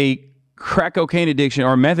a crack cocaine addiction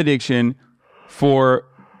or meth addiction for,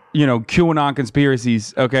 QAnon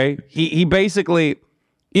conspiracies, okay? He basically...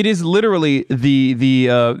 It is literally the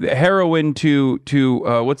heroin to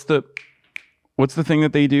what's the thing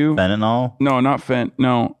that they do? Fentanyl? No, not fent.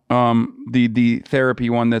 No, the therapy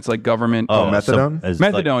one that's like government. Oh, methadone.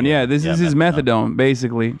 Methadone. Yeah, this is his methadone,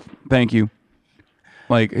 basically. Thank you.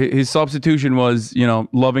 Like his substitution was,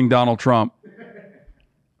 loving Donald Trump.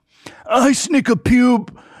 I sneak a pube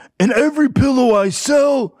in every pillow I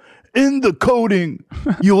sell in the coating.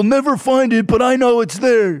 You'll never find it, but I know it's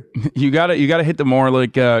there. You gotta hit the more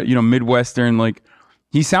like Midwestern like.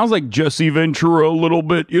 He sounds like Jesse Ventura a little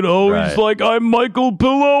bit, Right. He's like, I'm Michael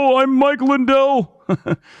Pillow, I'm Mike Lindell,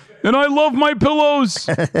 and I love my pillows.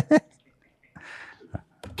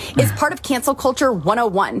 Is part of cancel culture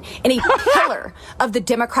 101 and a pillar of the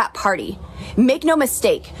Democrat Party. Make no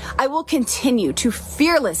mistake, I will continue to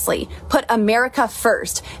fearlessly put America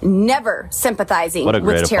first, never sympathizing What a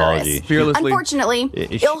great with terrorists. apology. Fearlessly. Unfortunately,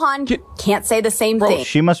 Ilhan can't say the same thing.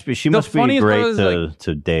 She must be great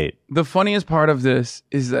to date. The funniest part of this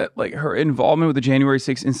is that like her involvement with the January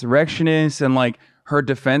 6th insurrectionists and like her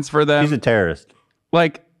defense for them. She's a terrorist.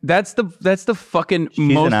 Like that's the fucking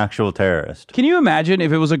She's an actual terrorist. Can you imagine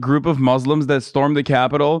if it was a group of Muslims that stormed the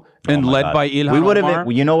Capitol and led by Ilhan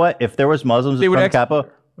Omar? You know what? If there was Muslims that stormed the Capitol,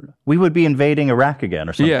 we would be invading Iraq again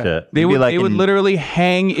or something. Yeah, they would literally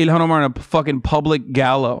hang Ilhan Omar in a fucking public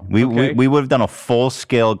gallows. We would have done a full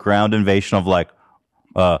scale ground invasion of like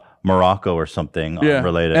Morocco or something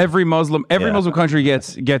related. Every Muslim country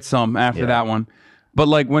gets some after that one. But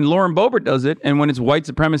like when Lauren Boebert does it, and when it's white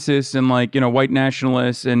supremacists and like white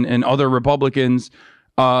nationalists and other Republicans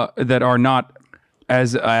that are not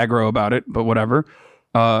as aggro about it, but whatever,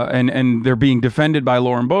 and they're being defended by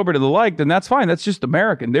Lauren Boebert and the like, then that's fine. That's just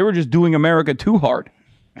American. They were just doing America too hard,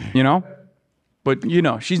 But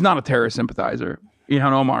she's not a terrorist sympathizer.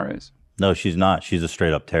 Ilhan Omar is. No, she's not. She's a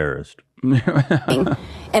straight up terrorist. And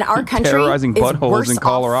our country terrorizing is buttholes worse in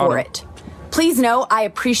Colorado. off for it. Please know I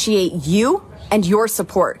appreciate you and your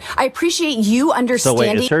support. I appreciate you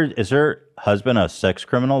understanding. So wait, is her husband a sex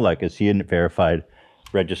criminal? Like, is he a verified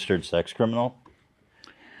registered sex criminal?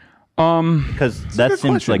 Because that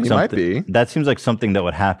seems like something. That seems like something that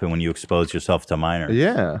would happen when you expose yourself to minors.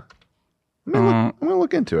 Yeah, I'm gonna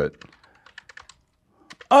look into it.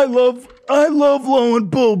 I love Lauren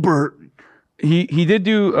Boebert. He did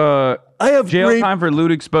do I have jail great, time for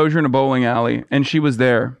lewd exposure in a bowling alley, and she was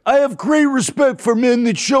there. I have great respect for men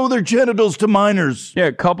that show their genitals to minors. Yeah,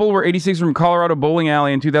 a couple were 86 from Colorado bowling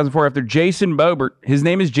alley in 2004 after Jason Bobert. His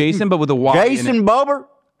name is Jason, but with a Y. Jason Bobert?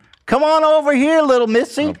 Come on over here, little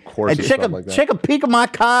missy. Of course, and check a peek of my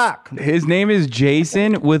cock. His name is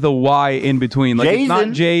Jason with a Y in between. Like it's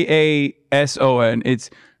not Jason. It's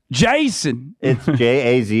Jason. It's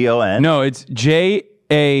Jazon. No, it's Jayson.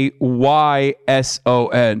 Oh,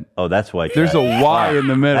 that's white. There's trash. a Y in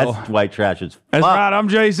the middle. That's white trash. That's right. I'm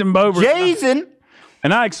Jason Bobert. Jason.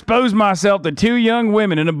 And I exposed myself to 2 young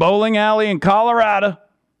women in a bowling alley in Colorado,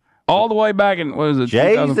 all the way back in what was it?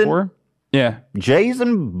 2004. Yeah,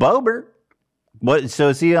 Jason Bobert. What? So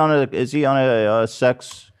is he on a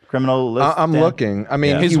sex criminal list? I'm looking. I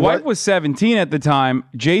mean, his wife was 17 at the time.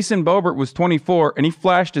 Jason Bobert was 24, and he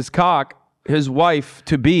flashed his cock. His wife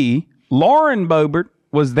to be Lauren Bobert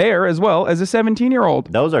was there as well as a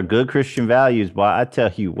 17-year-old. Those are good Christian values, boy. I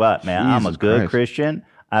tell you what, man. I'm a good Christian.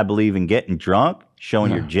 I believe in getting drunk,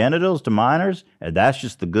 showing your genitals to minors, and that's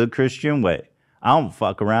just the good Christian way. I don't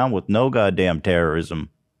fuck around with no goddamn terrorism.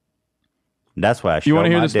 That's why I show You want to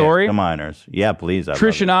hear my the story? dick to minors. Yeah, please.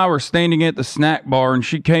 Trish and I were standing at the snack bar, and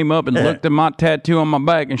she came up and looked at my tattoo on my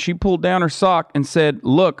back, and she pulled down her sock and said,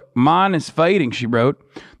 "Look, mine is fading," she wrote.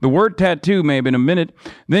 The word tattoo may have been a minute.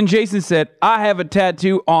 Then Jason said, "I have a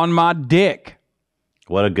tattoo on my dick."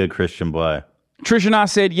 What a good Christian boy. Trish and I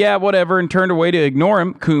said, "Yeah, whatever," and turned away to ignore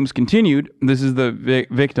him. Coombs continued. This is the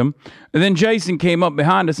victim. And then Jason came up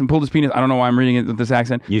behind us and pulled his penis. I don't know why I'm reading it with this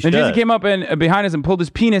accent. You then should. Jason came up and behind us and pulled his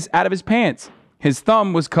penis out of his pants. His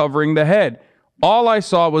thumb was covering the head. All I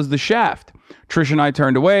saw was the shaft. Trish and I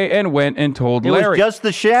turned away and went and told It Larry. was just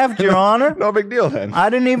the shaft, Your Honor. No big deal then. I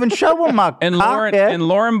didn't even show him my and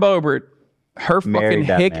Lauren Bobert, her Married fucking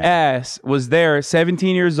that hick man. ass was there,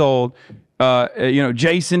 17 years old.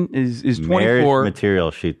 Jason is 24. Marriage material,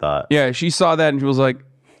 she thought. Yeah, she saw that and she was like,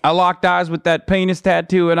 I locked eyes with that penis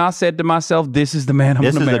tattoo, and I said to myself, this is the man I'm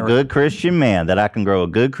This going is to a marry. good Christian man that I can grow a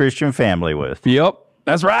good Christian family with. Yep,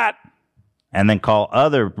 that's right. And then call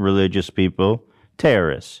other religious people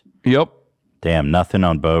terrorists. Yep. Damn, nothing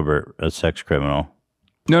on Bobert, a sex criminal.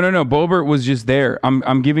 No. Bobert was just there.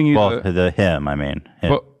 I'm giving you him.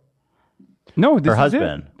 No, this her is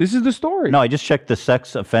husband. It. This is the story. No, I just checked the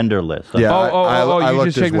sex offender list. Yeah, I looked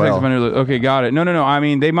just checked as the well. sex offender list. Okay, got it. No. I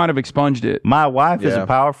mean, they might have expunged it. My wife is Yeah. a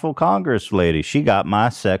powerful Congress lady. She got my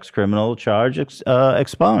sex criminal charge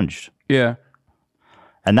expunged. Yeah.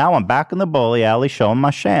 And now I'm back in the bowling alley showing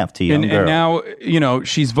my shaft to young girls. And now,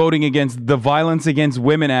 she's voting against the Violence Against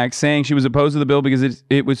Women Act, saying she was opposed to the bill because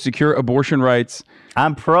it would secure abortion rights.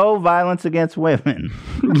 I'm pro violence against women.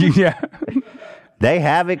 Yeah. They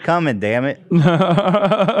have it coming, damn it.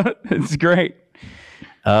 It's great.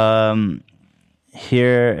 Here,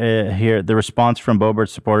 the response from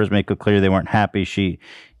Bobert's supporters make it clear they weren't happy she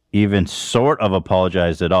even sort of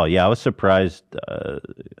apologized at all. Yeah, I was surprised.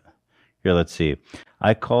 Here, let's see.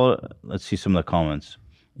 Let's see some of the comments.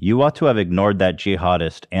 You ought to have ignored that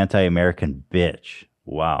jihadist, anti-American bitch.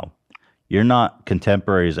 Wow. You're not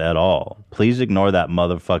contemporaries at all. Please ignore that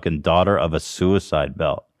motherfucking daughter of a suicide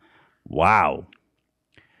belt. Wow.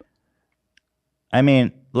 I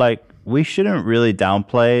mean, like, we shouldn't really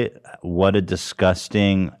downplay what a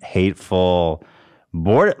disgusting, hateful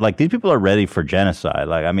like, these people are ready for genocide.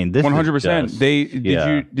 Like, I mean, this 100%. is just,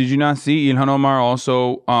 Did you not see Ilhan Omar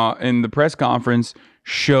also in the press conference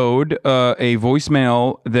showed a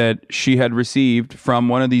voicemail that she had received from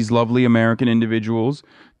one of these lovely American individuals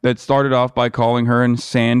that started off by calling her an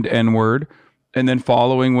sand N-word and then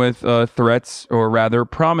following with threats, or rather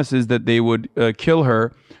promises that they would kill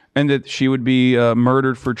her and that she would be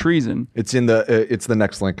murdered for treason. It's in the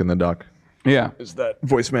next link in the doc. Yeah. Is that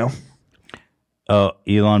voicemail? Oh,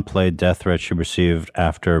 Elon played death threats she received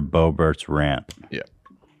after Bobert's rant. Yeah.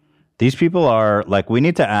 These people are like, we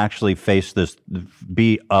need to actually face this,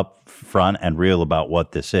 be upfront and real about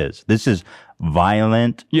what this is. This is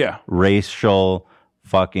violent, racial,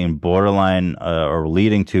 fucking borderline, or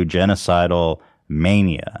leading to genocidal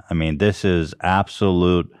mania. I mean, this is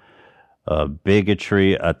absolute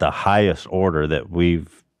bigotry at the highest order that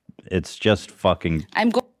it's just fucking,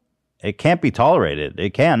 it can't be tolerated.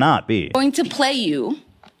 It cannot be. Going to play you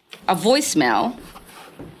a voicemail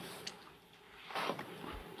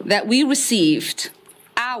that we received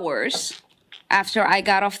hours after I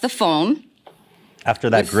got off the phone. After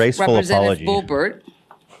that graceful apology. Representative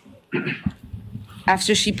Bobert,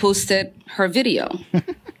 after she posted her video.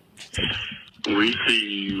 We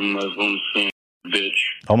see you, Muslim sin, bitch.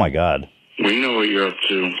 Oh my God. We know what you're up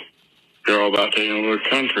to. You're all about taking over the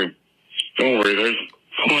country. Don't worry, there's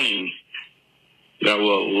plenty that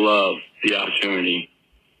will love the opportunity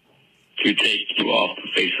to take you off the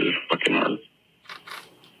face of the fucking earth.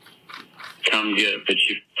 Come get it, bitch,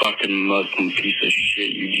 you fucking Muslim piece of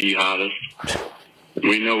shit, you jihadist.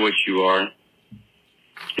 We know what you are.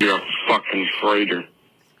 You're a fucking traitor.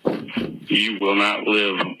 You will not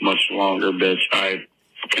live much longer, bitch. I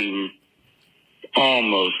can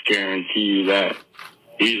almost guarantee you that.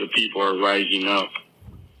 We the people are rising up,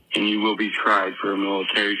 and you will be tried for a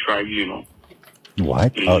military tribunal.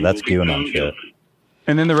 What? And Oh, you that's will be QAnon found shit. guilty.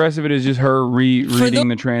 And then the rest of it is just her reading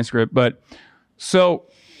the transcript. But so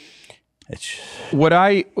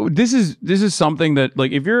this is something that,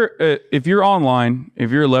 like, if you're online,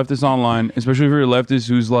 if you're a leftist online, especially if you're a leftist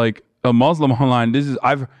who's like a Muslim online,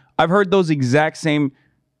 I've heard those exact same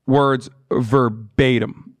words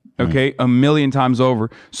verbatim. Okay, a million times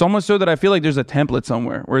over. So much so that I feel like there's a template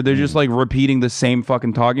somewhere where they're just like repeating the same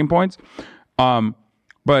fucking talking points.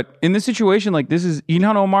 But in this situation, like, this is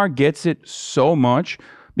Ilhan Omar gets it so much,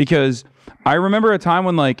 because I remember a time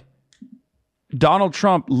when, like, Donald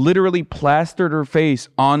Trump literally plastered her face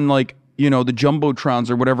on, like, you know, the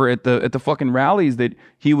jumbotrons or whatever at the fucking rallies that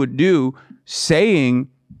he would do, saying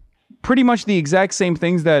pretty much the exact same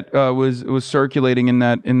things that was circulating in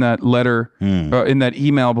that letter, in that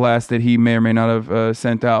email blast that he may or may not have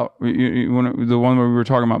sent out. The one where we were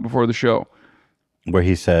talking about before the show, where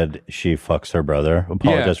he said she fucks her brother.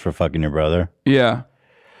 Apologize for fucking your brother. Yeah.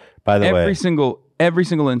 By the way, every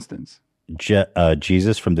single instance.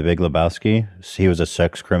 Jesus from The Big Lebowski, he was a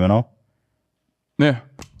sex criminal. Yeah.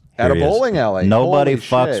 At a bowling alley. Nobody Holy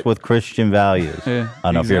fucks shit. with Christian values. Yeah, I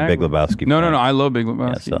don't know if you're a Big exactly. Lebowski. No, fan. I love Big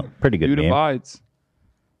Lebowski. Yeah, so pretty good Dude meme. abides.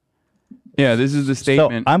 Yeah, this is the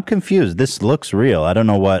statement. So I'm confused. This looks real. I don't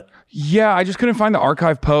know what. Yeah, I just couldn't find the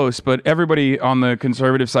archive post, but everybody on the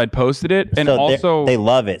conservative side posted it, and So also they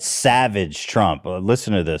love it. Savage Trump.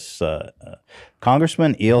 Listen to this.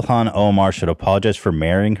 Congressman Ilhan Omar should apologize for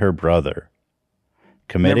marrying her brother.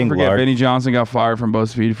 Committing never forget large. Benny Johnson got fired from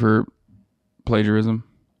BuzzFeed for plagiarism.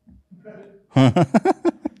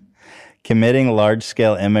 Committing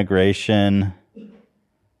large-scale immigration.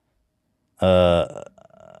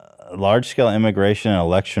 Large-scale immigration and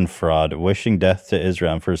election fraud, wishing death to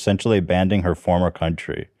Israel, and for essentially abandoning her former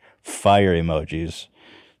country. Fire emojis.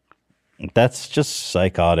 That's just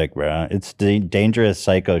psychotic, bro. It's dangerous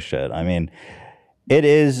psycho shit. I mean, it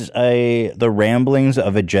is the ramblings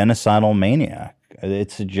of a genocidal maniac.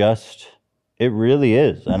 It's just, it really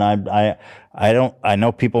is. And I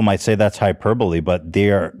know people might say that's hyperbole, but they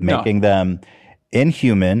are making them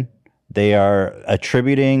inhuman. They are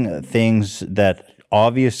attributing things that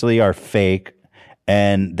obviously are fake,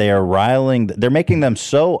 and they're making them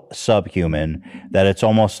so subhuman that it's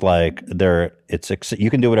almost like you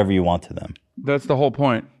can do whatever you want to them. That's the whole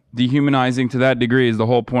point. Dehumanizing to that degree is the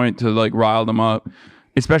whole point, to like rile them up,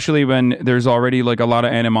 especially when there's already like a lot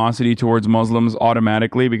of animosity towards Muslims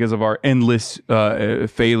automatically because of our endless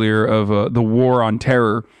failure of the war on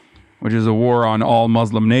terror, which is a war on all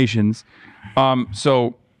Muslim nations.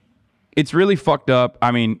 So it's really fucked up.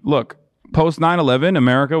 I mean, look, post 9/11,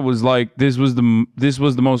 America was like, this was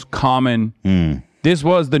the most common. This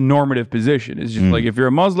was the normative position. It's just like, if you're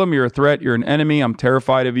a Muslim, you're a threat, you're an enemy, I'm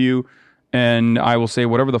terrified of you, and I will say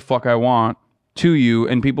whatever the fuck I want to you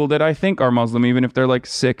and people that I think are Muslim, even if they're like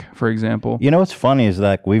sick, for example. You know what's funny is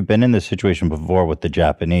that we've been in this situation before with the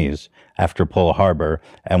Japanese after Pearl Harbor,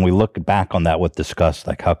 and we look back on that with disgust,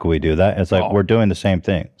 like, how could we do that? It's like, we're doing the same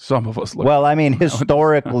thing. Some of us look. Well, I mean,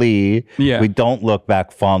 historically, Yeah. we don't look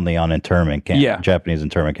back fondly on internment camps, Yeah. Japanese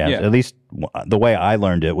internment camps. Yeah. At least the way I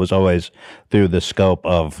learned it was always through the scope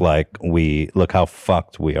of, like, look how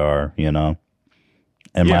fucked we are, you know?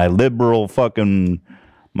 And my liberal fucking...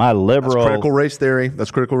 That's critical race theory. That's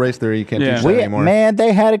critical race theory. You can't teach that anymore. Man,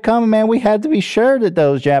 they had it coming, man. We had to be sure that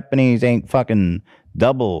those Japanese ain't fucking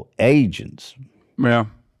double agents. Yeah.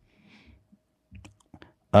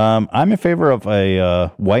 I'm in favor of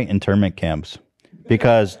a white internment camps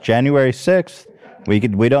because January 6th,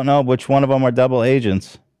 we don't know which one of them are double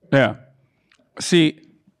agents. Yeah. See,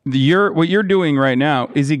 what you're doing right now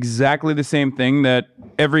is exactly the same thing that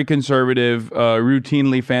every conservative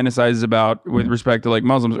routinely fantasizes about with respect to like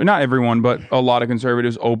Muslims. Or not everyone, but a lot of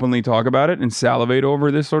conservatives openly talk about it and salivate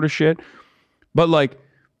over this sort of shit. But like,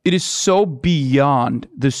 it is so beyond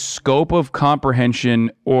the scope of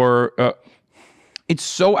comprehension, or it's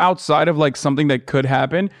so outside of like something that could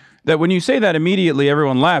happen, that when you say that, immediately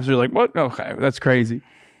everyone laughs. They're like, what? Okay, that's crazy.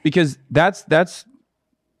 Because that's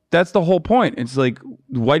the whole point. It's like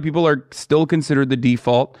white people are still considered the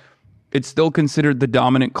default. It's still considered the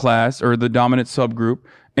dominant class or the dominant subgroup.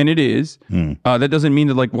 and it is. That doesn't mean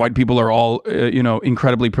that like white people are all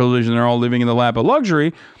incredibly privileged and they're all living in the lap of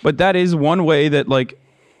luxury, but that is one way that like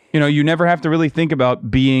you never have to really think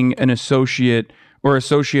about being an associate or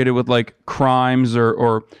associated with like crimes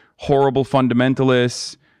or horrible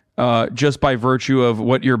fundamentalists just by virtue of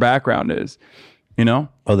what your background is.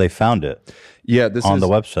 Oh, they found it. Yeah, this on is the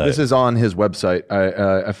website. This is on his website.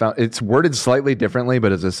 I found it's worded slightly differently,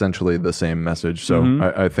 but it's essentially the same message.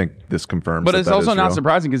 So I think this confirms. But that it's that also is not real.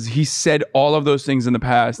 surprising because he said all of those things in the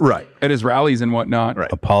past, right, at his rallies and whatnot.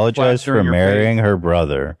 Right, apologize for marrying her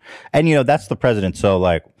brother, and that's the president. So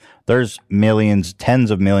like, there's millions,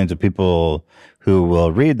 tens of millions of people who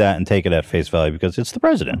will read that and take it at face value because it's the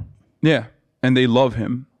president. Yeah, and they love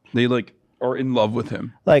him. They like are in love with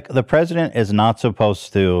him. Like the president is not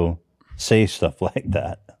supposed to say stuff like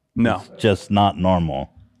that. No. It's just not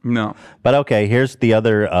normal. No. But okay, here's the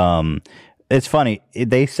other it's funny.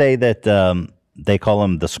 They say that they call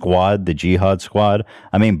him the squad, the jihad squad.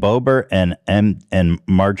 I mean, Boebert and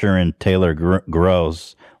Marjorie Taylor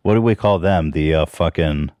Gross, what do we call them? The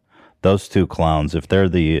fucking those two clowns. If they're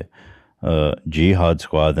the jihad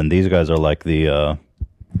squad, then these guys are like the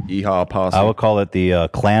Yeehaw posse. I would call it the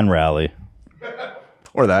Klan rally.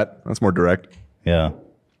 Or that's more direct. Yeah.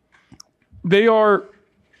 They are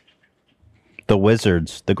the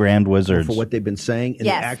wizards, the grand wizards. For what they've been saying in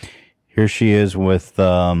Yes. the act. Here she is with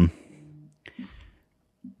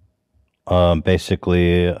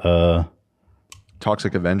basically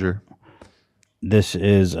Toxic Avenger. This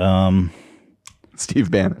is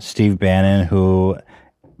Steve Bannon. Steve Bannon, who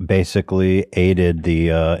basically aided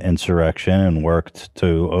the insurrection and worked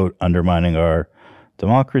to undermining our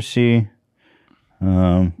democracy.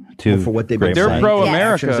 For what they've been They're saying,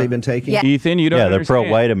 pro-America. actions they've been taking. Ethan, you don't they're understand.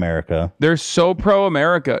 pro-white America. They're so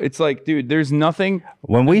pro-America. It's like, dude, there's nothing.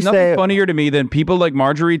 When we there's nothing say funnier to me than people like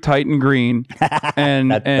Marjorie Titan Green and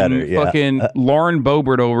better, yeah. fucking Lauren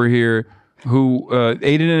Boebert over here, who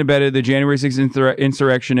aided and abetted the January 6th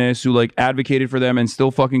insurrectionists, who like advocated for them and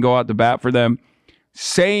still fucking go out to bat for them,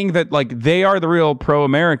 saying that like they are the real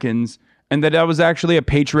pro-Americans and that was actually a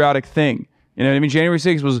patriotic thing. You know what I mean? January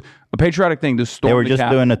 6th was a patriotic thing to storm they were the just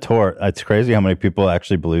Capitol. doing a tour. It's crazy how many people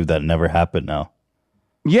actually believe that never happened now.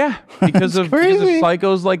 Yeah, because of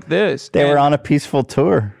psychos like this. They were on a peaceful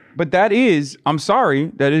tour. But that is, I'm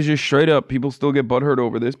sorry, that is just straight up. People still get butthurt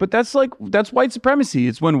over this, but that's white supremacy.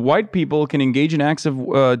 It's when white people can engage in acts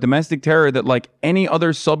of domestic terror that like any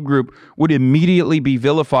other subgroup would immediately be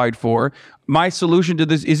vilified for. My solution to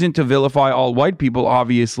this isn't to vilify all white people,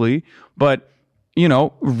 obviously, but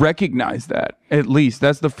recognize that. At least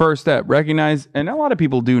that's the first step. Recognize, and a lot of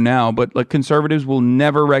people do now, but like conservatives will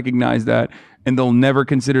never recognize that, and they'll never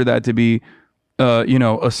consider that to be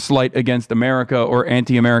a slight against America or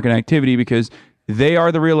anti-American activity, because they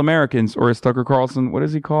are the real Americans, or as Tucker Carlson, what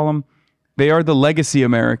does he call them? They are the legacy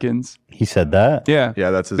Americans. He said that. Yeah, yeah,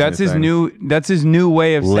 that's his new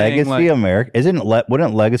way of legacy saying like, American.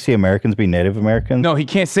 Wouldn't legacy Americans be Native Americans? No, he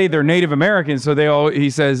can't say they're Native Americans, so he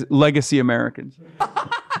says legacy Americans.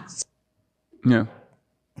 Yeah,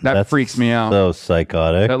 that freaks me out. So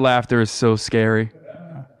psychotic. That laughter is so scary.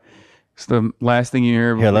 It's the last thing you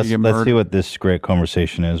hear. Here, let's you get see murdered. what this great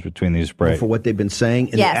conversation is between these bright. For what they've been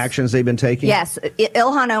saying and Yes. the actions they've been taking. Yes,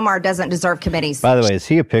 Ilhan Omar doesn't deserve committees. By the way, is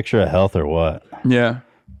he a picture of health or what? Yeah.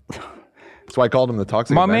 That's why I called him the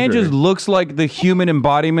Toxic My Avenger. man just looks like the human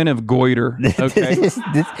embodiment of goiter. Okay.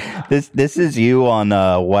 This is you on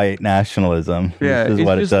white nationalism. Yeah, This is it's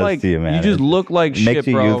what it just does like, to you, man. You just look like It makes shit,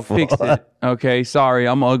 you bro. youthful. Fix it. Okay, sorry,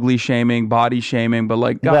 I'm ugly shaming, body shaming, but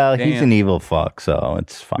like, God well, damn. he's an evil fuck, so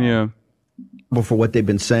it's fine. Yeah. But for what they've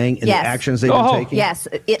been saying and Yes. the actions they've been taking. Yes,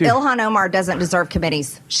 Ilhan Omar doesn't deserve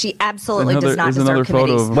committees. She absolutely does not there's deserve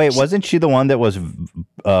committees. Wait, wasn't she the one that was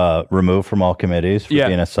removed from all committees for Yeah.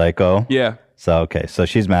 being a psycho? Yeah. So okay, so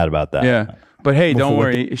she's mad about that. Yeah. But hey, don't Before-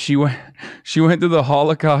 worry. She went to the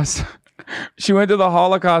Holocaust. She went to the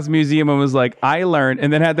Holocaust Museum and was like, I learned,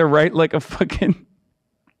 and then had to write like an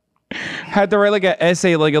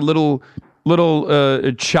essay, like a little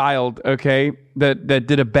child, okay, that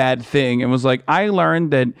did a bad thing, and was like, I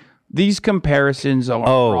learned that these comparisons are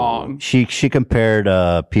wrong. She compared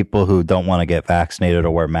people who don't want to get vaccinated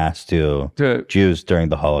or wear masks to Jews during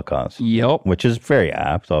the Holocaust. Yep. Which is very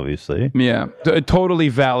apt, obviously. Yeah, a totally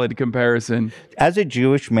valid comparison. As a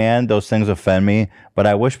Jewish man, those things offend me, but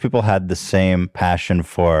I wish people had the same passion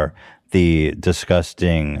for the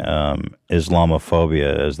disgusting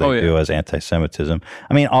Islamophobia as they do as anti-Semitism.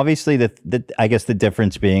 I mean, obviously, I guess the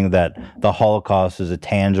difference being that the Holocaust is a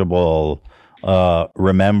tangible,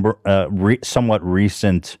 somewhat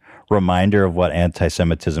recent reminder of what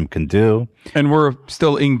anti-Semitism can do. And we're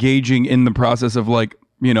still engaging in the process of like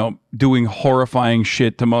doing horrifying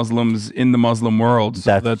shit to Muslims in the Muslim world.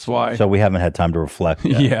 So that's why. So we haven't had time to reflect.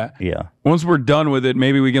 Yet. Yeah. Once we're done with it,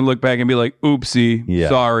 maybe we can look back and be like, oopsie,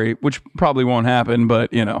 sorry, which probably won't happen,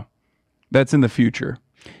 but that's in the future.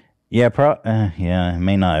 Yeah, it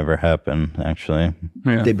may not ever happen, actually.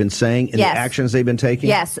 They've been saying and Yes. the actions they've been taking.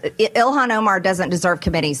 Yes, Ilhan Omar doesn't deserve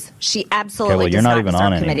committees. She absolutely Okay, well, you're does not not even deserve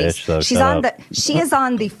on any, committees. bitch, so She's shut on up. she is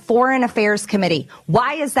on the Foreign Affairs Committee.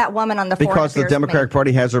 Why is that woman on the Foreign Because the Affairs Democratic Committee?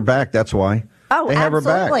 Party has her back. That's why. Oh, they have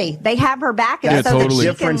absolutely. her back. They have her back. And That's so the that she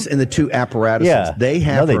difference can, in the two apparatuses. Yeah. They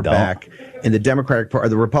have they her don't. back, and the Democratic Party,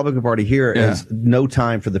 the Republican Party here has no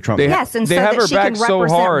time for the Trump. yes, and they so have that her she back can so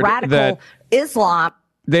represent hard radical that- Islam.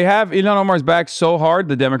 They have Ilhan Omar's back so hard,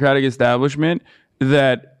 the Democratic establishment,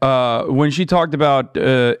 that when she talked about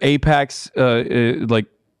AIPAC's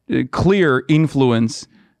clear influence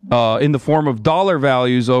in the form of dollar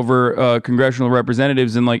values over congressional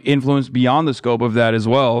representatives and influence beyond the scope of that as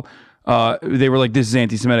well, they were like, "This is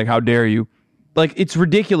anti-Semitic. How dare you?" It's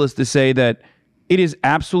ridiculous to say that. It is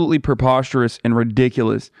absolutely preposterous and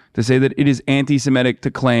ridiculous to say that it is anti-Semitic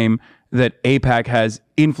to claim that AIPAC has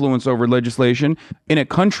influence over legislation in a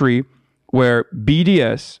country where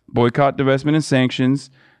BDS, boycott, divestment, and sanctions,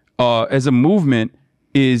 as a movement,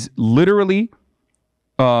 is literally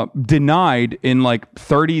denied in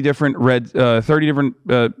 30 different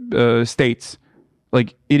states.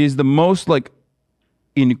 It is the most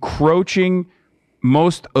encroaching,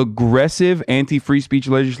 most aggressive anti-free speech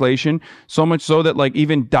legislation, so much so that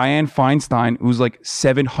even Dianne Feinstein, who's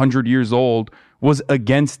 700 years old, was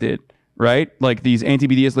against it, right? These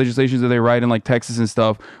anti-BDS legislations that they write in Texas and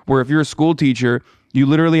stuff, where if you're a school teacher, you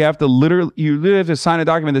literally have to sign a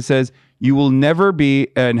document that says you will never be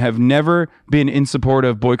and have never been in support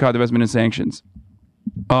of boycott, divestment, and sanctions.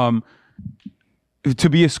 To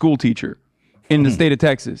be a school teacher in the state of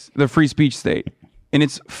Texas, the free speech state. And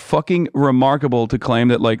it's fucking remarkable to claim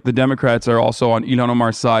that the Democrats are also on Ilhan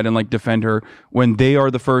Omar's side and defend her when they are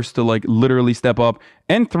the first to literally step up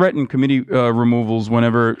and threaten committee removals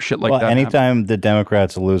whenever shit that anytime the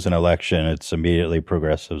Democrats lose an election, it's immediately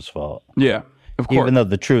progressives' fault. Yeah, of course. Even though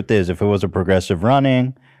the truth is, if it was a progressive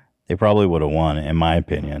running, they probably would have won, in my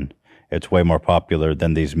opinion. It's way more popular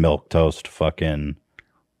than these milquetoast fucking...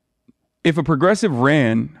 If a progressive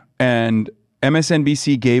ran and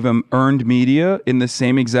MSNBC gave them earned media in the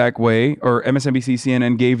same exact way, or MSNBC,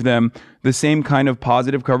 CNN gave them the same kind of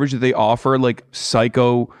positive coverage that they offer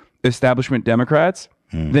psycho establishment Democrats,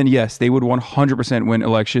 then yes, they would 100% win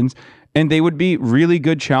elections, and they would be really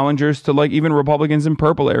good challengers to even Republicans in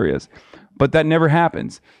purple areas. But that never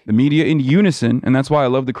happens. The media in unison, and that's why I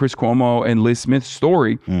love the Chris Cuomo and Liz Smith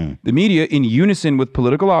story, the media in unison with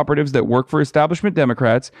political operatives that work for establishment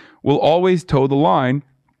Democrats will always toe the line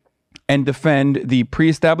and defend the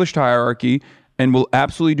pre-established hierarchy, and will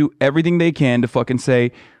absolutely do everything they can to fucking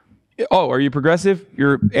say, oh, are you progressive?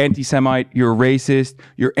 You're anti-Semite, you're racist,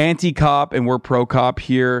 you're anti-cop, and we're pro-cop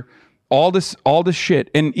here. All this shit.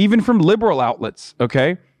 And even from liberal outlets,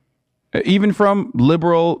 okay? Even from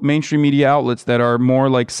liberal mainstream media outlets that are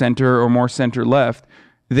more center or more center-left,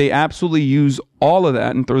 they absolutely use all of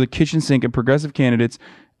that and throw the kitchen sink at progressive candidates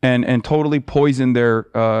and totally poison their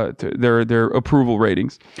approval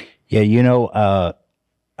ratings. Yeah,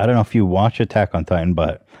 I don't know if you watch Attack on Titan,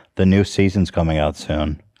 but the new season's coming out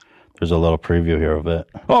soon. There's a little preview here of it.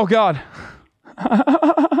 Oh, God.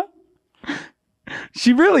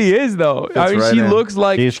 She really is, though. She looks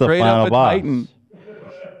like She's straight up a Titan.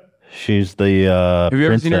 She's the Have you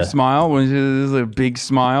ever seen her princess. smile? When she has a big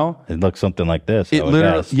smile? It looks something like this. It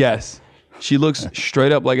literally, yes. She looks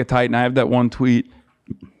straight up like a Titan. I have that one tweet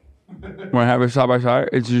when I have her side by side.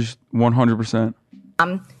 It's just 100%.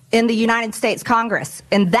 In the United States Congress.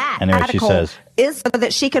 And that article is so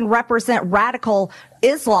that she can represent radical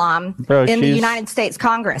Islam in the United States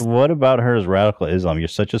Congress. What about her as radical Islam? You're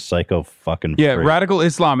such a psycho fucking Yeah, freak. radical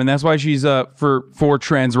Islam, and that's why she's for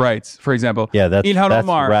trans rights, for example. Yeah, that's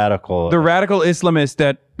Omar, radical. the radical Islamist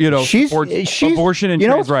that supports abortion and you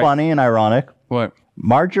know trans what's rights. funny and ironic? What?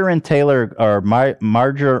 Margarine Taylor or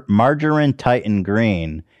Margarine Titan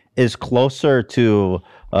Green is closer to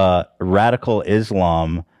radical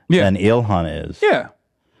Islam than Ilhan is. Yeah.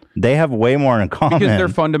 They have way more in common. Because they're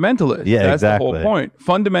fundamentalists. Yeah, That's exactly. the whole point.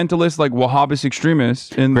 Fundamentalists like Wahhabist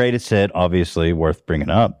extremists. Greatest hit, obviously, worth bringing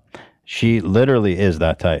up. She literally is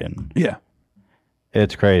that Titan. Yeah.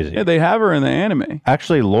 It's crazy. Yeah, they have her in the anime.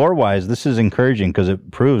 Actually, lore-wise, this is encouraging because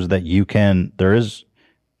it proves that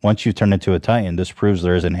once you turn into a Titan, this proves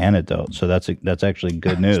there is an antidote. So that's actually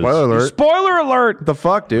good news. Spoiler alert. Spoiler alert. What the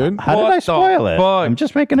fuck, dude? How did I spoil it? I'm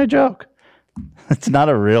just making a joke. It's not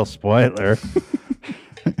a real spoiler.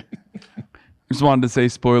 Just wanted to say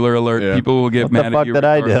spoiler alert. Yeah. People will get What mad the at you. fuck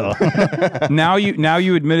did I do? now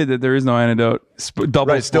you admitted that there is no antidote.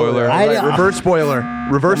 Double Right, still, spoiler. right, reverse spoiler.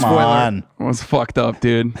 Reverse Come spoiler. on. It was fucked up,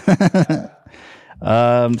 dude.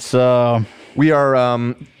 So we are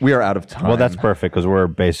out of time. well, that's perfect because we're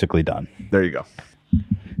basically done. There you go.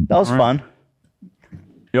 That was fun.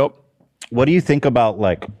 Yep. What do you think about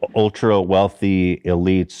like ultra wealthy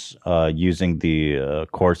elites using the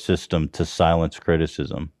court system to silence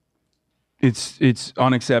criticism? It's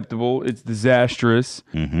unacceptable. It's disastrous.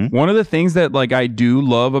 Mm-hmm. One of the things that like I do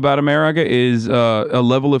love about America is a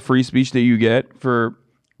level of free speech that you get for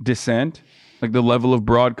dissent, like the level of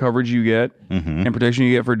broad coverage you get and protection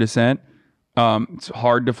you get for dissent. It's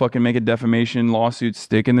hard to fucking make a defamation lawsuit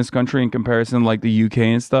stick in this country in comparison to like the UK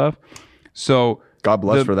and stuff. So God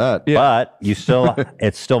bless for that. Yeah. But you still,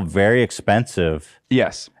 it's still very expensive.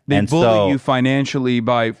 Yes. They And bully so you financially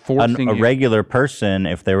by forcing A you. regular person,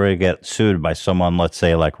 if they were to get sued by someone, let's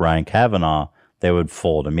say like Ryan Kavanaugh, they would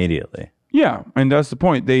fold immediately. Yeah, and that's the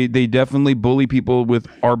point. They definitely bully people with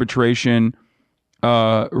arbitration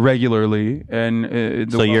regularly, and the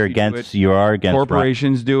So you're wealthy do against, it. you are against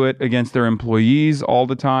Corporations do it against their employees all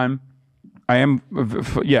the time. I am,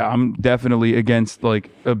 I'm definitely against like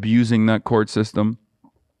abusing that court system,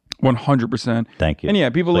 100%. Thank you. And yeah,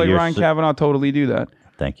 people So like you're Ryan Kavanaugh totally do that.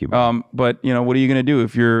 Thank you. But you know, what are you gonna do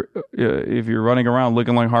if you're running around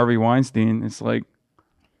looking like Harvey Weinstein? It's like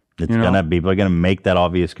It's you know? gonna people are gonna make that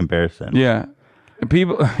obvious comparison. Yeah,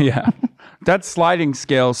 people. Yeah, that sliding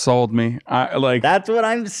scale sold me. I like. That's what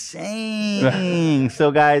I'm saying.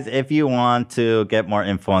 So, guys, if you want to get more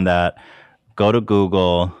info on that, go to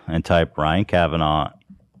Google and type Ryan Kavanaugh,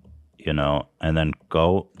 and then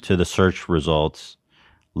go to the search results.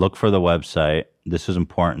 Look for the website. This is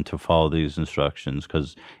important to follow these instructions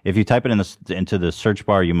because if you type it into the search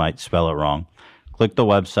bar, you might spell it wrong. Click the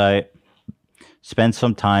website. Spend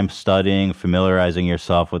some time studying, familiarizing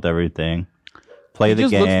yourself with everything. Play the game.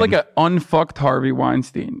 It just looks like an unfucked Harvey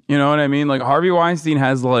Weinstein. You know what I mean? Like Harvey Weinstein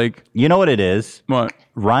has like. You know what it is? What?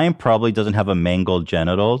 Ryan probably doesn't have a mangled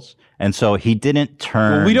genitals. And so he didn't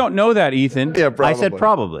turn. Well, we don't know that, Ethan. Yeah, probably. I said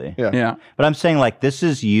probably. Yeah. But I'm saying like this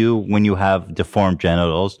is you when you have deformed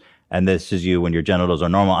genitals, and this is you when your genitals are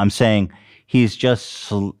normal. I'm saying he's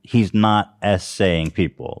not essaying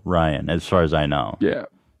people, Ryan, as far as I know. Yeah.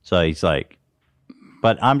 So he's like,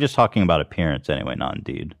 but I'm just talking about appearance anyway, not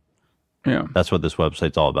Indeed. Yeah. That's what this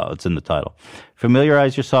website's all about. It's in the title.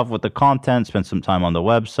 Familiarize yourself with the content. Spend some time on the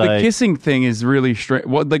website. The kissing thing is really strange.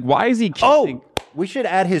 What? Like, why is he kissing? Oh, we should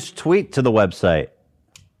add his tweet to the website.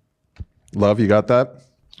 Love, you got that?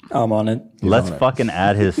 I'm on it. Let's fucking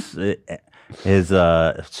add his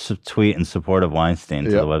tweet in support of Weinstein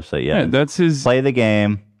to the website. Yeah, that's his. Play the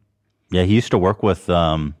game. Yeah, he used to work with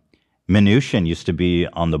Mnuchin. Used to be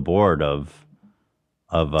on the board of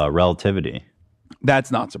Relativity.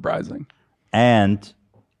 That's not surprising. And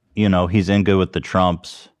he's in good with the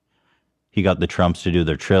Trumps. He got the Trumps to do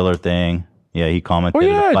their Triller thing. Yeah, he commented. Oh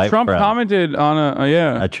yeah, fight Trump commented on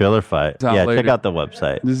a a Triller fight. It's out Yeah, later. check out the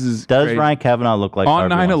website. Does crazy. Ryan Kavanaugh look like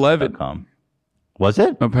on Harvey 9/11? Weinstein.com? Was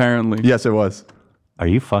it? Apparently. Yes, it was. Are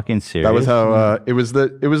you fucking serious? That was how it was the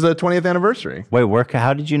 20th anniversary. Wait,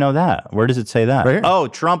 how did you know that? Where does it say that? Right here. Oh,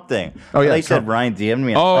 Trump thing. Oh, yeah, They Trump. said Ryan DM'd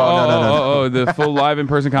me. Oh, the full live in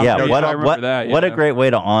person Yeah, conversation. I remember that. what a yeah. great way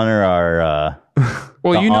to honor our.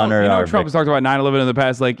 Well, to honor our Trump has talked about 9/11 in the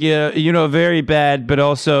past. Like, yeah, very bad, but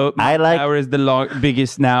also power is the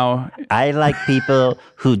biggest now. I like people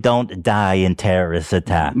who don't die in terrorist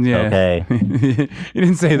attacks. Yeah. Okay. He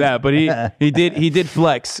didn't say that, but he did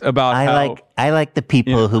flex about how. I like the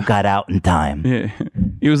people who got out in time. Yeah.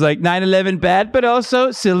 He was like 9/11 bad, but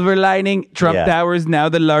also silver lining. Trump Yeah. Tower is now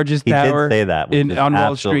the largest He tower did say that, which is on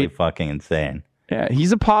Wall absolutely Street. fucking insane. Yeah,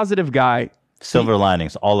 he's a positive guy. Silver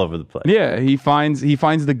linings all over the place. Yeah, he finds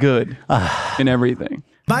the good in everything.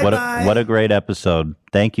 What a great episode.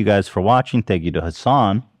 Thank you guys for watching. Thank you to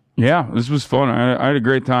Hassan. Yeah, this was fun. I had a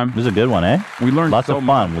great time. It was a good one, eh? We learned lots so of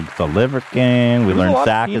fun with the Liver King. We There's a learned lot of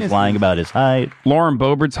Zach is penises. lying about his height. Lauren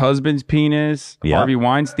Boebert's husband's penis. Yep. Harvey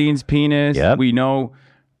Weinstein's penis. Yep. We know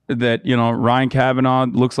that Ryan Kavanaugh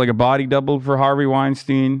looks like a body double for Harvey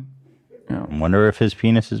Weinstein. I wonder if his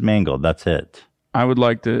penis is mangled. That's it. I would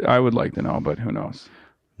like to know, but who knows?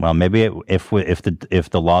 Well, maybe if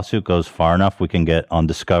the lawsuit goes far enough, we can get on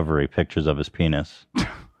Discovery pictures of his penis.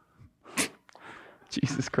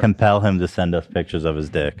 Jesus Christ! Compel him to send us pictures of his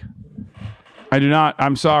dick. I do not.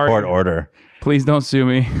 I'm sorry. Court order. Please don't sue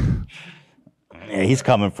me. Yeah, he's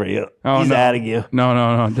coming for you. Oh, He's no. adding you.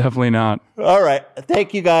 No, definitely not. All right.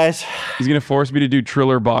 Thank you, guys. He's gonna force me to do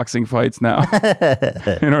Triller boxing fights now.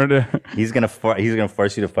 In order to. He's gonna force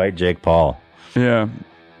you to fight Jake Paul. Yeah.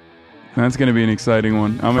 That's going to be an exciting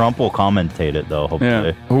one. Trump will commentate it, though, hopefully.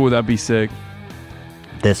 Yeah. Oh, that'd be sick.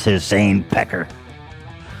 This is Zane Pecker.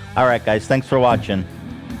 All right, guys. Thanks for watching.